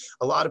 is that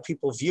a lot of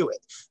people view it.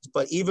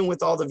 But even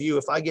with all the view,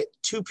 if I get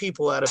 2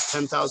 people out of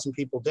 10,000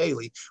 people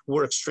daily,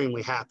 we're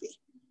extremely happy.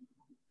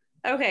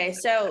 Okay.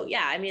 So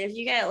yeah, I mean, if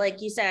you get,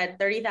 like you said,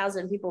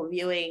 30,000 people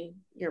viewing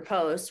your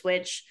posts,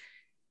 which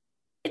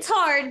it's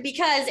hard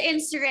because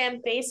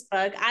Instagram,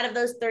 Facebook, out of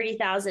those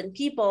 30,000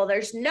 people,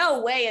 there's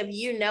no way of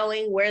you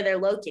knowing where they're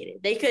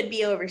located. They could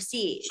be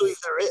overseas. Actually,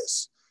 there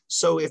is.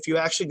 So if you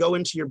actually go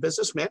into your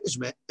business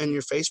management and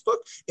your Facebook,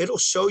 it'll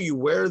show you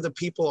where the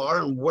people are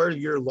and where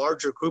your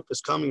larger group is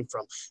coming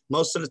from.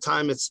 Most of the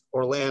time it's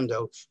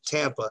Orlando,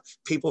 Tampa,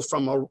 people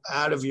from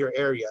out of your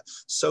area.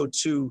 So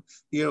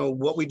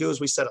what we do is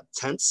we set up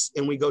tents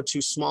and we go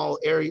to small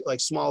area,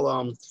 like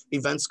small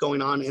events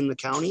going on in the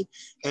county.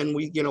 And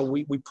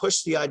we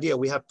push the idea.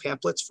 We have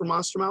pamphlets for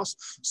Monster Mouse.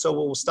 So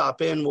we'll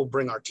stop in, we'll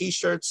bring our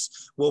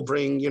t-shirts, we'll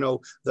bring,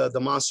 the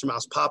Monster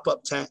Mouse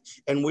pop-up tent,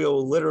 and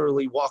we'll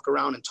literally walk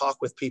around and talk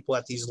with people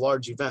at these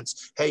large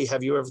events. Hey,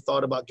 have you ever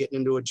thought about getting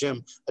into a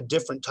gym, a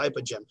different type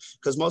of gym?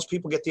 Because most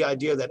people get the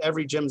idea that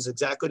every gym is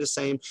exactly the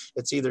same.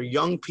 It's either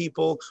young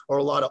people or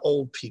a lot of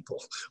old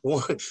people.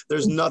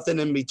 There's nothing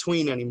in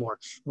between anymore,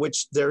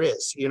 which there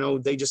is.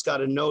 They just got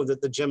to know that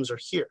the gyms are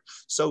here.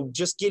 So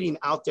just getting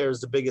out there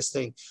is the biggest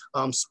thing.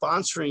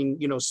 Sponsoring,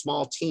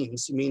 small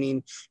teams,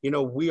 meaning,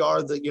 we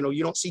are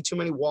you don't see too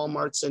many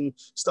Walmarts and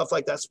stuff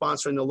like that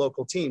sponsoring the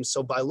local teams.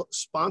 So by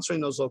sponsoring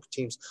those local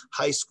teams,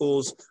 high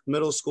schools,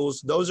 middle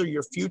schools, those are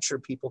your future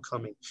people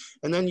coming.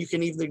 And then you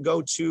can either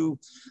go to,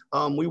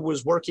 we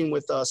was working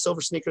with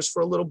Silver Sneakers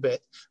for a little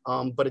bit,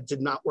 but it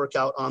did not work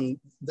out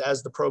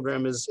as the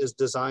program is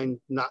designed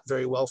not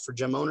very well for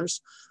gym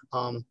owners.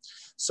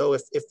 So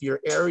if your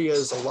area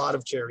is a lot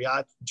of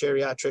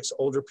geriatrics,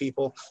 older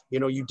people,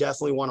 you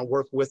definitely want to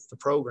work with the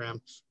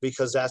program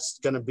because that's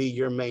going to be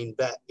your main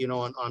bet,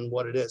 on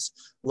what it is.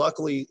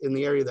 Luckily, in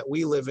the area that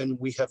we live in,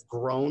 we have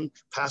grown.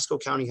 Pasco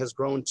County has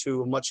grown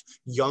to a much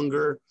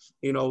younger,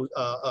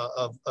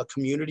 a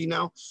community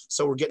now.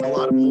 So we're getting a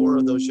lot more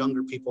of those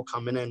younger people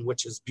coming in,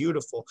 which is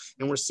beautiful.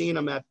 And we're seeing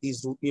them at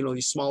these,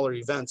 these smaller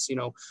events,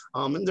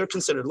 and they're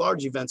considered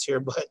large events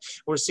here, but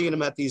we're seeing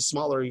them at these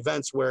smaller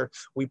events where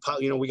we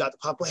got the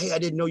pop, hey, I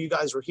didn't know you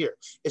guys were here.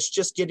 It's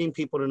just getting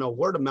people to know.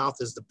 Word of mouth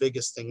is the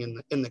biggest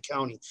thing in the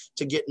county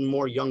to getting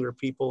more younger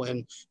people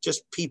and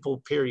just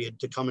people, period,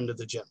 to come into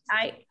the gym.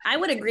 I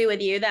would agree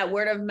with you that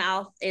word of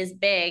mouth is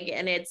big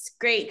and it's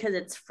great because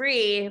it's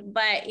free.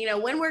 But,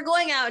 when we're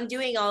going out and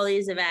doing all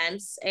these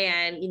events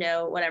and,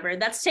 whatever,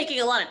 that's taking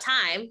a lot of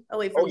time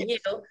away from you.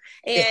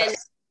 And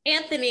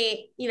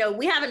Anthony,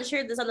 we haven't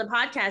shared this on the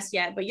podcast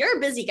yet, but you're a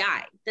busy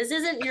guy. This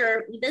isn't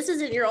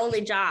your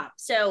only job.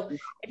 So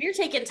if you're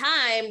taking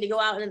time to go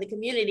out into the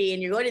community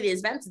and you're going to these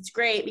events, it's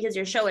great because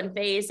you're showing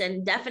face,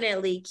 and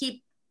definitely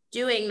keep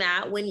doing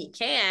that when you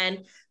can.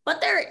 But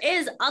there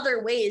is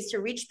other ways to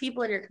reach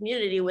people in your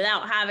community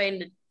without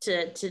having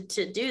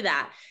to do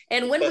that.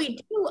 And when we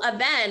do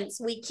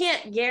events, we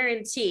can't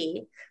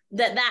guarantee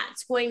that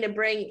that's going to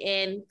bring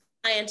in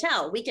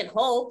clientele. We can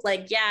hope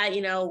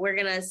we're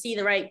going to see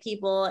the right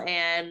people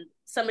and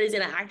somebody's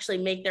going to actually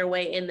make their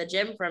way in the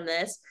gym from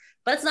this,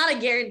 but it's not a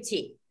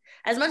guarantee.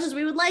 As much as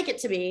we would like it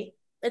to be,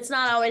 it's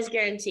not always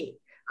guaranteed,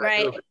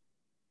 right?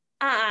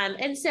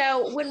 And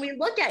so when we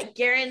look at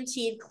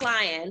guaranteed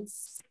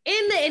clients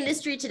in the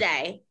industry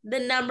today, the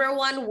number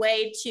one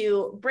way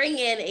to bring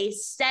in a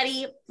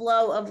steady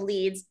flow of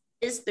leads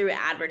is through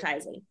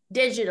advertising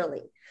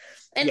digitally.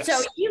 And Yes.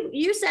 so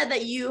you said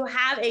that you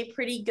have a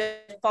pretty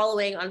good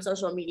following on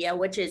social media,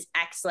 which is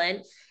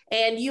excellent.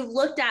 And you've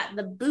looked at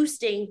the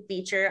boosting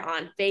feature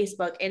on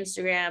Facebook,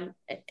 Instagram,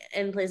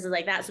 and places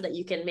like that so that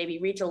you can maybe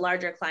reach a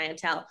larger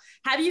clientele.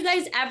 Have you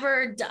guys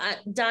ever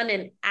done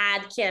an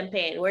ad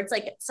campaign where it's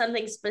like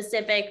something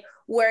specific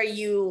where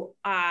you,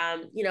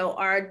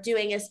 are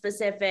doing a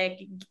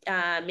specific,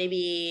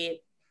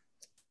 maybe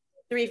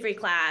 3 free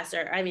class,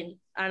 or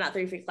not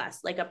 3 free class,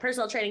 like a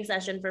personal training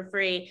session for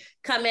free,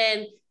 come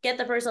in, get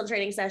the personal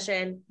training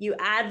session, you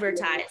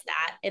advertise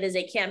that it is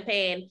a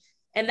campaign,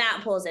 and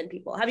that pulls in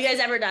people. Have you guys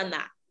ever done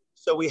that?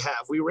 So we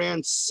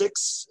ran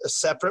 6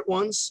 separate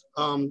ones,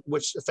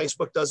 which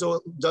Facebook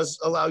does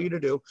allow you to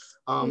do.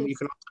 You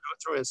can also do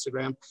it through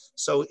Instagram.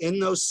 So in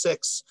those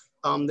 6,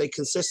 they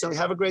consistently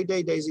have a great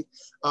day, Daisy.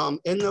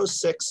 In those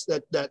 6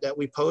 that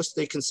we post,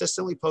 they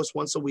consistently post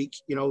once a week,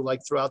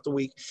 like throughout the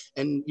week.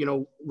 And,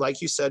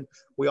 like you said,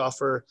 we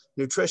offer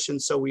nutrition.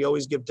 So we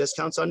always give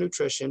discounts on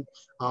nutrition.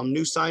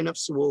 New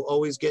signups will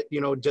always get,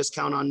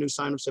 discount on new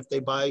signups if they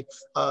buy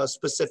a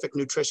specific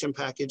nutrition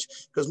package.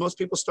 Because most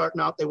people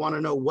starting out, they want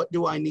to know, what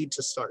do I need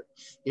to start?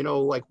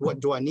 Like, what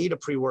do I need a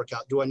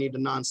pre-workout? Do I need a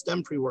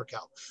non-stem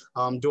pre-workout?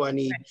 Do I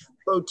need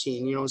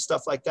protein, and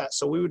stuff like that.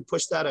 So we would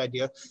push that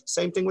idea.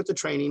 Same thing with the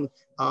training.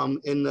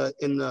 In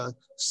the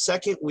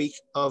second week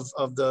of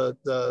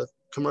the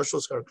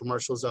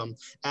commercials,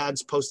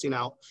 ads posting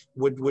out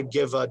would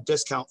give a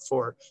discount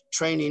for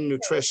training,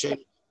 nutrition,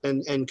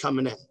 and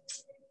coming in.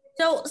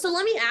 So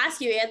let me ask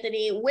you,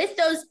 Anthony, with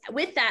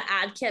that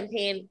ad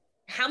campaign,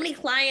 how many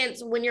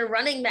clients, when you're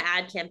running the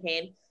ad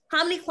campaign,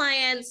 how many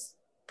clients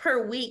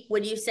per week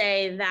would you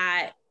say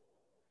that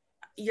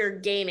you're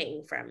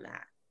gaining from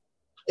that?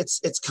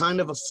 It's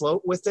kind of a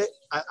float with it.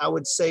 I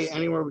would say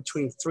anywhere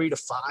between 3 to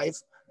 5.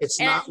 It's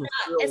not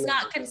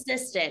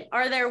consistent.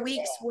 Are there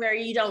weeks where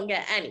you don't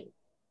get any?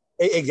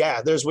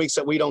 Yeah, there's weeks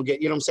that we don't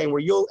get, what I'm saying,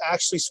 where you'll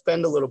actually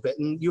spend a little bit,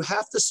 and you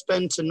have to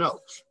spend to know.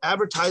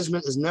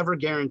 Advertisement is never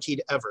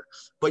guaranteed ever,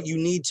 but you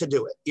need to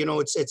do it.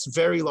 It's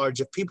very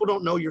large. If people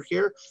don't know you're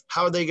here,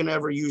 how are they going to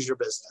ever use your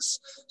business?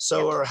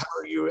 Or how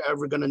are you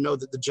ever going to know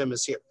that the gym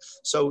is here?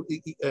 So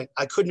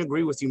I couldn't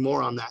agree with you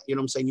more on that.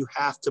 I'm saying you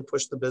have to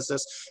push the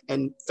business,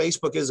 and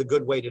Facebook is a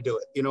good way to do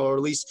it, or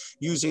at least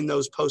using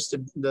those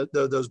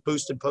those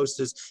boosted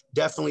posts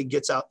definitely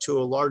gets out to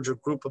a larger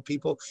group of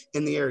people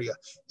in the area.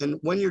 And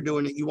when you're doing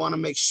it, you want to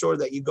make sure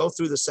that you go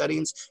through the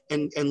settings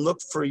and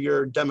look for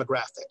your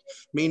demographic,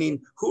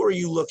 meaning who are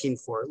you looking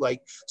for?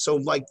 Like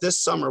this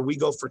summer we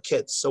go for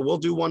kids. So we'll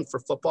do one for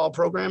football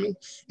programming,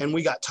 and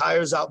we got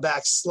tires out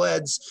back,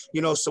 sleds,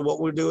 so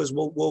what we'll do is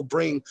we'll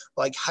bring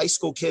like high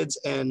school kids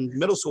and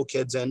middle school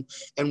kids in,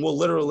 and we'll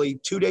literally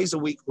 2 days a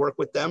week work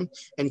with them.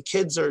 And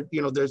kids are,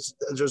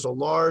 there's a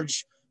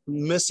large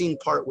missing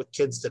part with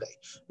kids today,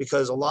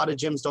 because a lot of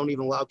gyms don't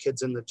even allow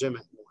kids in the gym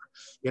anymore.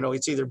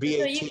 It's either B18.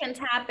 So you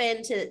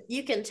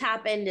can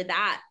tap into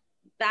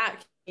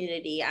that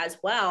community as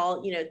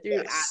well,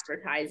 through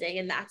advertising,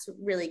 and that's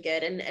really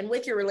good. And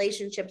with your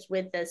relationships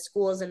with the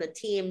schools and the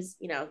teams,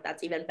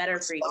 that's even better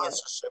for you.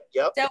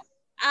 Yep. So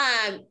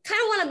kind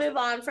of want to move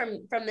on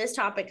from this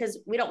topic because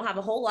we don't have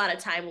a whole lot of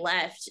time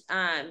left.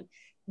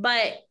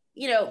 But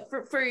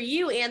for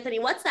you, Anthony,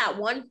 what's that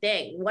one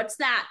thing? What's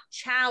that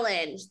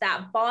challenge,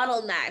 that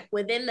bottleneck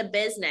within the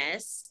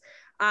business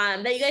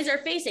that you guys are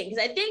facing?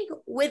 Because I think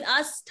with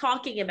us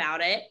talking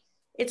about it,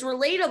 it's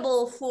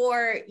relatable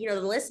for, the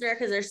listener,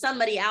 because there's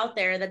somebody out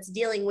there that's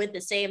dealing with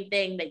the same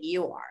thing that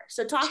you are.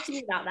 So talk to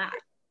me about that.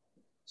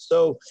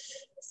 So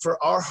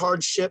for our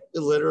hardship,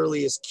 it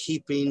literally is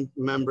keeping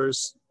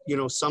members.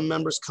 Some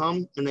members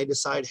come and they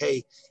decide,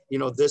 hey,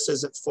 this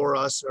isn't for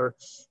us, or,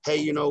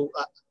 hey,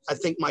 I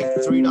think my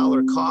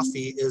 $3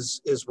 coffee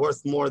is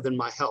worth more than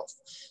my health.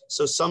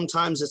 So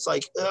sometimes it's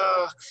like,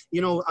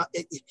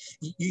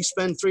 you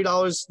spend $3,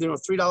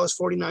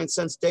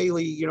 $3.49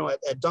 daily,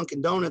 at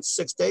Dunkin' Donuts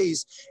 6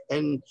 days.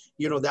 And,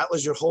 that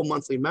was your whole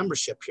monthly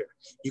membership here.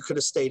 You could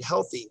have stayed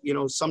healthy.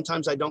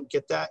 Sometimes I don't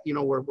get that,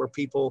 where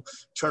people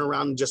turn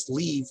around and just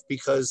leave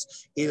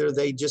because either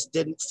they just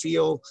didn't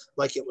feel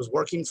like it was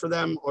working for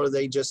them, or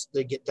they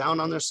get down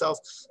on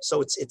themselves.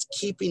 So it's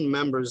keeping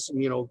members,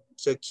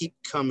 to keep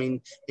coming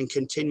and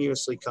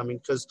continuously coming,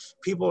 because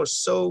people are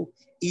so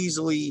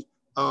easily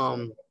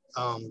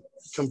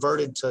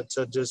converted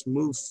to just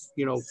move,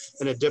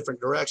 in a different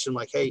direction.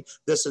 Like, hey,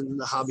 this isn't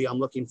the hobby I'm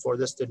looking for.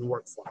 This didn't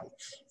work for me,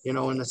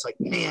 and it's like,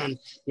 man,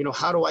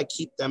 how do I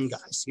keep them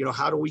guys?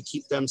 How do we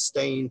keep them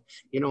staying,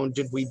 and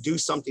did we do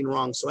something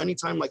wrong? So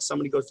anytime like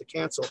somebody goes to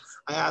cancel,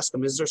 I ask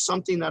them, is there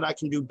something that I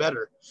can do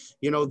better?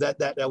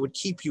 That would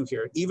keep you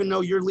here, even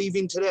though you're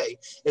leaving today.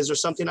 Is there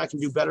something I can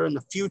do better in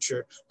the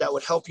future that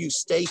would help you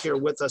stay here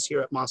with us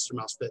here at Monster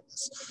Mouse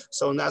Fitness?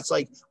 So, and that's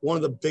like one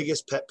of the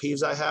biggest pet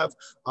peeves I have.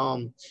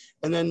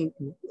 And then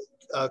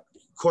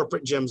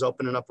corporate gyms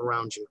opening up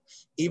around you.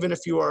 Even if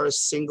you are a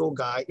single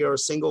guy, you're a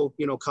single,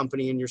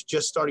 company and you're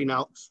just starting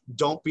out,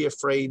 don't be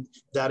afraid.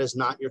 That is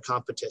not your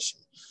competition,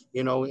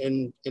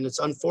 and it's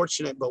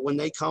unfortunate, but when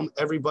they come,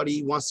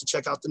 everybody wants to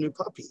check out the new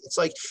puppy. It's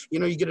like,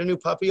 you get a new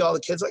puppy, all the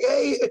kids like,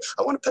 hey,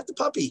 I want to pet the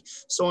puppy.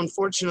 So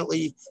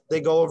unfortunately,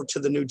 they go over to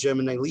the new gym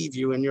and they leave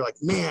you and you're like,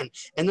 man,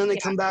 and then they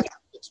come back in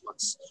 6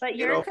 months. But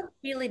you're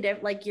completely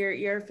different. Like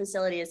your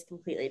facility is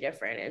completely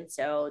different. And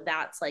so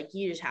that's like,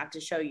 you just have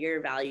to show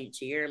your value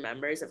to your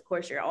members. Of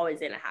course, you're always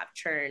going to have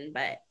churn,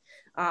 but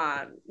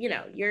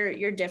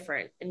you're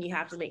different and you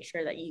have to make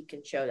sure that you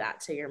can show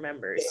that to your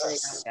members.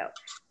 Yes. So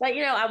but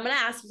I'm going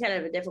to ask you kind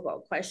of a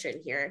difficult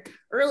question here.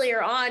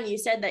 Earlier on, you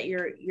said that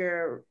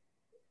your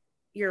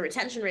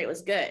retention rate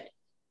was good,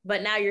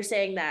 but now you're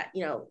saying that,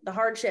 the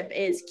hardship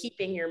is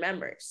keeping your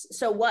members.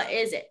 So what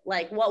is it?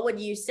 Like, what would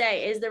you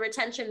say? Is the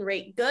retention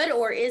rate good,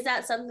 or is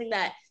that something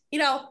that,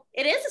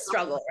 it is a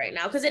struggle right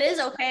now? Because it is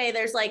okay.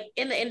 There's like,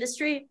 in the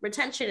industry,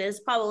 retention is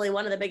probably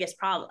one of the biggest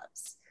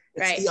problems,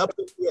 right?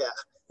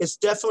 It's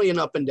definitely an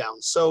up and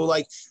down. So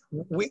like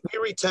we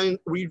retain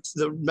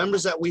the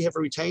members that we have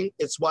retained.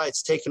 It's why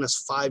it's taken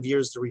us 5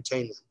 years to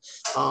retain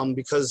them,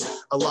 because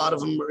a lot of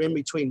them are in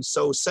between.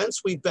 So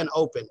since we've been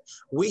open,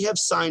 we have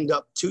signed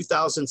up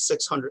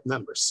 2,600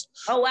 members.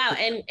 Oh wow!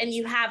 And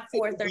you have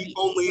 430.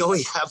 We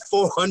only have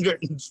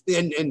 400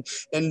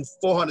 and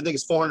 400. I think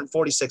it's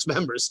 446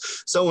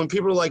 members. So when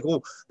people are like,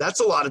 "Well,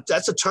 that's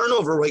a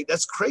turnover rate.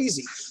 That's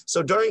crazy."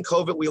 So during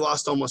COVID, we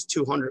lost almost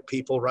 200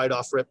 people right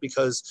off rip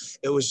because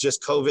it was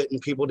just COVID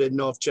and people didn't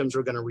know if gyms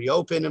were going to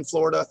reopen in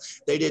Florida.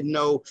 They didn't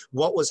know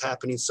what was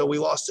happening. So we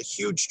lost a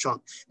huge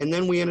chunk. And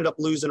then we ended up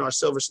losing our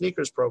Silver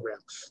Sneakers program.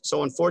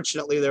 So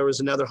unfortunately, there was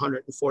another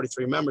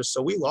 143 members.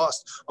 So we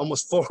lost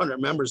almost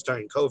 400 members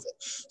during COVID.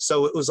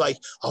 So it was like,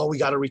 oh, we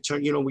got to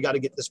return, we got to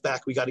get this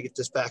back. We got to get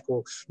this back.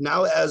 Well,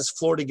 now as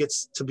Florida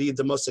gets to be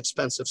the most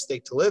expensive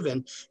state to live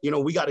in,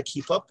 we got to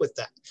keep up with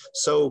that.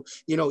 So,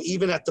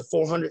 even at the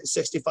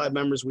 465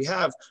 members we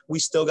have, we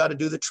still got to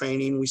do the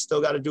training. We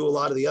still got to do a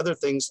lot of the other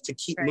things to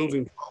keep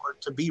moving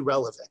forward, to be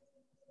relevant.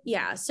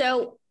 Yeah.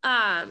 So,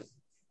 I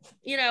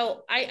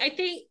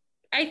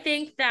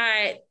think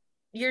that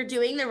you're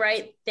doing the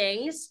right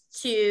things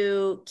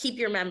to keep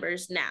your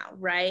members now,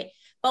 right?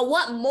 But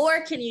what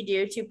more can you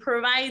do to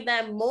provide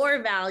them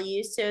more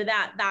value so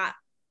that that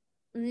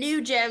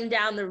new gym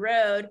down the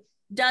road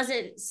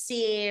doesn't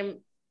seem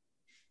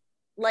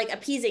like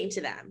appeasing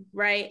to them,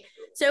 right?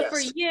 So for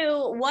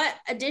you, what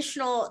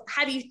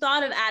have you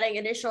thought of adding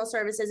additional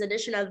services,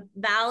 additional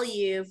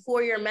value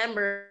for your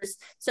members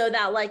so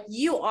that like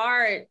you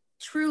are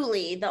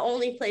truly the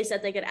only place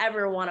that they could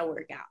ever want to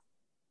work out?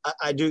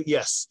 I do,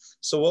 yes.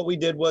 So what we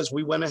did was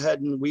we went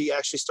ahead and we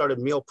actually started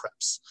meal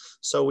preps.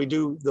 So we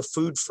do the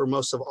food for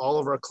most of all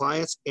of our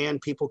clients and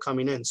people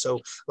coming in. So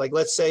like,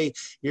 let's say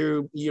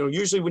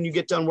usually when you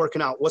get done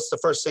working out, what's the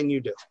first thing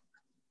you do?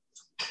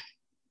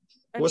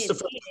 What's the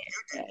first thing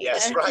you do?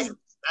 Yes, right.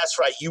 That's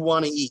right. You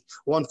want to eat.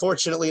 Well,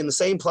 unfortunately, in the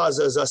same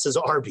plaza as us is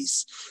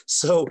Arby's.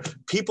 So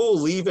people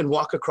leave and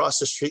walk across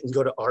the street and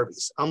go to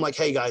Arby's. I'm like,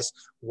 hey, guys,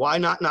 why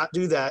not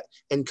do that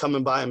and come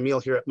and buy a meal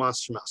here at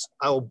Monster Mouse?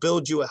 I will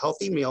build you a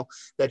healthy meal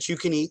that you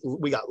can eat.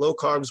 We got low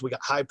carbs. We got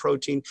high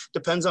protein.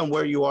 Depends on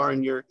where you are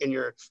in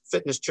your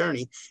fitness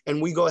journey.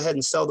 And we go ahead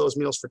and sell those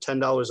meals for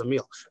 $10 a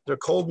meal. They're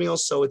cold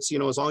meals. So it's,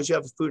 as long as you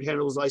have a food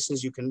handler's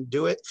license, you can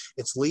do it.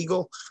 It's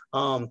legal.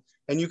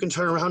 And you can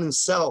turn around and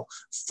sell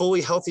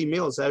fully healthy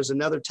meals. There's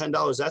another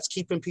 $10. That's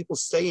keeping people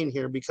staying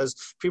here because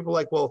people are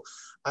like, well,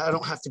 I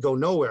don't have to go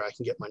nowhere. I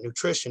can get my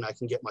nutrition. I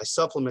can get my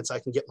supplements. I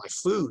can get my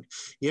food.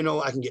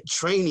 I can get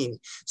training.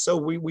 So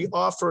we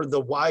offer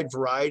the wide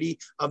variety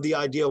of the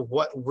idea of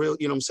what real,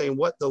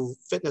 what the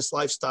fitness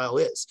lifestyle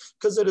is,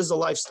 because it is a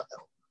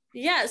lifestyle.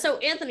 Yeah. So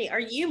Anthony, are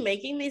you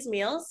making these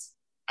meals?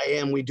 I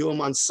am. We do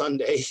them on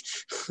Sunday.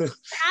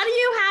 How do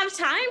you have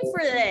time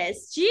for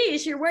this?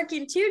 Geez, you're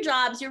working 2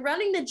 jobs. You're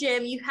running the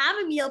gym. You have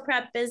a meal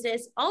prep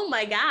business. Oh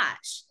my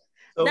gosh.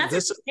 So that's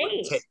this is what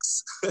it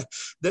takes.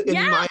 But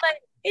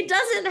it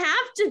doesn't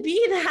have to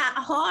be that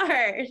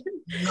hard.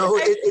 No,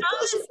 it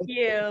doesn't.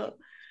 You.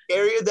 The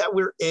area that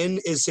we're in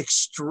is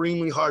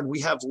extremely hard.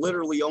 We have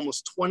literally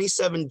almost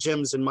 27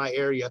 gyms in my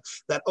area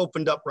that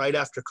opened up right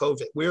after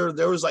COVID.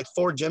 There was like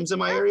 4 gyms in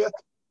my area,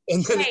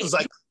 and then it was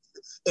like,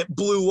 it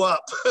blew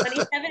up.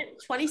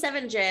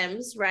 27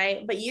 gyms,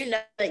 right? But you know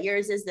that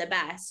yours is the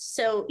best.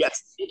 So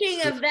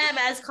thinking of them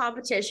as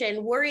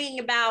competition, worrying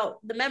about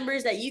the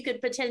members that you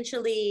could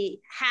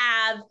potentially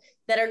have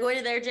that are going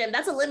to their gym,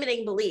 that's a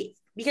limiting belief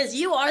because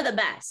you are the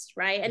best,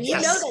 right? And you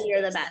know that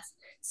you're the best.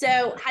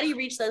 So how do you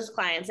reach those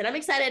clients? And I'm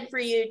excited for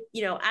you,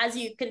 as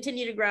you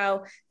continue to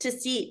grow to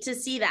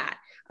see that.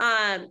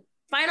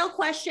 Final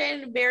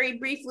question, very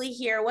briefly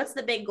here. What's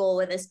the big goal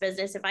with this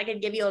business? If I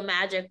could give you a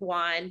magic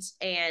wand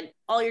and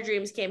all your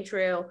dreams came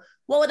true,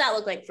 what would that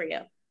look like for you?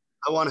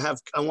 I want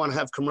to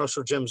have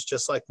commercial gyms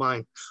just like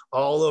mine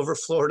all over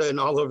Florida and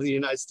all over the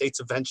United States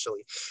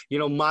eventually.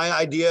 My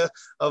idea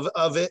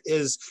of it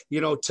is,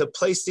 to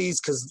place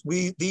these, because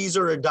these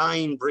are a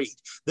dying breed.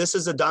 This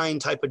is a dying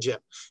type of gym.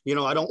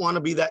 I don't want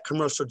to be that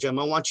commercial gym.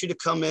 I want you to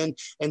come in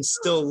and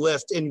still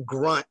lift and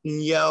grunt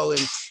and yell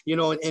and,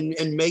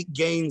 and make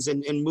gains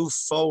and move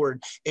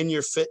forward in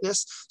your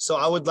fitness. So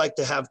I would like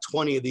to have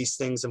 20 of these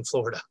things in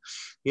Florida,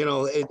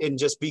 and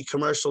just be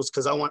commercials,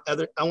 because I want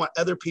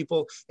other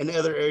people in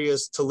other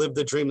areas to live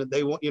the dream that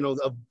they want,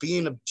 of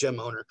being a gym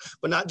owner,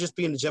 but not just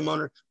being a gym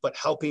owner, but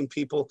helping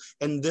people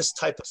in this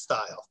type of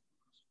style.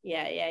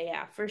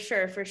 Yeah. For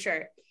sure.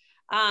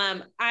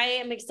 I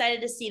am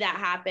excited to see that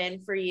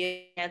happen for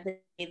you, Anthony.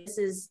 This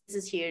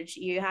is huge.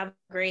 You have a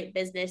great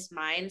business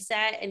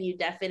mindset and you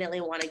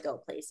definitely want to go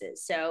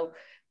places. So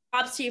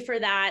props to you for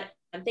that.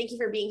 Thank you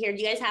for being here.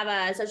 Do you guys have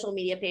a social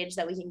media page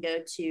that we can go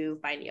to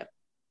find you?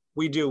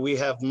 We do. We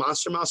have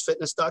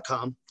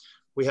monstermousefitness.com.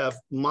 We have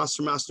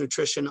Monster Mouse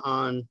Nutrition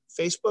on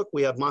Facebook.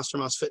 We have Monster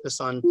Mouse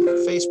Fitness on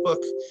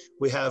Facebook.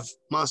 We have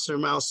Monster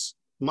Mouse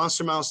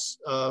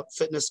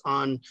Fitness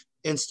on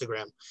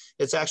Instagram.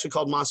 It's actually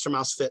called Monster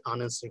Mouse Fit on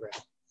Instagram.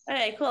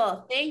 Okay,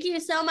 cool. Thank you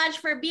so much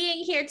for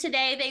being here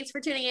today. Thanks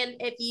for tuning in.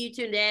 If you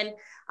tuned in,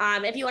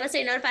 if you want to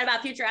stay notified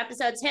about future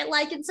episodes, hit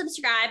like and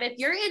subscribe. If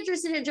you're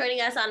interested in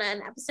joining us on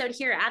an episode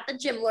here at the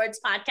Gym Lords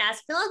podcast,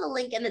 fill out the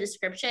link in the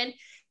description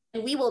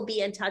and we will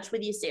be in touch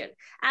with you soon.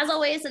 As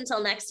always,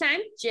 until next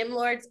time, Gym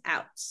Lords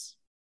out.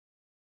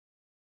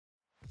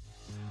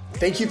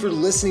 Thank you for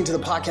listening to the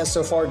podcast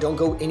so far. Don't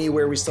go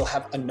anywhere. We still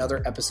have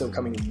another episode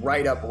coming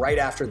right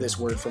after this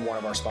word from one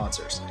of our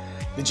sponsors.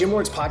 The Gym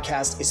Lords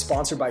podcast is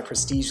sponsored by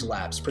Prestige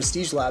Labs.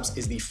 Prestige Labs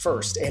is the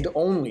first and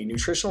only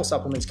nutritional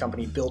supplements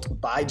company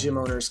built by gym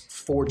owners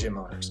for gym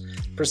owners.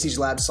 Prestige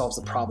Labs solves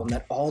the problem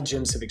that all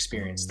gyms have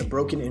experienced: the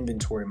broken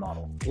inventory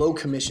model, low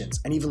commissions,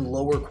 and even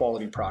lower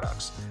quality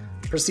products.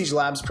 Prestige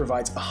Labs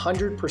provides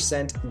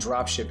 100%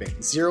 drop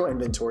shipping, zero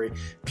inventory,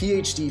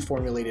 PhD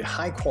formulated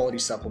high quality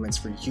supplements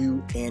for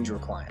you and your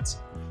clients.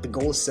 The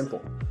goal is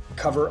simple: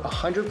 cover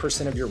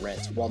 100% of your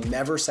rent while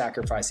never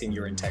sacrificing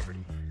your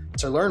integrity.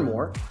 To learn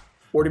more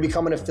or to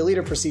become an affiliate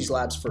of Prestige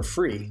Labs for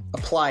free,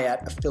 apply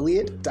at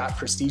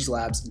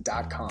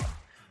affiliate.prestigelabs.com.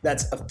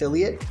 That's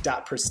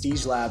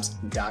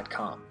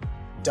affiliate.prestigelabs.com.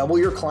 Double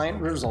your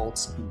client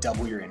results,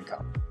 double your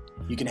income.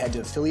 You can head to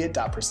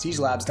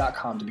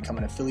affiliate.prestigelabs.com to become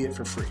an affiliate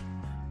for free.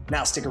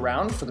 Now stick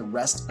around for the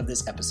rest of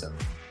this episode.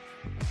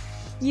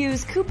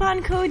 Use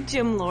coupon code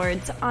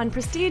GYMLORDS on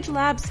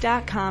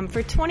prestigelabs.com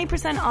for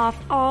 20% off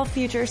all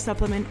future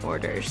supplement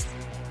orders.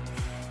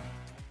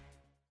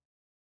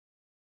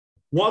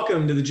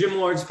 Welcome to the Gym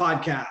Lords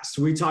podcast,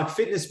 where we talk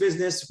fitness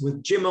business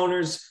with gym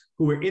owners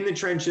who are in the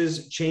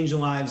trenches,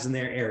 changing lives in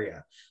their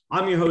area.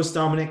 I'm your host,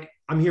 Dominic.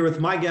 I'm here with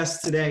my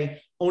guest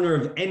today, owner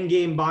of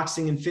Endgame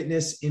Boxing and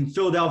Fitness in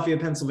Philadelphia,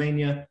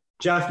 Pennsylvania,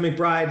 Geoff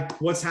McBride.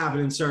 What's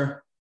happening,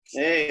 sir?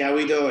 Hey, how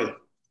we doing?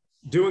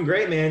 Doing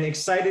great, man.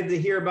 Excited to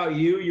hear about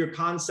you, your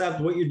concept,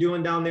 what you're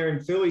doing down there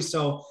in Philly.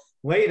 So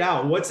lay it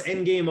out. What's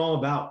Endgame all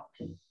about?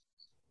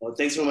 Well,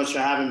 thanks so much for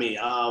having me.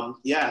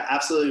 Yeah,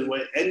 absolutely.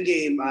 What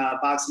Endgame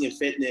Boxing and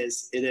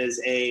Fitness, it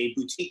is a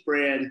boutique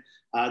brand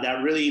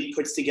that really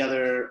puts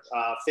together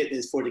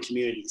fitness for the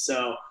community.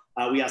 So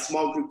we have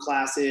small group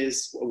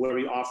classes where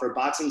we offer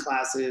boxing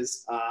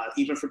classes,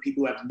 even for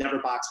people who have never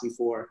boxed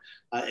before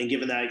and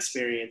given that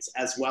experience,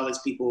 as well as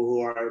people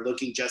who are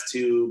looking just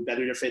to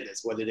better their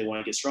fitness, whether they want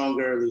to get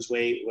stronger, lose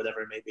weight,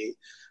 whatever it may be.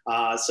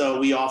 So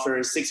we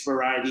offer 6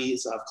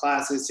 varieties of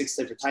classes, 6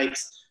 different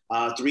types.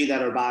 3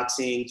 that are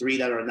boxing, 3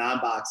 that are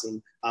non-boxing.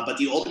 But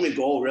the ultimate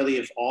goal really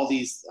of all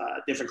these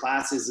different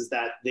classes is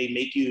that they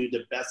make you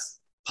the best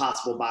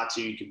possible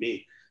boxer you can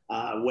be.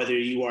 Whether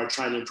you are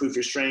trying to improve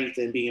your strength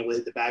and being able to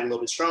hit the bag a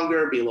little bit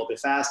stronger, be a little bit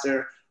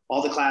faster,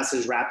 all the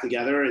classes wrapped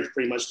together is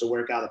pretty much the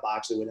workout a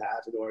boxer would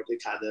have in order to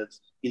kind of,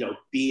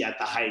 be at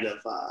the height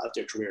of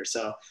their career.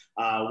 So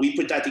we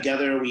put that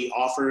together. We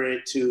offer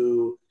it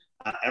to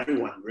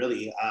everyone,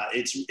 really.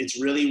 It's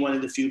really one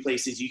of the few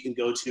places you can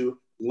go to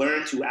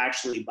learn to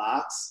actually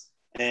box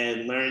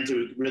and learn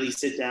to really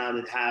sit down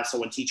and have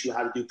someone teach you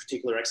how to do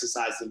particular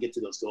exercises and get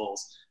to those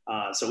goals.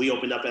 So we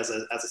opened up as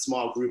a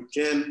small group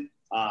gym,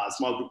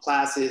 small group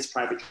classes,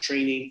 private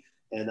training,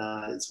 and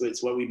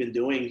it's what we've been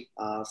doing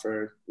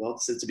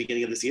since the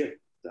beginning of this year.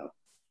 So.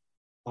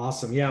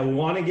 Awesome. Yeah, we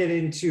want to get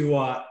into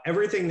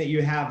everything that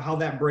you have, how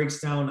that breaks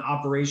down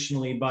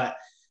operationally, but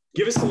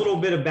give us a little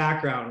bit of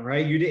background,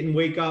 right? You didn't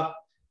wake up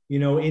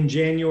in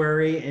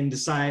January and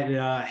decide,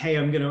 hey,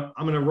 I'm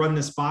gonna run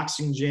this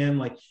boxing gym.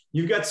 Like,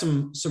 you've got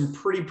some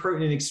pretty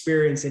pertinent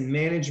experience in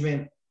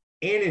management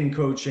and in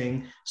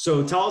coaching.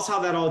 So tell us how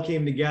that all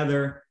came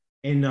together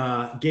and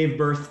gave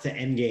birth to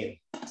Endgame.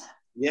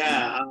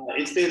 Yeah,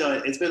 it's been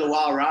a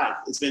wild ride.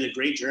 It's been a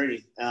great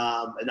journey,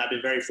 and I've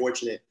been very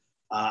fortunate.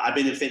 I've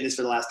been in fitness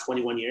for the last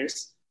 21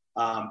 years.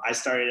 I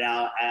started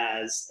out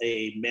as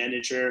a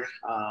manager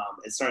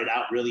and started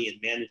out really in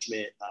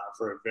management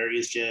for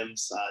various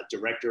gyms,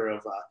 director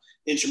of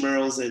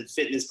intramurals and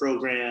fitness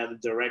program,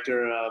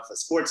 director of a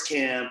sports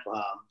camp,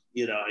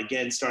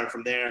 again, starting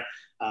from there.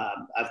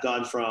 I've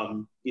gone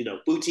from,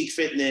 boutique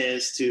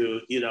fitness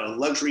to,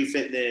 luxury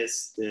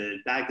fitness to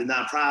back to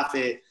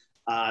nonprofit.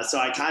 So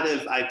I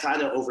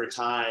kind of over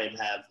time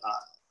have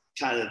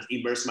kind of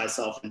immersed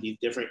myself in these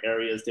different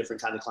areas,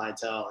 different kind of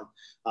clientele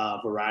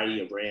and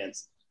variety of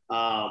brands.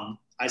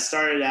 I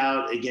started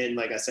out, again,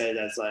 like I said,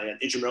 as like an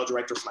intramural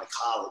director for my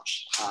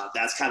college.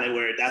 That's kind of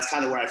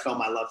where I felt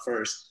my love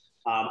first.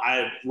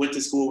 I went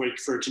to school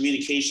for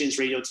communications,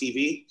 radio,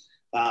 TV.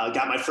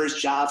 Got my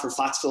first job for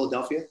Fox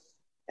Philadelphia,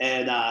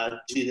 and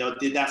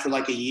did that for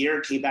like a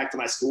year. Came back to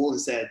my school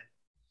and said,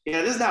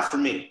 "Yeah, this is not for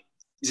me."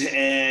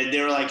 And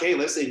they were like, "Hey,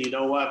 listen, you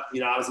know what?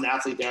 I was an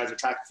athlete there. I was a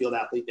track and field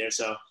athlete there,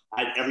 so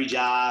I had every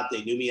job.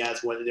 They knew me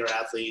as one of their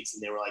athletes,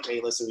 and they were like,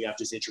 "Hey, listen, we have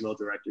this intramural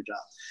director job."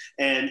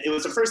 And it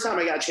was the first time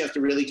I got a chance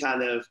to really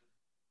kind of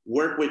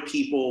work with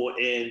people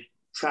and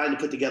trying to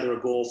put together a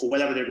goal for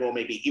whatever their goal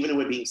may be, even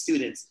with being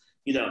students.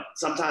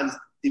 Sometimes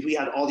we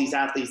had all these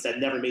athletes that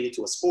never made it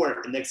to a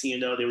sport, and next thing you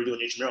know, they were doing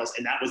intramurals,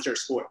 and that was their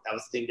sport. That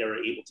was the thing they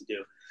were able to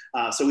do.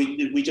 So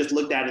we just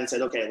looked at it and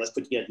said, okay, let's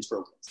put together these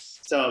programs.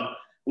 So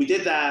we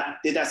did that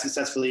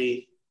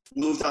successfully,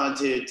 moved on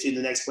to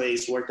the next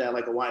place, worked at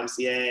like a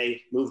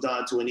YMCA, moved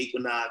on to an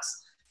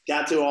Equinox,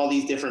 got to all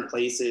these different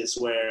places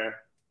where,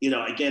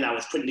 again, I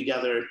was putting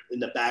together in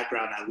the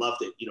background. I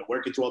loved it,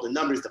 working through all the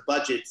numbers, the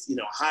budgets,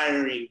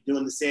 hiring,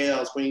 doing the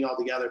sales, putting it all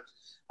together.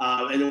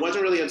 And it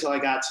wasn't really until I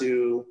got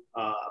to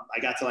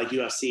like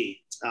UFC,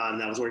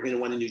 and I was working in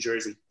one in New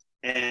Jersey,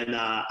 and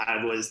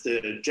I was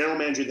the general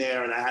manager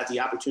there, and I had the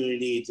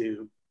opportunity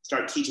to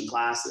start teaching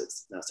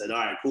classes. And I said, all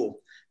right, cool.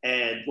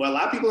 And what a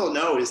lot of people don't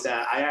know is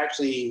that I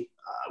actually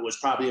was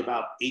probably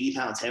about 80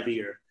 pounds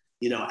heavier,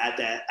 at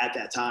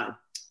that time.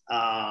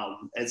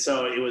 And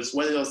so it was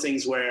one of those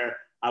things where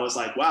I was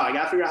like, wow, I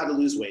got to figure out how to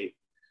lose weight.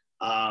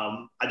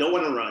 I don't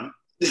want to run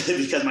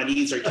because my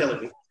knees are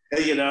killing me.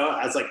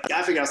 I was like,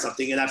 gotta figure out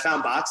something. And I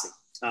found boxing.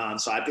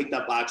 So I picked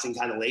up boxing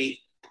kind of late,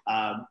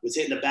 was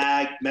hitting the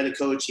bag, met a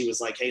coach. He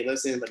was like, hey,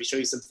 listen, let me show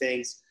you some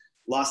things.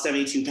 Lost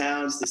 72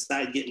 pounds,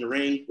 decided to get in the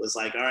ring, was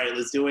like, all right,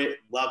 let's do it.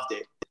 Loved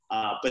it.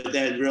 But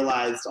then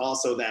realized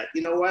also that,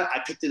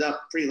 I picked it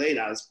up pretty late.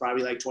 I was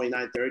probably like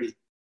 29, 30,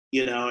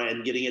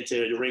 and getting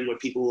into the ring with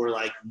people who were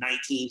like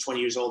 19, 20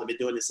 years old and been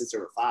doing this since they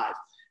were 5.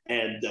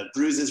 And the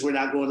bruises were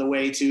not going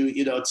away too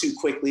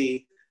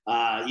quickly.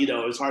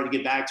 It was hard to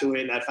get back to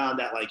it. And I found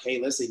that like, hey,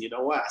 listen, you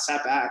know what? I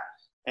sat back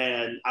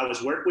and I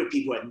was working with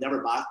people who had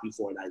never boxed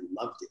before, and I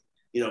loved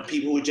it.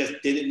 People who just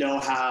didn't know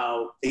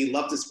how, they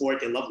loved the sport,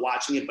 they loved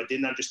watching it, but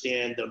didn't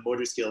understand the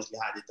motor skills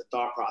behind it, the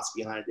thought process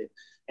behind it.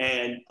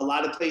 And a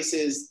lot of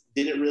places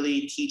didn't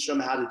really teach them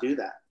how to do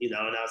that, and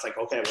I was like,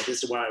 okay, well,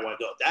 this is where I want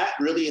to go. That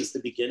really is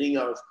the beginning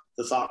of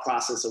the thought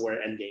process of where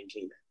Endgame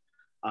came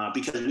in.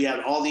 Because we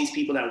had all these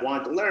people that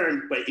wanted to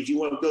learn, but if you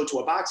want to go to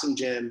a boxing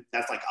gym,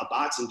 that's like a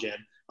boxing gym,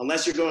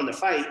 unless you're going to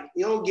fight,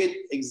 you don't get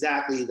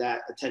exactly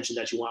that attention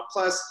that you want.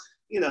 Plus,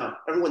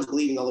 everyone's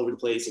bleeding all over the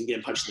place and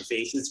getting punched in the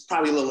face. It's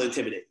probably a little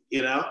intimidating,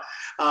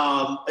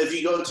 If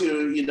you go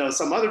to,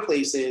 some other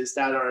places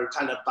that are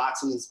kind of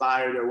boxing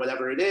inspired or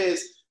whatever it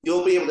is,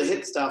 you'll be able to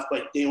hit stuff,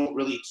 but they don't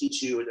really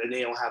teach you, and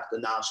they don't have the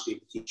knowledge to be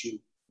able to teach you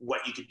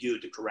what you could do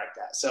to correct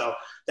that. So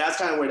that's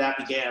kind of where that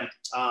began.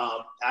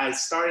 I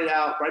started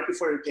out right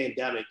before the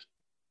pandemic.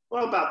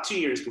 Well, about 2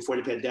 years before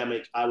the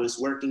pandemic, I was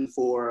working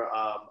for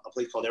a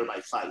place called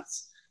Everybody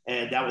Fights.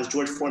 And that was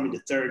George Foreman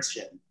III's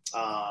gym.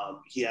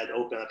 He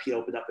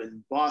opened up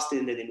in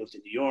Boston, then he moved to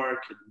New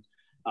York. And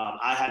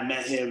I had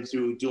met him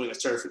through doing a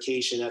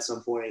certification at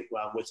some point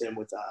with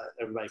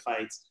Everybody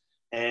Fights.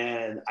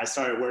 And I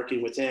started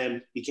working with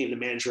him, became the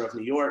manager of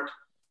New York,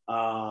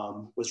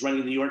 was running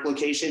the New York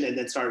location, and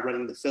then started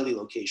running the Philly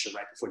location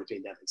right before the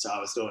pandemic. So I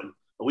was doing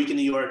a week in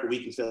New York, a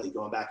week in Philly,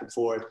 going back and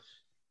forth,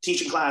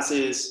 teaching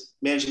classes,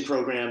 managing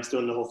programs,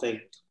 doing the whole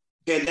thing.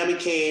 Pandemic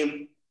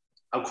came,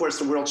 of course,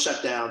 the world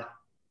shut down.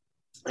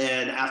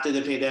 And after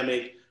the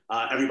pandemic,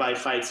 Everybody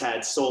Fights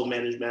had sold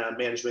management,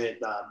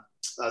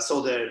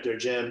 sold their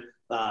gym.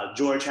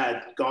 George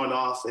had gone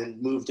off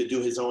and moved to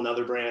do his own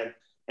other brand.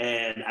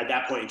 And at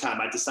that point in time,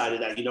 I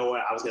decided that,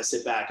 I was going to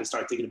sit back and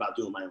start thinking about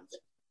doing my own thing.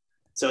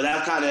 So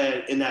that kind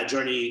of, in that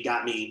journey,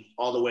 got me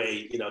all the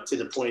way, to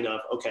the point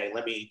of, okay,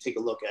 let me take a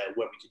look at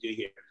what we could do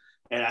here.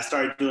 And I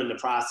started doing the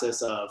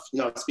process of,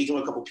 speaking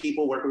with a couple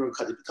people, working with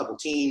a couple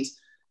teams.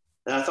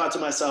 And I thought to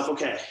myself,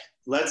 okay,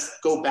 let's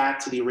go back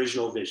to the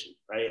original vision,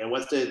 right? And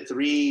what's the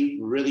 3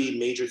 really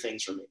major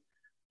things for me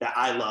that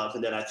I love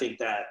and that I think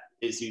that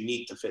is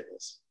unique to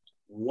fitness?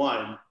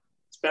 One,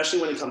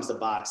 especially when it comes to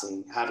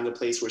boxing, having a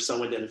place where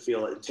someone doesn't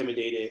feel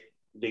intimidated,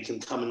 they can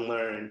come and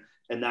learn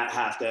and not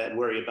have to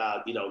worry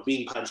about,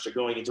 being punched or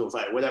going into a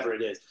fight, whatever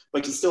it is,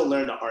 but can still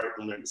learn the art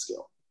and learn the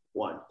skill.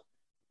 1.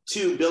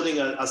 2, building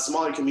a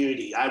smaller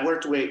community. I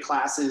worked with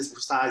classes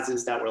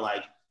sizes that were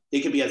like, they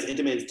could be as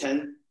intimate as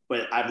 10,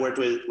 but I've worked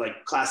with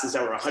like classes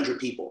that were 100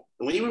 people.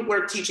 And when you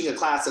work teaching a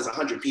class that's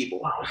 100 people,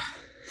 wow.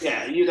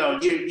 Yeah, you know,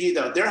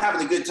 they're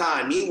having a good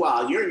time.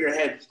 Meanwhile, you're in your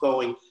head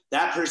going,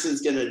 that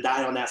person's going to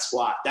die on that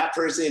squat. That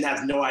person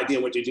has no idea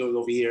what they're doing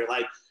over here.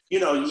 Like, you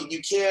know,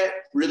 you can't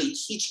really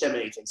teach them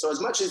anything. So as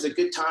much as a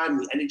good time,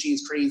 the energy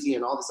is crazy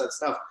and all this other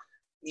stuff,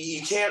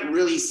 you can't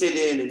really sit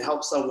in and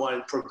help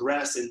someone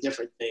progress in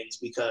different things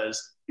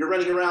because you're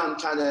running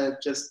around kind of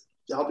just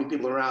helping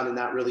people around and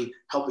not really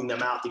helping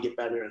them out to get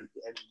better and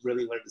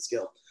really learn the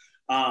skill.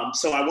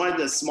 So I wanted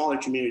a smaller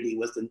community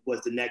was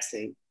the next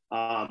thing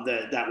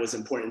that was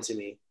important to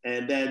me.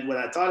 And then when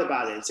I thought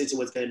about it, since it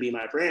was going to be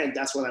my brand,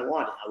 that's what I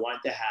wanted. I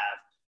wanted to have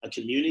a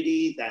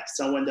community that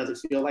someone doesn't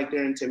feel like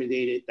they're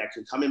intimidated, that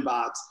can come and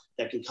box,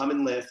 that can come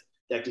and lift,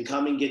 that can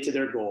come and get to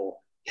their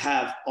goal,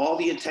 have all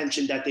the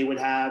attention that they would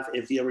have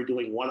if they were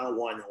doing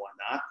one-on-one and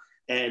whatnot,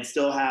 and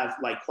still have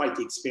like quite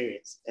the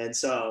experience. And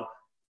so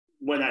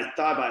when I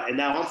thought about it, and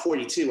now I'm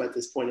 42 at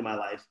this point in my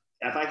life,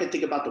 if I could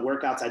think about the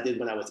workouts I did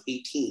when I was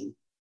 18,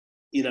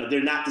 you know,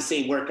 they're not the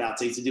same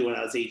workouts I used to do when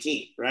I was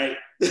 18, right?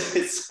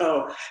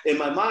 So in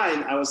my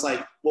mind, I was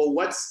like, well,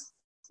 what's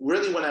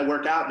really when I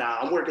work out now,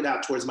 I'm working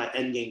out towards my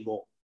end game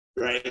goal,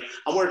 right?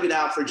 I'm working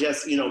out for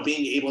just, you know,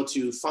 being able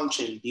to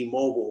function, be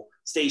mobile,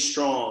 stay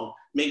strong,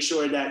 make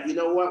sure that, you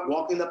know what,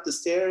 walking up the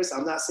stairs,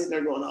 I'm not sitting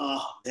there going,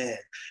 oh man,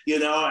 you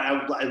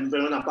know,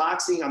 when I'm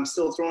boxing, I'm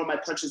still throwing my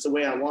punches the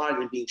way I want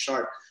and being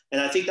sharp. And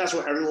I think that's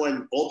what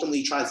everyone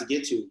ultimately tries to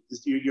get to.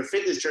 Your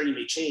fitness journey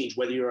may change,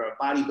 whether you're a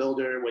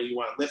bodybuilder, whether you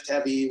want to lift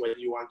heavy, whether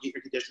you want to get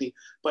your conditioning,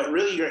 but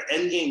really your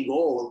end game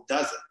goal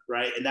doesn't,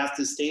 right? And that's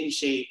to stay in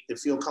shape, to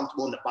feel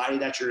comfortable in the body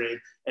that you're in,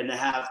 and to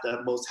have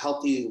the most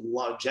healthy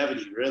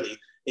longevity really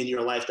in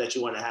your life that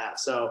you want to have.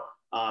 So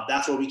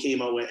that's what we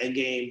came up with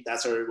Endgame.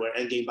 That's where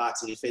Endgame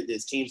Boxing and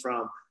Fitness came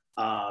from.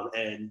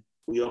 And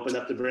we opened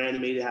up the brand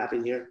and made it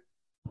happen here.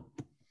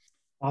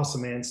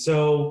 Awesome, man.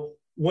 So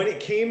when it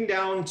came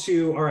down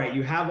to, all right,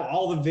 you have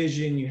all the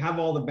vision, you have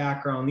all the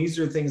background, these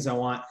are things I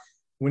want.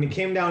 When it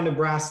came down to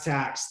brass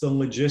tacks, the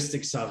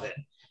logistics of it,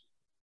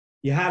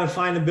 you had to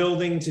find a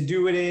building to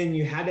do it in.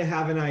 You had to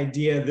have an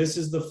idea. This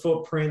is the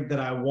footprint that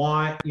I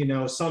want. You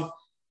know,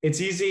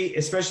 it's easy,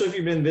 especially if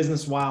you've been in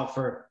business a while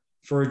for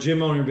a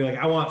gym owner to be like,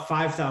 I want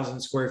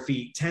 5,000 square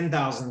feet,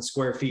 10,000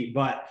 square feet.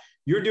 But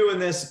you're doing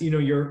this, you know,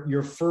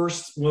 your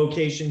first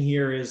location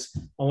here is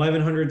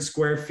 1,100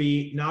 square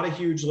feet, not a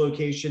huge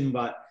location,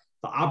 but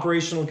the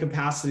operational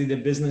capacity of the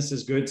business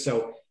is good.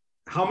 So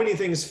how many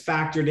things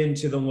factored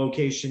into the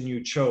location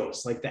you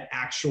chose? Like the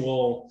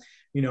actual,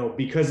 you know,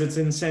 because it's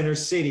in Center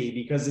City,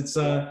 because it's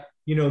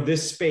you know,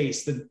 this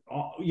space,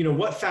 you know,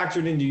 what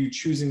factored into you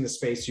choosing the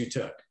space you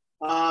took?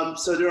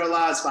 So there are a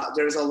lot of spots.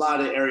 There's a lot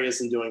of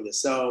areas in doing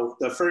this. So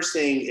the first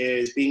thing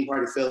is being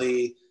part of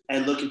Philly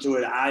and looking through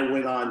it. I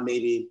went on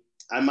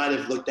I might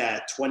have looked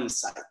at 20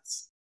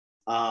 sites.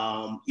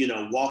 You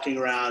know, walking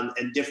around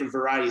in different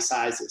variety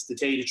sizes. To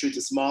tell you the truth,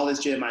 the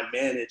smallest gym I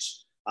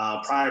managed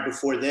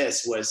before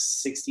this was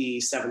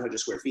 6,700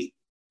 square feet.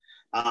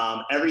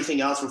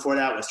 Everything else before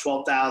that was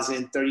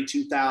 12,000,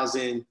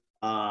 32,000.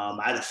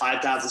 I had a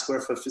 5,000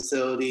 square foot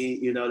facility,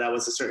 you know, that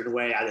was a certain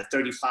way. I had a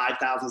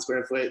 35,000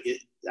 square foot.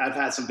 I've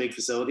had some big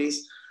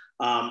facilities.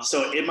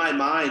 So in my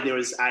mind,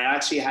 I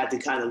actually had to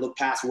kind of look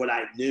past what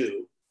I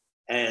knew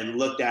and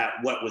looked at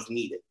what was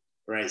needed.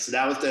 Right. So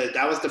that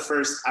was the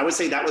first, I would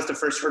say that was the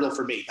first hurdle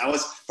for me. That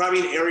was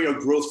probably an area of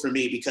growth for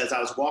me because I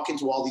was walking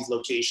to all these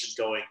locations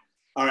going,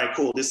 all right,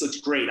 cool. This looks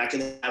great. I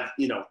can have,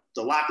 you know,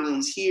 the locker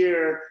rooms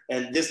here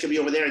and this could be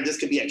over there and this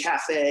could be a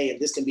cafe and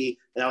this can be,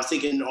 and I was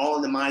thinking all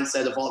in the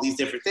mindset of all these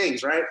different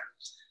things. Right.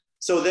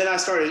 So then I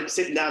started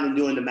sitting down and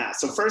doing the math.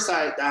 So first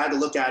I had to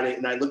look at it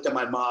and I looked at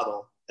my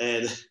model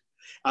and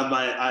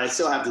I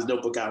still have this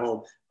notebook at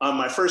home.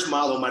 My first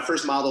model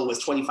was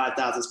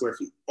 25,000 square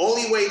feet.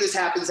 Only way this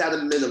happens at a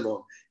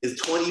minimum is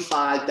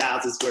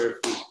 25,000 square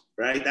feet,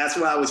 right? That's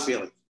what I was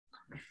feeling.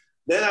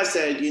 Then I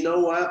said, you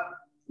know what?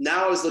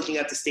 Now I was looking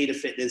at the state of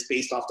fitness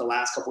based off the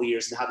last couple of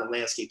years and how the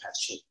landscape has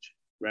changed,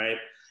 right?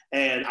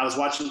 And I was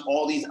watching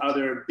all these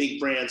other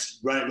big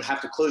brands have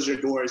to close their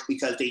doors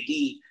because they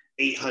need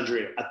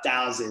 800,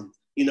 1,000,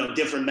 you know,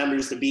 different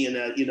members to be in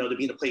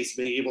a place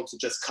to be able to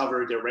just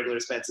cover their regular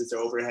expenses, their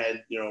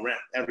overhead, you know, rent,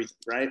 everything,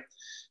 right?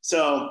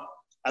 So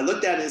I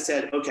looked at it and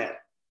said, okay,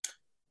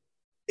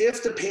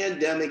 if the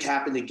pandemic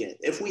happened again,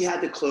 if we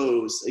had to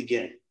close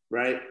again,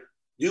 right?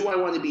 Do I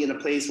want to be in a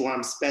place where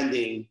I'm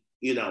spending,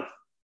 you know,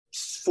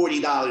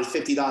 $40,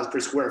 $50 per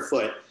square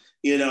foot,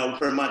 you know,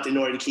 per month in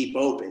order to keep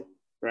open,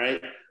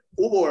 right?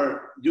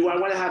 Or do I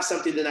want to have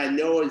something that I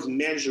know is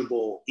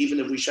manageable, even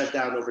if we shut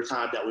down over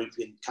time, that we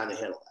can kind of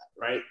handle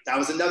that, right? That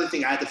was another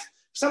thing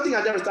something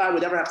I never thought I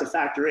would ever have to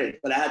factor in,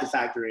 but I had to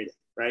factor it in,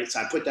 right? So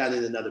I put that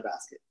in another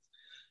basket.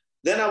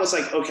 Then I was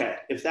like, okay,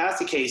 if that's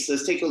the case,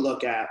 let's take a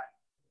look at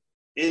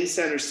in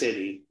Center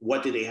City,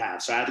 what do they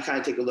have? So I had to kind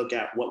of take a look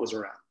at what was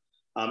around.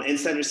 In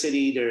Center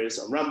City, there's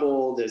a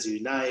Rumble, there's a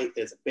Unite,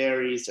 there's a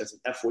Barry's, there's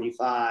an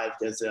F45,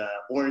 there's a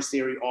Orange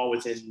Theory, all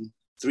within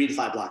 3 to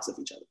 5 blocks of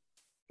each other,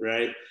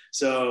 right?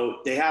 So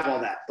they have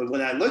all that. But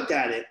when I looked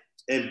at it,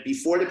 And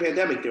before the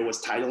pandemic, there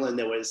was Tidal and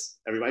there was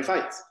Everybody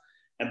Fights.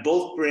 And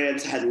both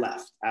brands had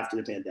left after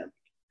the pandemic.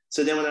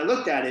 So then when I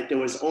looked at it, there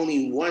was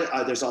only one,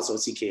 there's also a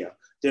CKO.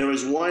 There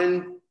was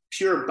one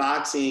pure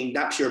boxing,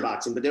 not pure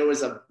boxing, but there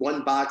was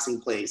one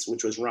boxing place,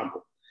 which was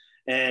Rumble.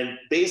 And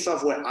based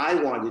off what I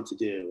wanted to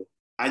do,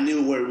 I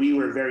knew where we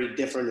were very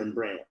different in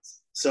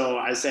brands. So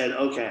I said,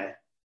 okay,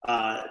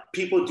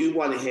 people do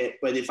want to hit,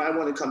 but if I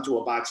want to come to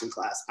a boxing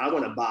class, I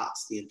want to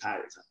box the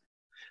entire time,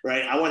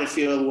 right? I want to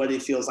feel what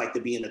it feels like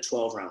to be in a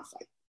 12-round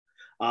fight.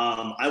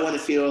 I want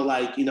to feel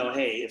like,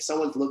 hey, if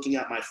someone's looking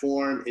at my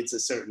form, it's a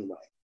certain way,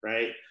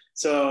 right?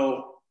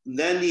 So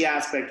then the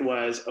aspect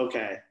was,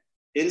 okay,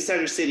 in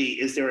Center City,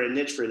 is there a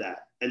niche for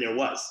that? And there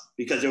was,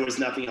 because there was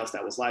nothing else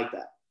that was like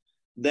that.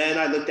 Then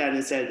I looked at it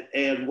and said,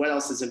 and what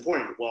else is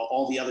important? Well,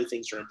 all the other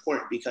things are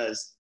important,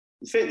 because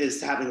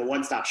fitness, having a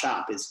one-stop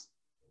shop is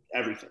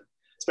everything,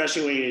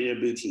 especially when you're in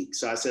a boutique.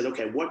 So I said,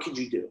 okay, what could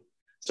you do?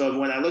 So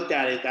when I looked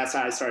at it, that's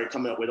how I started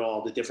coming up with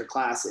all the different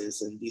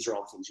classes, and these are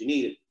all the things you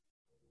needed.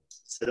 I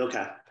said,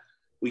 okay,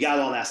 we got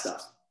all that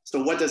stuff.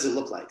 So what does it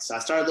look like? So I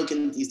started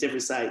looking at these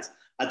different sites.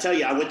 I'll tell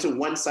you, I went to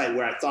one site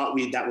where I thought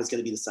that was going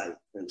to be the site.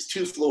 And it was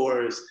 2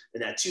 floors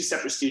and had 2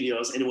 separate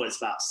studios, and it was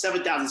about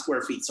 7,000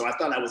 square feet. So I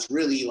thought I was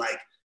really like,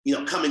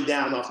 coming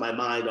down off my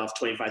mind off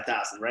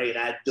 25,000, right? And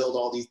I had built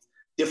all these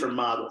different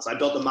models. I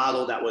built a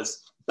model that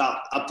was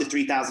about up to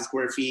 3,000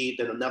 square feet,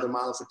 then another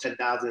model for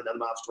 10,000, another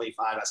model for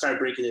 25. I started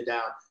breaking it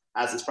down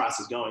as this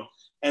process going.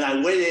 And I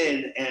went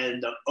in,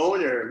 and the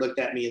owner looked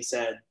at me and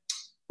said,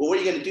 well, what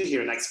are you going to do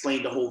here? And I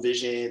explained the whole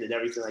vision and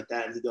everything like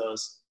that. And he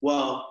goes,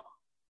 well,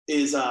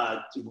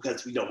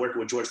 because working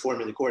with George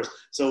Foreman, of course.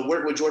 So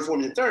working with George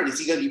Foreman III, is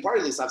he going to be part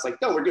of this? I was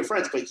like, no, we're good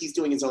friends, but he's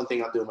doing his own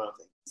thing. I'm doing my own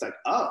thing. It's like,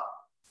 oh,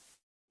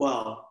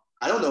 well,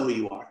 I don't know who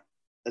you are.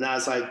 And I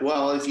was like,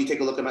 well, if you take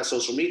a look at my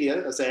social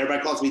media, I say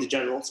everybody calls me the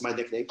General. It's my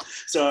nickname.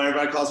 So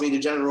everybody calls me the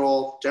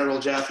General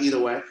Geoff, either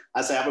way.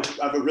 I say I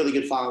have a really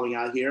good following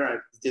out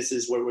here. This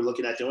is what we're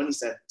looking at doing. He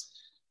said,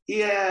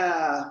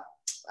 yeah,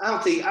 I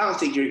don't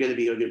think you're going to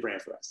be a good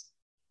brand for us,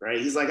 right?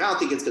 He's like, I don't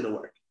think it's going to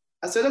work.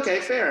 I said, okay,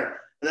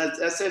 fair. And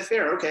I said,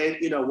 fair, okay.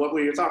 What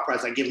were your thought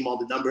process? I give him all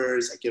the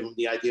numbers. I give him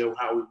the idea of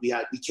how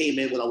we came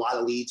in with a lot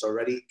of leads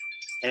already.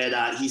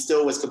 And he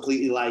still was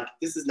completely like,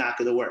 this is not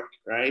going to work,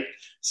 right?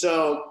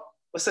 So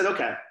I said,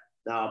 okay,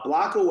 now a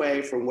block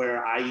away from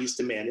where I used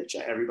to manage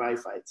at Everybody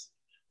Fights,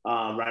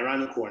 right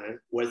around the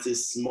corner, was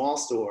this small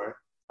store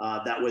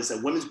that was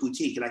a women's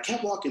boutique. And I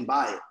kept walking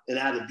by it, and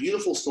it had a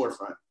beautiful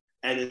storefront.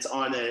 And it's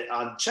on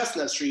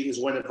Chestnut Street, is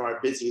one of our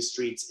busiest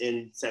streets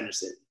in Center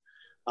City.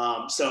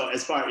 So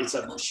it's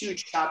a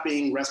huge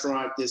shopping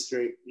restaurant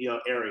district,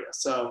 area.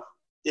 So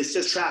it's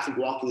just traffic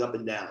walking up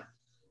and down.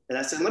 And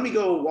I said, let me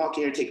go walk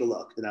in and take a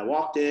look. And I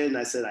walked in, and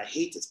I said, I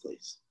hate this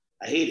place.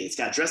 I hate it. It's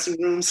got dressing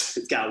rooms.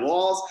 It's got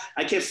walls.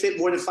 I can't fit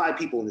more than 5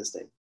 people in this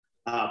thing.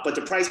 But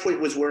the price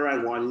point was where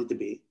I wanted it to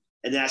be.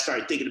 And then I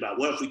started thinking about,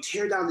 well, if we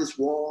tear down this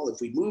wall,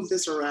 if we move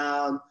this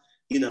around,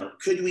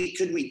 could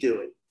we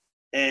do it?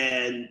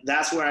 And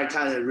that's where I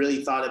kind of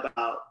really thought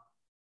about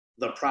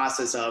the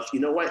process of,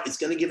 it's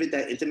going to give it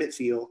that intimate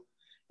feel.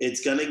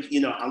 It's going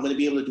to, I'm going to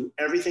be able to do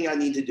everything I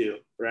need to do,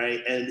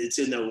 right? And it's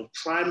in a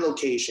prime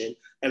location.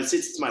 And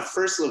since it's my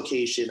first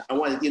location, I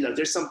want to,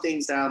 there's some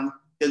things that I'm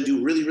going to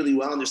do really, really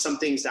well. And there's some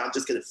things that I'm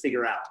just going to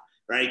figure out,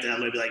 right? And I'm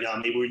going to be like, oh,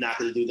 maybe we're not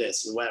going to do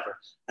this or whatever.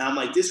 And I'm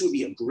like, this would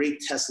be a great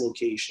test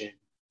location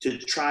to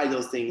try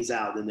those things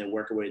out and then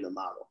work away in the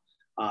model.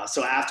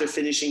 So after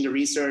finishing the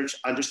research,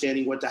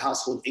 understanding what the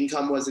household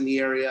income was in the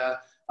area,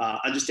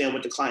 understand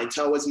what the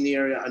clientele was in the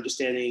area,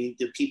 understanding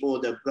the people,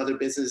 the other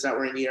businesses that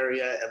were in the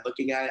area, and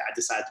looking at it, I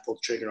decided to pull the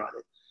trigger on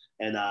it.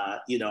 And,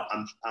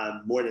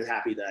 I'm more than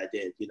happy that I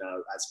did.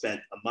 I spent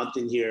a month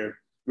in here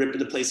ripping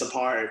the place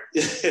apart,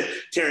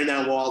 tearing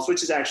down walls,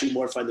 which is actually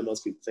more fun than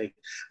most people think.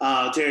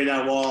 Tearing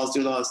down walls,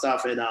 doing all that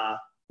stuff. And,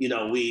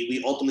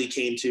 we ultimately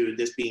came to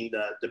this being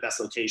the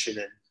best location,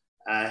 and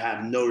I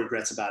have no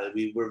regrets about it.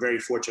 We were very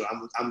fortunate.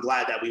 I'm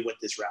glad that we went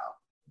this route.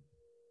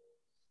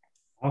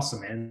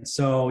 Awesome, man.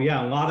 So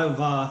yeah, a lot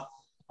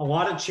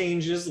of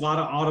changes, a lot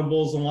of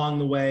audibles along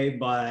the way,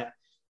 but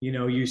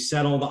you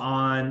settled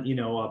on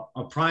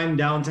a prime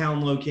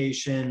downtown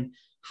location,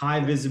 high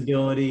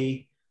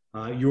visibility.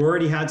 You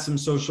already had some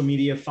social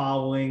media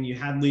following. You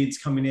had leads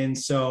coming in,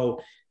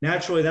 so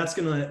naturally that's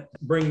going to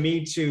bring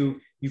me to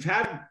you've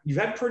had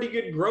pretty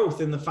good growth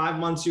in the 5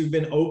 months you've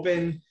been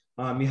open.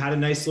 You had a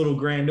nice little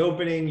grand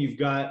opening. You've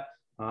got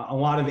a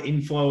lot of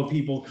inflow of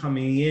people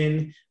coming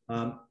in.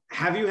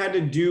 Have you had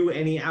to do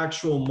any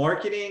actual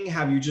marketing?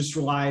 Have you just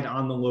relied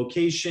on the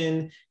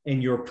location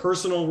and your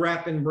personal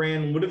rep and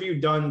brand? What have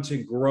you done to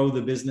grow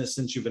the business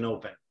since you've been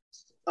open?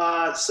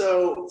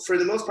 So for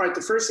the most part,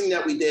 the first thing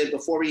that we did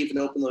before we even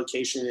opened the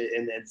location,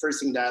 and first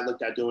thing that I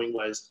looked at doing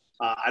was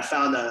I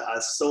found a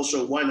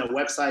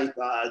website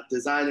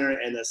designer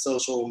and a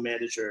social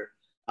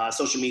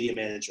media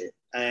manager.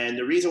 And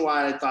the reason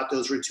why I thought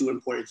those were 2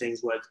 important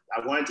things was I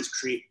wanted to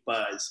create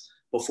buzz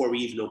before we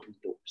even opened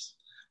doors.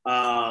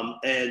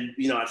 And,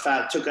 you know,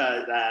 took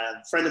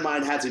a friend of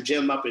mine has a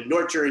gym up in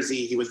North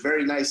Jersey. He was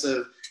very nice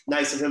of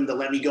him to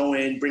let me go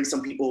in, bring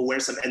some people, wear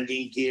some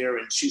Endgame gear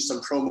and shoot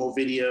some promo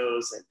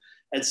videos.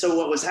 And so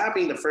what was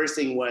happening, the first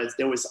thing was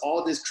there was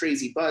all this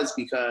crazy buzz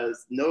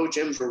because no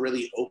gyms were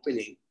really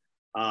opening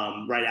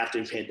right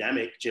after the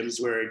pandemic.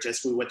 Gyms were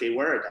just what they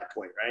were at that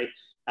point, right?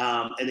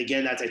 And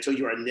again, as I told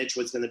you, our niche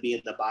was going to be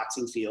in the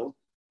boxing field.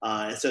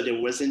 And so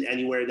there wasn't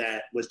anywhere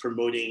that was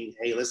promoting,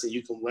 hey, listen,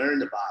 you can learn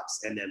to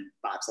box and then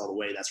box all the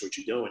way. That's what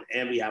you're doing.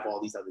 And we have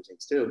all these other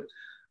things too.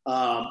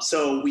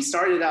 So I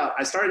started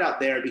out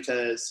there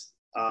because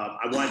I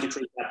wanted to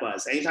create that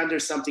buzz. Anytime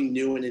there's something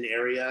new in an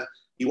area,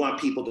 you want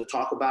people to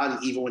talk about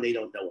it, even when they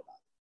don't know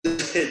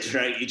about it,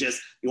 right?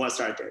 You want to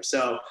start there.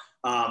 So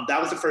that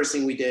was the first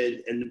thing we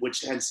did, and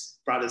which hence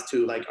brought us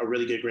to like a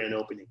really good grand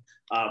opening.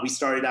 We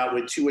started out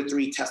with 2 or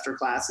 3 tester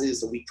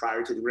classes a week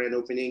prior to the grand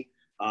opening,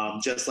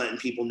 just letting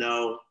people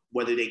know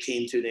whether they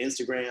came to the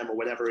Instagram or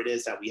whatever it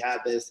is that we had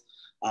this,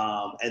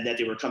 and that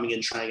they were coming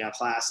in trying out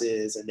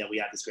classes, and then we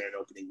had this grand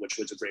opening, which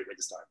was a great way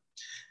to start.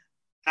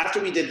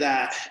 After we did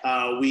that,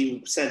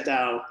 we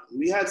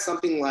had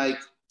something like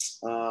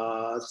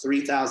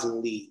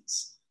 3,000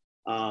 leads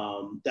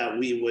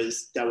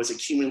that was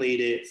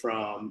accumulated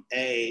from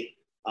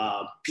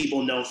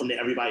people known from the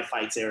Everybody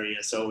Fights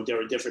area. So there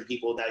were different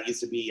people that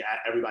used to be at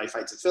Everybody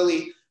Fights in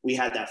Philly. We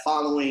had that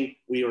following.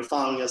 We were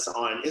following us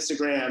on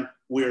Instagram.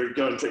 We were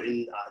going to put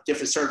in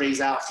different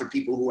surveys out for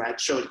people who had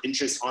showed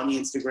interest on the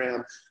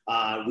Instagram.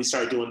 We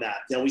started doing that.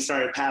 Then we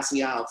started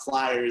passing out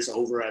flyers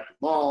over at the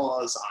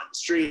malls, on the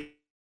street,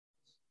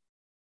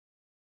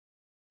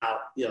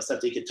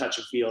 stuff they could touch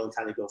and feel and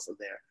kind of go from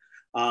there.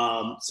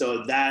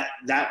 So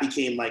that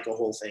became like a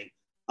whole thing.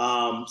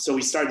 So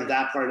we started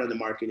that part of the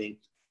marketing.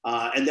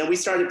 And then we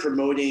started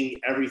promoting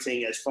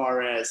everything as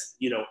far as,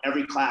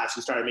 every class.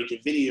 We started making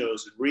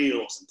videos and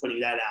reels and putting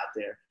that out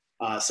there.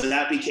 So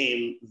that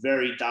became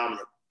very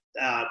dominant.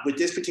 With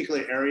this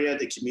particular area,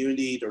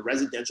 the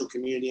residential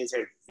community is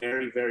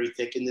very, very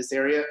thick in this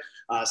area.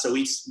 So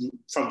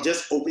from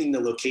just opening the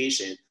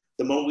location,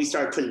 the moment we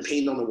started putting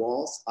paint on the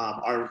walls,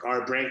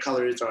 our brand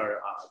colors are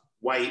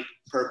white,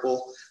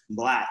 purple,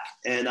 black.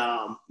 And,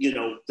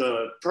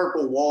 the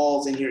purple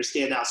walls in here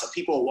stand out. So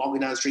people are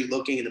walking down the street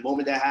looking, and the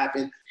moment that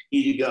happened,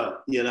 here you go.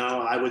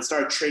 I would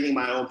start training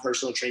my own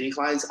personal training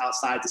clients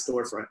outside the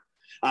storefront.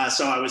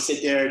 So I would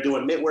sit there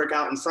doing mitt work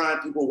out in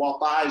front. People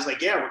walk by. It's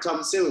like, yeah, we're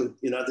coming soon.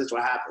 This is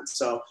what happens.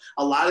 So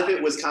a lot of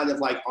it was kind of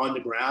like on the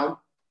ground.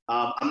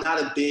 I'm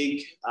not a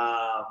big,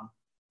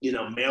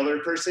 mailer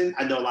person.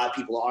 I know a lot of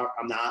people are.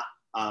 I'm not.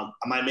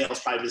 My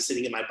mail's probably been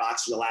sitting in my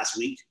box for the last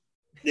week.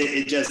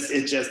 It just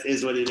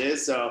is what it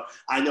is. So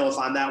I know if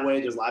I'm that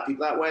way, there's a lot of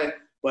people that way.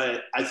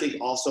 But I think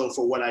also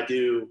for what I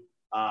do,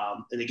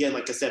 and again,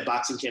 like I said,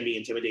 boxing can be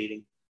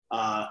intimidating.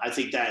 I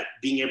think that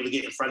being able to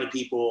get in front of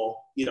people,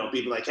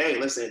 people like, hey,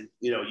 listen,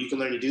 you can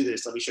learn to do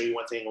this. Let me show you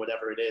one thing or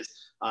whatever it is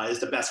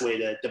the best way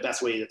to,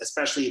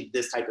 especially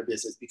this type of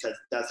business, because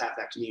it does have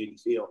that community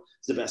feel.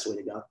 It's the best way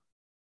to go.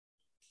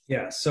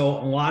 Yeah. So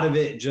a lot of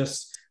it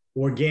just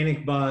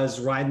organic buzz,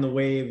 riding the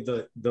wave,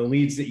 the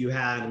leads that you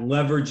had,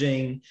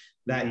 leveraging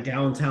that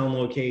downtown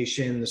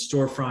location, the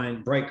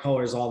storefront, bright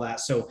colors, all that.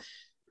 So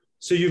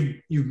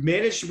you've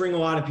managed to bring a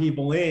lot of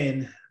people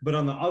in, but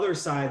on the other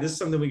side, this is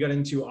something we got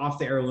into off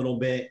the air a little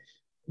bit.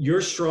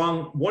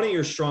 One of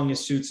your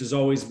strongest suits has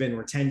always been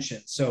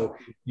retention. So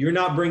you're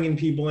not bringing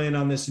people in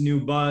on this new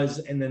buzz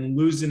and then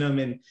losing them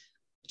in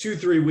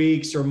 2-3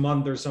 weeks or a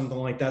month or something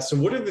like that. So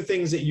what are the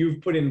things that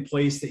you've put in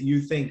place that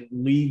you think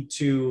lead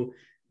to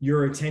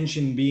your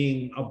retention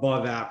being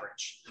above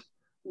average?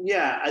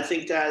 Yeah, I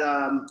think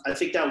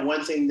that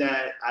one thing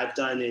that I've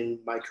done in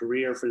my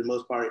career for the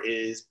most part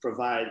is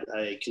provide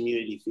a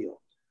community feel.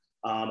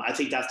 I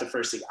think that's the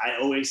first thing.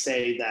 I always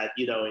say that,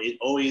 it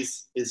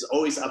is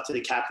always up to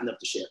the captain of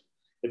the ship.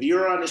 If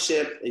you're on a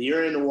ship and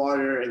you're in the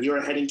water and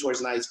you're heading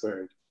towards an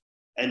iceberg,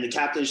 and the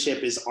captain of the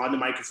ship is on the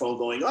microphone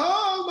going,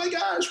 oh my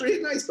gosh, we're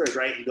hitting an iceberg,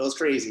 right? And goes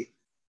crazy.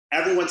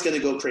 Everyone's going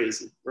to go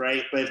crazy,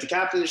 right? But if the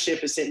captain of the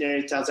ship is sitting there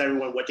and tells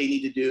everyone what they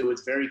need to do,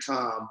 it's very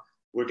calm.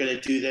 We're going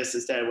to do this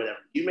instead of whatever.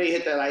 You may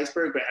hit that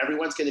iceberg, but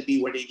everyone's going to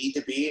be where they need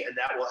to be, and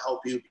that will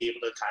help you be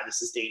able to kind of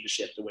sustain the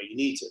ship the way you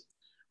need to.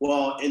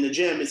 Well, in the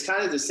gym, it's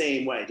kind of the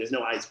same way. There's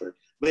no iceberg,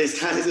 but it's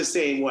kind of the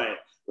same way,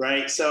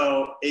 right?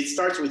 So it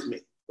starts with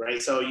me,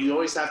 right? So you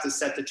always have to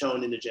set the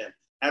tone in the gym.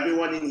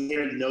 Everyone in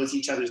here knows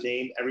each other's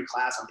name. Every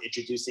class, I'm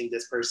introducing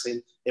this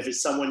person. If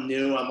it's someone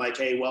new, I'm like,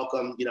 hey,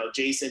 welcome,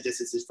 Jason,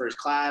 this is his first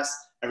class.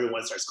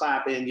 Everyone starts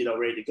clapping,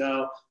 ready to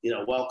go.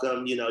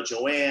 Welcome,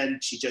 Joanne,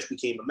 she just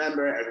became a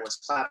member. Everyone's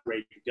clapping,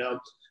 ready to go.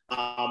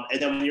 And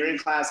then when you're in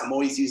class, I'm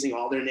always using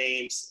all their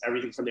names,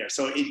 everything from there.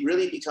 So it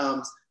really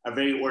becomes a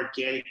very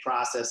organic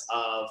process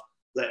of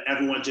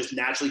everyone just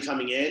naturally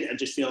coming in and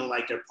just feeling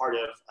like they're part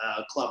of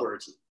a club or a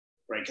team,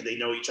 right? Because they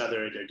know each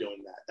other and they're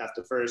doing that. That's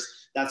the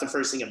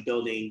first thing of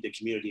building the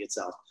community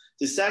itself.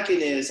 The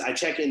second is I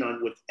check in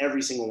with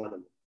every single one of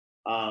them.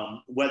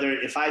 Whether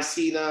if I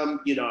see them,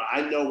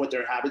 I know what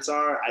their habits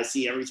are. I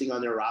see everything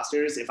on their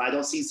rosters. If I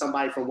don't see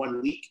somebody for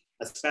 1 week,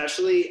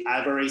 especially,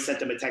 I've already sent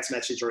them a text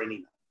message or an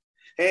email.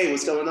 Hey,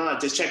 what's going on?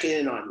 Just checking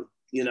in on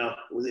you.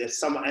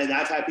 And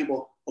I've had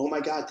people, oh my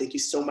God, thank you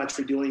so much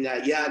for doing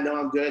that. Yeah, no,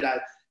 I'm good.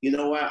 You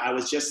know what? I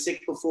was just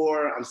sick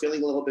before. I'm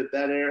feeling a little bit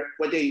better.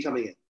 What day are you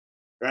coming in?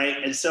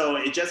 Right. And so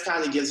it just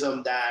kind of gives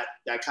them that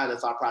kind of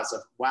thought process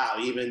of, wow,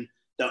 even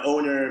the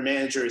owner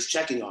manager is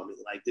checking on me.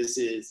 Like this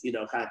is,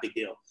 kind of big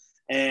deal.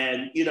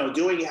 And,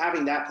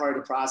 having that part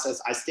of the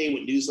process, I stay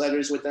with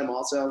newsletters with them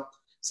also.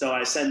 So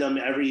I send them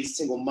every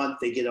single month.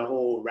 They get a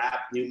whole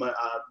new month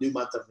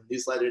of a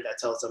newsletter that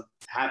tells them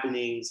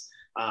happenings,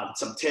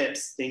 some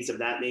tips, things of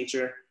that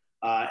nature.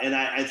 And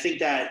I think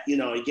that,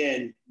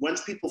 again,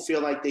 once people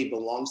feel like they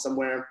belong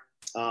somewhere,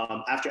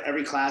 after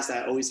every class,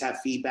 I always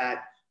have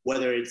feedback,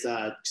 whether it's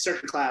a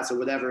circuit class or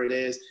whatever it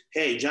is.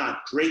 Hey, John,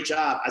 great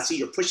job. I see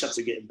your push-ups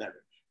are getting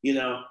better.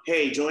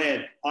 Hey,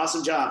 Joanne,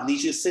 awesome job.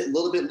 Need you to sit a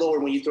little bit lower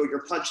when you throw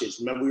your punches.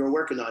 Remember, we were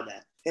working on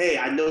that. Hey,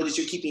 I noticed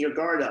you're keeping your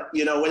guard up.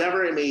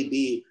 Whatever it may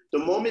be, the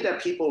moment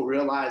that people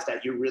realize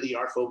that you really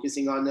are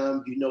focusing on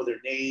them, their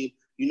name,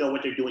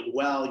 what they're doing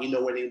well,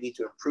 where they need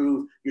to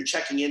improve, you're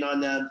checking in on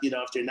them,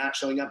 if they're not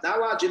showing up. Not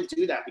a lot of gyms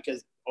do that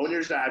because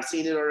owners, I've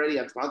seen it already,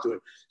 I've gone through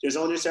it. There's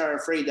owners that are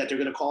afraid that they're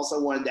going to call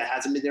someone that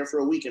hasn't been there for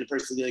a week and the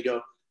person's going to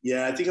go,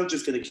 yeah, I think I'm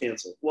just going to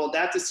cancel. Well,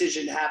 that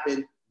decision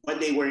happened when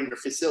they were in your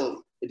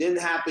facility. It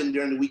didn't happen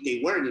during the week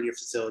they weren't in your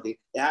facility.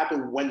 It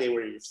happened when they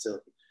were in your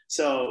facility.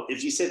 So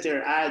if you sit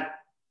there,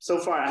 so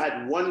far I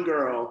had one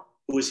girl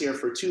who was here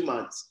for 2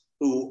 months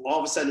who all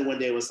of a sudden one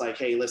day was like,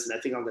 hey, listen, I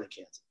think I'm going to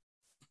cancel.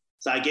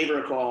 So I gave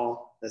her a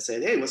call and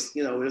said, hey, what's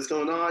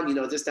going on?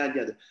 This, that, and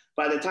the other.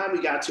 By the time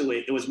we got to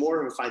it, it was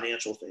more of a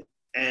financial thing.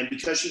 And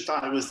because she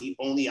thought it was the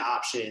only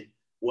option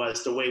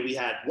was the way we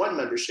had one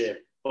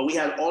membership, but we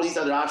had all these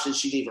other options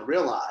she didn't even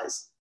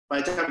realize.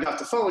 By the time we got off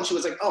the phone, she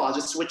was like, oh, I'll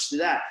just switch to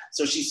that.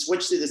 So she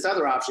switched to this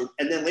other option.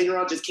 And then later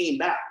on just came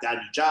back, got a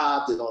new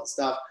job, did all the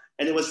stuff,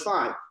 and it was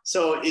fine.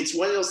 So it's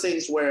one of those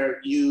things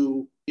where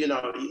you can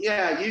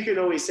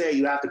always say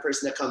you have the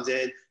person that comes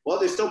in, well,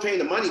 they're still paying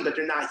the money, but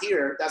they're not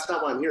here. That's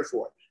not what I'm here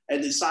for.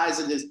 And the size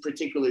of this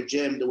particular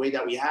gym, the way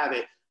that we have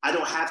it, I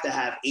don't have to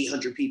have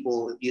 800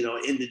 people,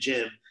 in the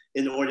gym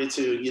in order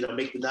to,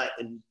 make the nut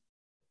and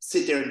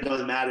sit there and it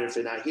doesn't matter if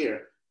they're not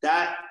here.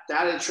 That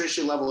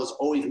attrition level is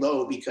always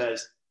low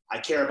because I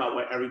care about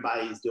what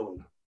everybody is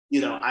doing.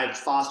 I've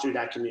fostered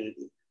that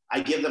community. I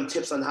give them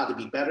tips on how to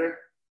be better.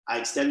 I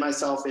extend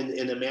myself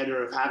in a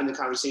manner of having the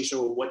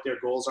conversation with what their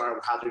goals are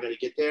and how they're going to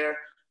get there.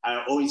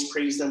 I always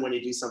praise them when they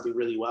do something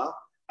really well.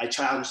 I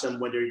challenge them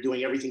when they're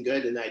doing everything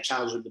good, and I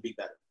challenge them to be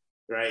better,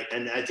 right?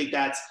 And I think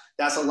that's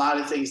a lot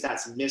of things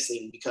that's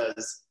missing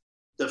because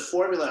the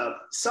formula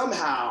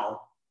somehow,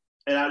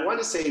 and I want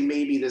to say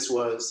maybe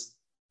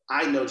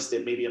I noticed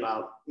it maybe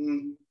about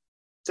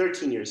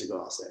 13 years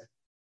ago, I'll say.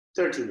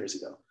 13 years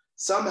ago.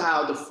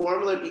 Somehow the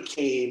formula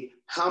became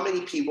how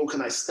many people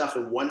can I stuff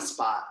in one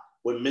spot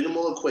with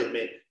minimal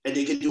equipment and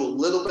they can do a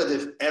little bit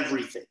of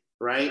everything,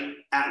 right?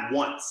 At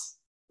once,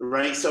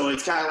 right? So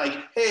it's kind of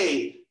like,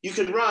 hey, you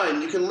can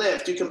run, you can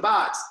lift, you can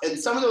box. And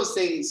some of those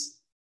things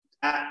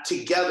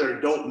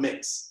together don't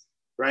mix,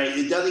 right?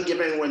 It doesn't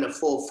give anyone the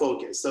full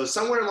focus. So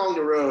somewhere along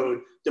the road,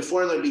 the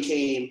formula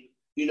became,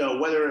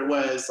 whether it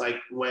was like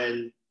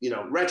when,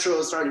 retro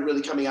started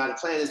really coming out of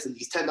Planets and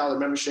these $10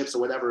 memberships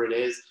or whatever it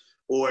is,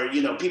 or,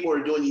 people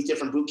are doing these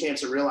different boot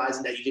camps and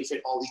realizing that you can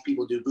fit all these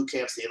people do boot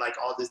camps. They like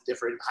all this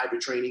different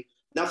hybrid training.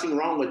 Nothing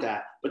wrong with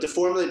that. But the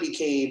formula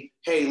became,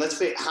 hey, let's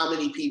fit how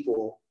many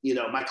people,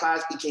 my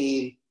class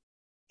became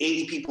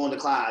 80 people in the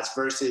class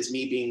versus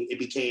it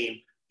became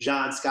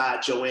John,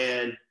 Scott,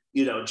 Joanne,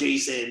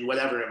 Jason,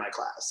 whatever in my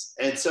class.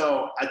 And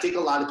so I think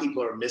a lot of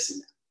people are missing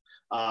that.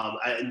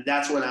 And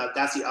that's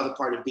the other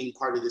part of being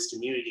part of this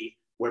community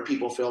where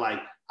people feel like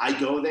I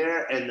go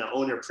there and the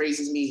owner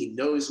praises me, he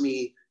knows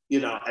me.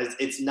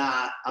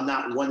 I'm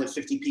not one of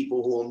 50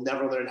 people who will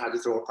never learn how to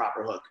throw a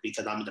proper hook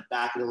because I'm in the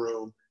back of the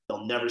room.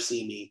 They'll never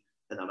see me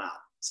and I'm out.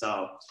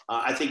 So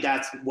I think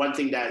that's one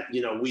thing that,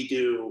 we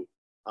do,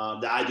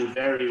 that I do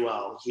very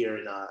well here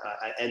in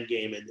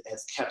Endgame and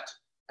has kept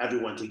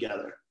everyone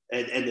together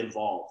and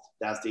involved.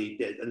 That's the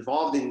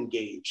involved and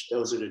engaged.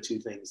 Those are the two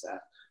things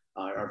that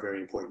are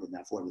very important in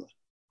that formula.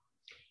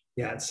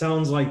 Yeah, it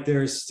sounds like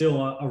there's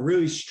still a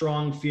really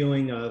strong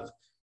feeling of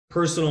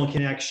personal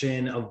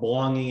connection, of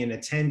belonging and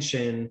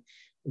attention,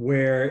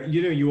 where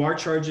you are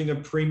charging a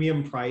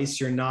premium price.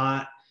 You're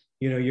not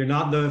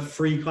the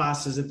free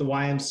classes at the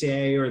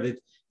YMCA or the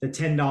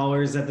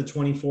 $10 at the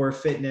 24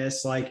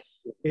 Fitness. Like,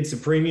 it's a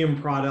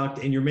premium product,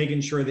 and you're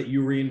making sure that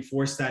you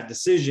reinforce that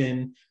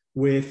decision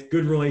with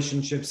good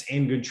relationships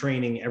and good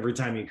training every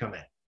time you come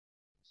in.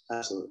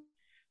 Absolutely.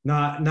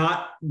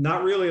 Not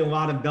really a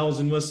lot of bells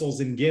and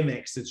whistles and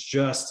gimmicks. It's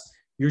just,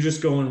 you're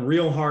just going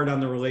real hard on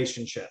the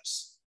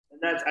relationships.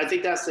 I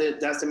think that's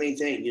the main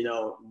thing. You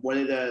know, one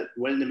of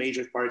the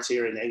major parts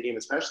here in Endgame,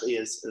 especially,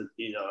 is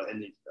you know,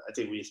 and I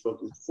think we've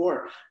spoken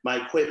before.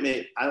 My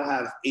equipment, I don't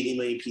have 80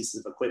 million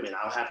pieces of equipment.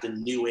 I don't have the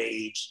new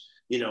age.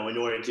 You know, in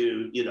order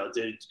to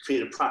to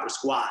create a proper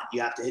squat, you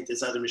have to hit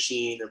this other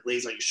machine that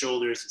lays on your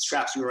shoulders and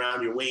straps you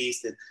around your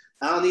waist. And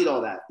I don't need all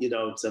that. You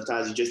know,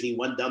 sometimes you just need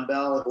one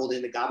dumbbell, hold it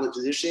in the goblet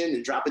position,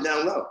 and drop it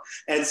down low.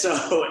 And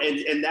so,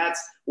 and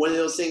that's one of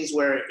those things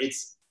where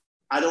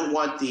I don't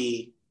want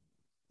the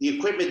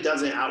equipment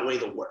doesn't outweigh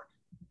the work.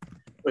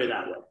 Put it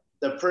that way.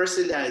 The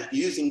person that is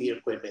using the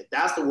equipment,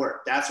 that's the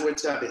work. That's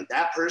what's happening.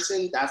 That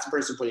person, that's the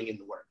person putting in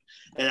the work.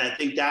 And I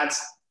think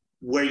that's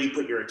where you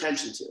put your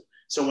attention to.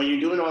 So when you're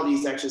doing all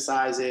these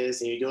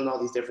exercises and you're doing all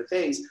these different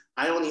things,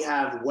 I only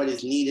have what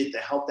is needed to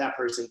help that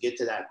person get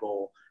to that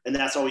goal. And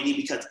that's all we need,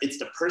 because it's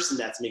the person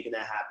that's making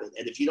that happen.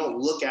 And if you don't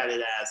look at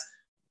it as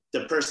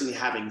the person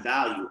having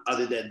value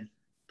other than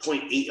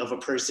 0.8 of a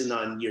person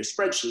on your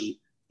spreadsheet,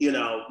 you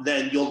know,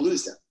 then you'll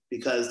lose them,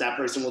 because that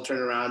person will turn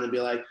around and be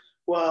like,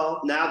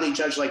 well, now they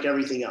judge like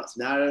everything else.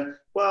 Now,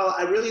 well,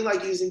 I really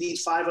like using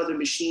these 5 other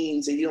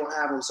machines and you don't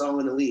have them, so I'm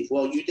going to leave.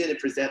 Well, you didn't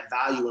present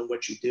value in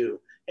what you do,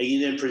 and you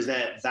didn't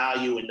present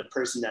value in the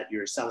person that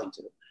you're selling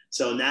to.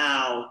 So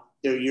now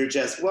you're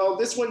just, well,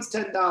 this one's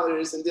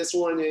 $10 and this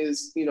one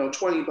is, you know,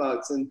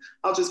 $20 and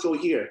I'll just go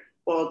here.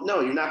 Well,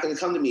 no, you're not going to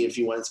come to me if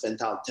you want to spend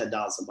 $10 a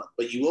month,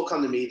 but you will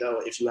come to me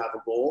though if you have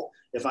a goal.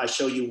 If I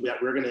show you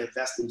that we're going to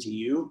invest into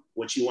you,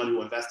 what you want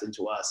to invest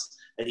into us,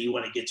 and you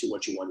want to get to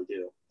what you want to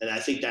do. And I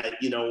think that,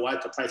 you know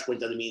what, the price point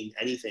doesn't mean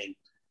anything,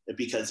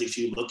 because if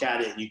you look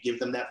at it and you give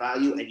them that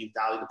value and you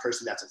value the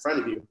person that's in front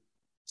of you,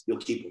 you'll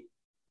keep them.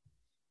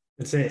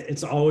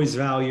 It's always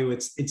value.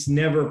 It's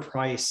never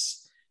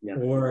price,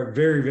 or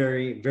very,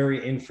 very,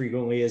 very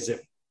infrequently is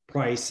it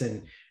price.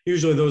 And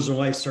usually those are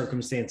life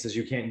circumstances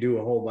you can't do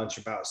a whole bunch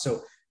about.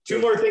 So 2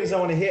 more things I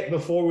want to hit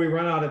before we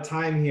run out of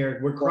time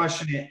here. We're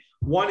crushing it.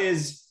 One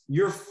is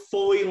you're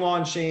fully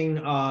launching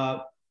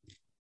a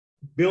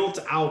built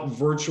out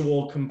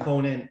virtual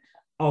component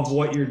of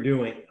what you're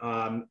doing.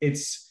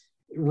 It's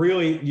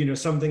really, you know,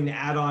 something to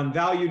add on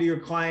value to your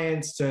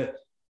clients, to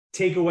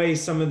take away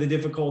some of the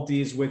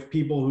difficulties with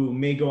people who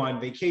may go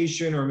on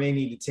vacation or may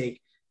need to take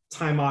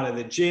time out of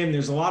the gym.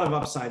 There's a lot of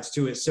upsides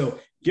to it. So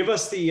give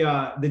us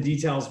the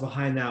details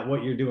behind that,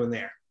 what you're doing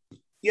there.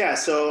 Yeah,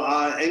 so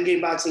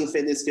Endgame Boxing and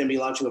Fitness is going to be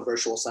launching a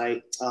virtual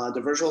site.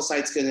 The virtual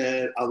site's going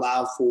to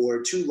allow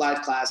for 2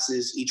 live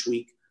classes each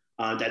week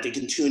that they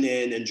can tune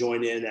in and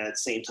join in at the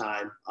same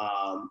time,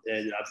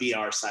 and via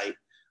our site.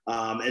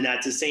 And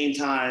at the same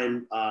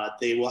time,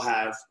 they will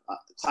have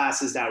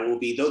classes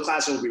those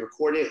classes will be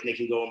recorded and they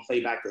can go and play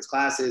back those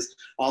classes.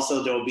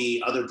 Also, there will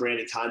be other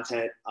branded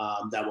content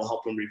that will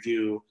help them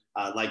review,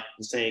 like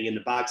I'm saying in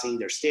the boxing,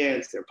 their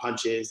stance, their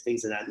punches,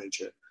 things of that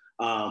nature.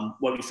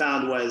 What we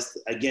found was,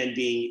 again,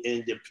 being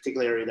in the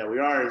particular area that we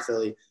are in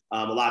Philly,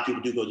 a lot of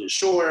people do go to the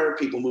shore,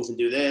 people move and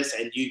do this.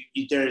 And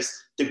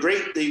there's the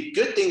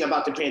good thing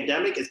about the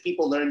pandemic is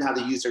people learn how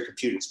to use their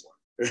computers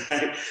more,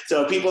 right?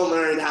 So people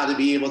learn how to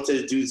be able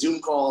to do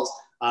Zoom calls.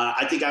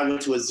 I think I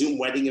went to a Zoom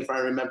wedding, if I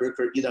remember,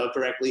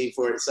 correctly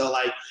for it. So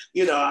like,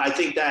 I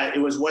think that it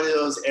was one of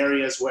those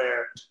areas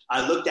where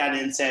I looked at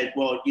it and said,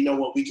 well, you know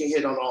what, we can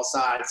hit on all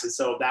sides. And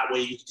so that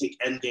way you can take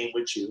Endgame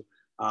with you.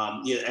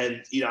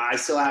 I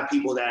still have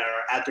people that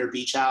are at their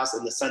beach house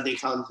and the Sunday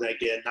comes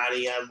like at 9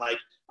 a.m. like,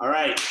 all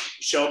right,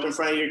 show up in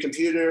front of your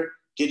computer,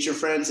 get your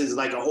friends. It's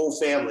like a whole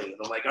family. And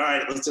I'm like, all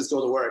right, let's just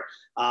go to work.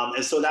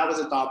 And so that was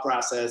a thought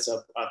process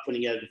of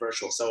putting it in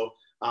virtual. So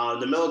in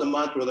the middle of the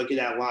month, we're looking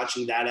at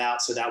launching that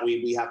out so that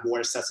way we have more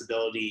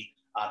accessibility,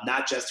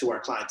 not just to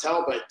our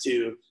clientele, but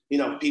to,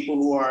 people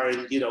who are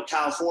in,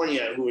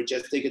 California who are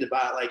just thinking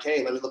about like,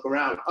 hey, let me look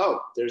around.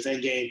 Oh, there's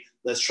Endgame.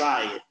 Let's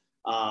try it.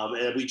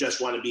 And we just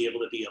want to be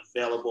able to be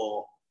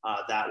available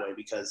that way,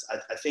 because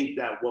I think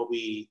that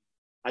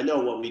I know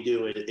what we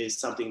do is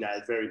something that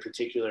is very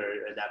particular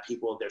and that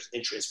there's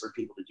interest for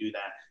people to do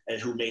that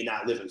and who may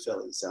not live in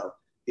Philly. So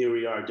here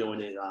we are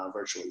doing it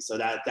virtually. So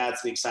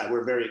that's exciting.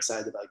 We're very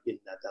excited about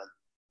getting that done.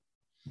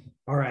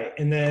 All right.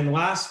 And then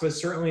last but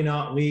certainly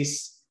not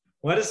least,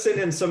 let us sit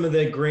in some of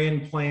the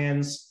grand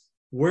plans,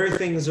 where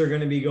things are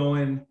going to be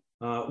going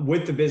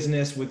with the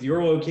business, with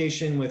your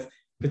location, with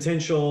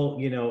potential,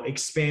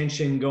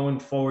 expansion going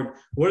forward.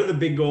 What are the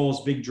big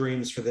goals, big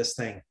dreams for this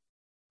thing?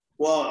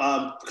 Well,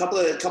 a couple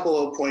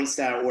of points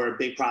that were a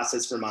big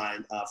process for my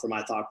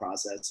thought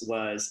process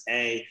was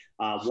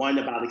one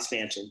about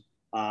expansion.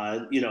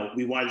 I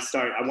wanted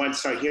to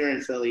start here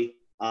in Philly.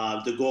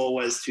 The goal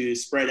was to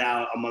spread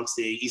out amongst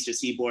the Eastern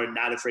Seaboard,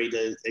 not afraid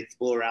to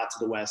explore out to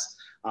the West.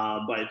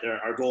 But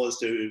our goal is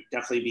to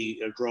definitely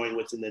be growing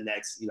within the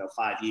next,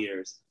 5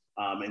 years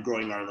and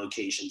growing our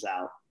locations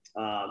out.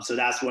 So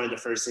that's one of the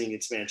first thing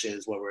expansion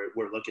is what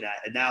we're looking at.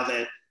 And now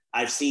that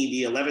I've seen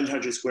the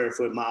 1,100 square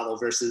foot model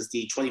versus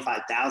the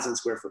 25,000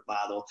 square foot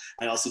model,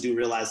 I also do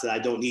realize that I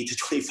don't need the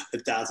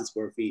 25,000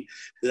 square feet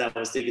that I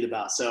was thinking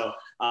about. So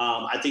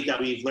I think that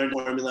we've learned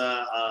the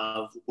formula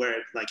of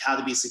how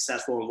to be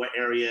successful in what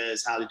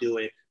areas, how to do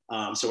it.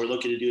 So we're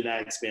looking to do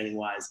that expanding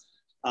wise.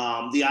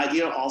 The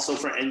idea also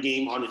for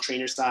Endgame on the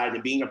trainer side,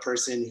 and being a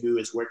person who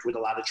has worked with a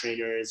lot of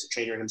trainers, a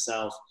trainer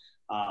himself,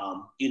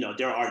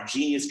 there are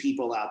genius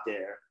people out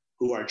there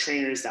who are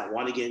trainers that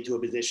want to get into a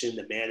position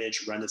to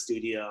manage, run a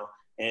studio,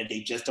 and they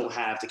just don't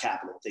have the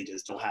capital. They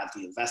just don't have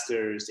the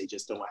investors. They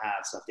just don't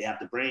have stuff. They have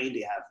the brain.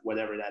 They have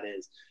whatever that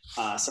is.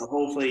 So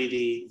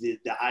hopefully the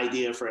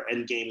idea for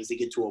Endgame is to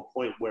get to a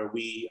point where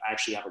we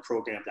actually have a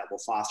program that will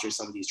foster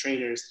some of these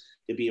trainers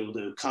to be able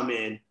to come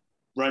in,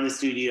 run the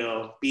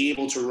studio, be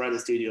able to run a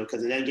studio,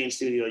 because in Endgame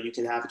studio, you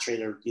can have a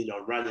trainer,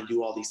 run and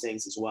do all these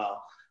things as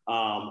well,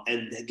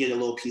 and get a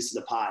little piece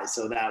of the pie.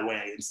 So that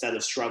way, instead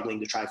of struggling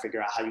to try to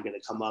figure out how you're going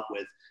to come up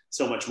with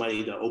so much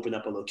money to open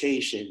up a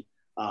location,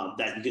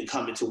 that you can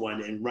come into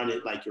one and run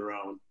it like your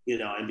own,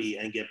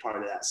 and get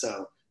part of that.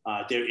 So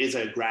there is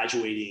a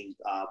graduating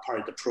part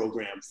of the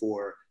program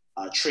for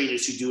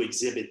trainers who do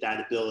exhibit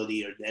that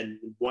ability and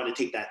want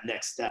to take that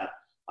next step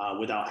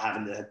without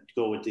having to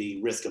go with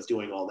the risk of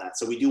doing all that.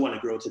 So we do want to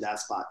grow to that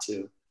spot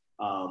too,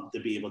 to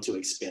be able to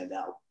expand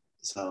out.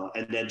 So,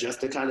 and then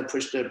just to kind of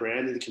push the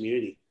brand in the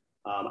community.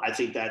 I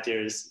think that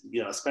there's,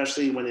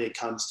 especially when it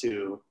comes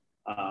to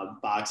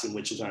boxing,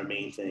 which is our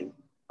main thing.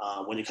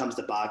 When it comes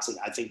to boxing,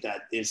 I think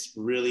that it's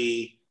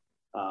really,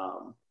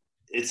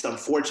 it's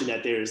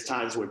unfortunate there's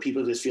times where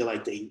people just feel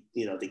like they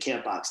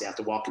can't box. They have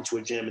to walk into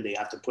a gym and they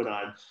have to put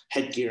on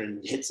headgear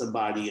and hit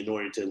somebody in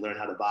order to learn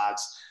how to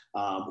box.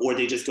 Or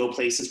they just go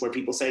places where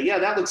people say, yeah,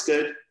 that looks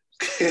good,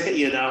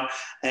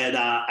 And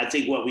I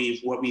think what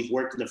we've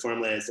worked in the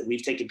formula is that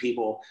we've taken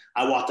people.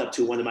 I walked up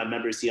to one of my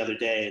members the other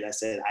day and I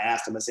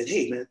asked him,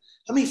 hey man,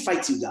 how many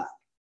fights you got?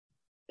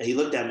 And he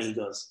looked at me, he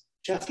goes,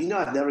 Geoff,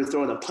 I've never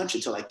thrown a punch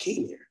until I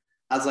came here.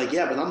 I was like,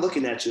 yeah, but I'm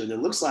looking at you and it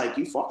looks like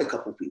you fought a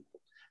couple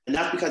people. And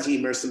that's because he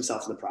immersed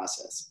himself in the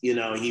process.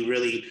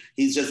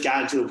 He's just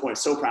gotten to a point.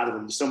 So proud of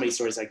him. There's so many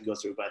stories I can go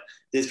through, but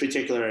this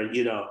particular,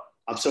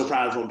 I'm so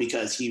proud of him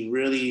because he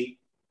really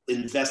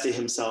invested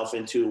himself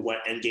into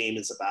what Endgame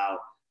is about.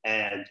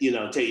 And,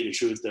 tell you the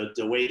truth,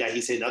 the way that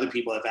he's hitting, other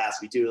people have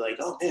asked me too, like,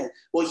 oh man,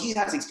 well, he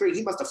has experience.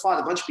 He must have fought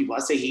a bunch of people. I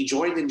say he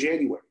joined in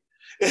January.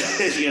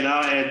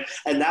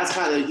 And that's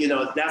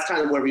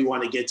kind of where we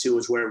want to get to,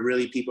 is where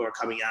really people are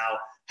coming out,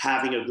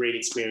 having a great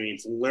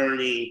experience,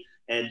 learning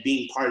and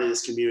being part of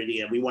this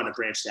community. And we want to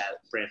branch that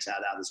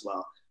out as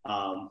well.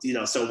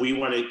 So we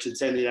want to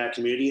continue that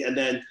community. And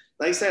then,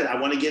 like I said, I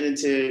want to get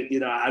into,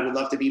 I would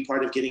love to be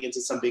part of getting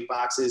into some big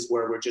boxes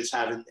where we're just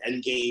having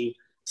Endgame,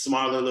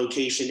 smaller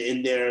location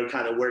in there,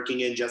 kind of working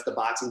in just the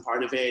boxing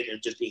part of it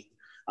and just being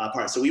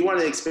part. So we want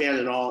to expand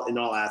in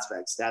all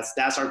aspects.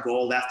 That's our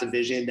goal. That's the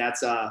vision.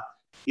 That's what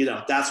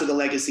the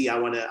legacy I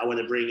want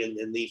to bring in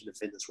and leave in the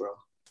fitness world.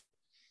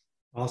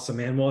 Awesome,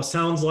 man. Well, it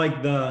sounds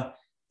like the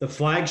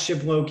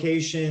flagship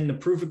location, the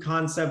proof of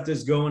concept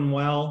is going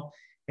well,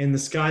 and the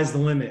sky's the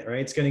limit, right?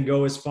 It's going to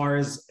go as far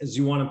as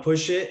you want to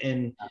push it.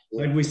 And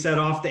like we said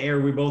off the air,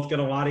 we both got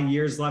a lot of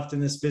years left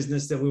in this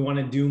business that we want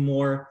to do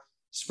more,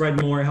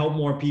 spread more, help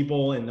more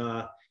people, and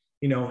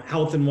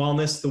health and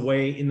wellness the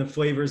way in the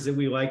flavors that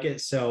we like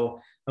it.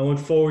 So I look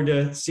forward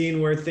to seeing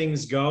where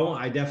things go.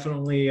 I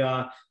definitely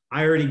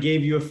I already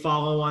gave you a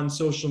follow on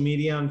social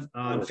media,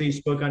 on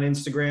Facebook, on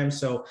Instagram.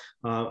 So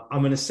I'm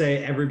going to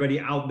say, everybody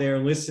out there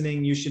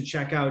listening, you should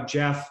check out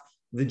Geoff,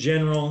 the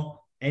General,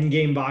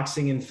 Endgame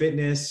Boxing and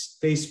Fitness,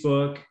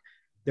 Facebook,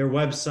 their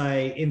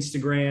website,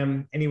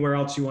 Instagram, anywhere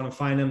else you want to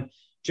find them.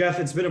 Geoff,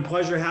 it's been a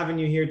pleasure having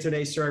you here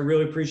today, sir. I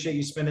really appreciate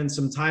you spending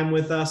some time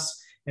with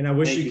us, and I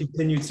wish you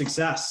continued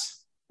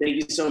success. Thank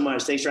you so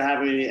much. Thanks for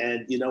having me.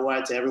 And you know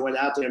what, to everyone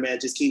out there, man,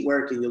 just keep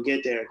working. You'll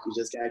get there. You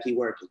just got to keep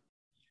working.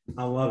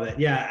 I love it.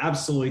 Yeah,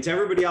 absolutely. To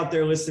everybody out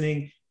there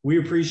listening, we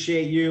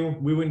appreciate you.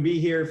 We wouldn't be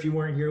here if you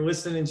weren't here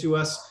listening to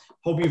us.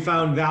 Hope you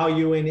found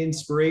value and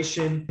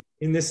inspiration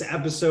in this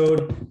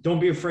episode. Don't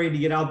be afraid to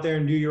get out there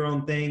and do your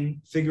own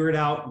thing. Figure it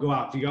out. Go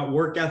out. If you got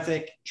work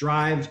ethic,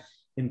 drive,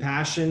 and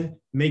passion,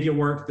 make it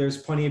work. There's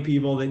plenty of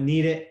people that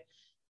need it.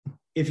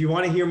 If you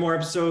want to hear more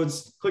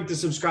episodes, click the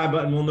subscribe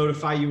button. We'll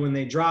notify you when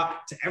they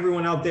drop. To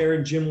everyone out there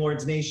in Gym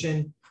Lords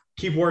Nation,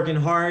 keep working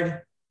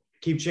hard,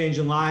 keep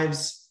changing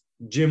lives.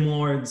 Gym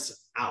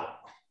Lords out.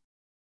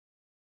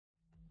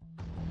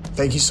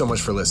 Thank you so much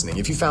for listening.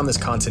 If you found this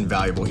content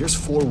valuable, here's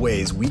 4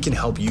 ways we can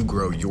help you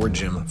grow your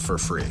gym for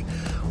free.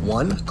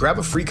 1, grab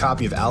a free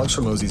copy of Alex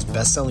Hormozi's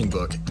best-selling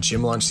book,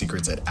 Gym Launch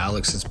Secrets, at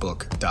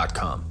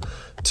alexsbook.com.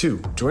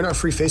 2, join our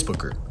free Facebook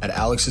group at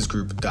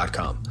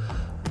alexsgroup.com.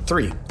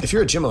 3, if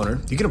you're a gym owner,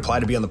 you can apply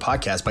to be on the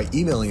podcast by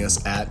emailing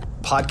us at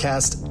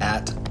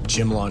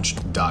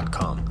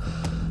podcast@gymlaunch.com.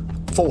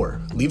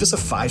 4, leave us a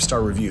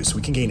 5-star review so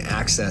we can gain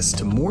access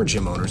to more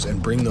gym owners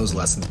and bring those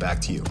lessons back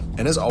to you.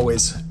 And as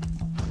always,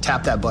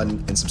 tap that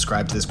button and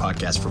subscribe to this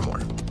podcast for more.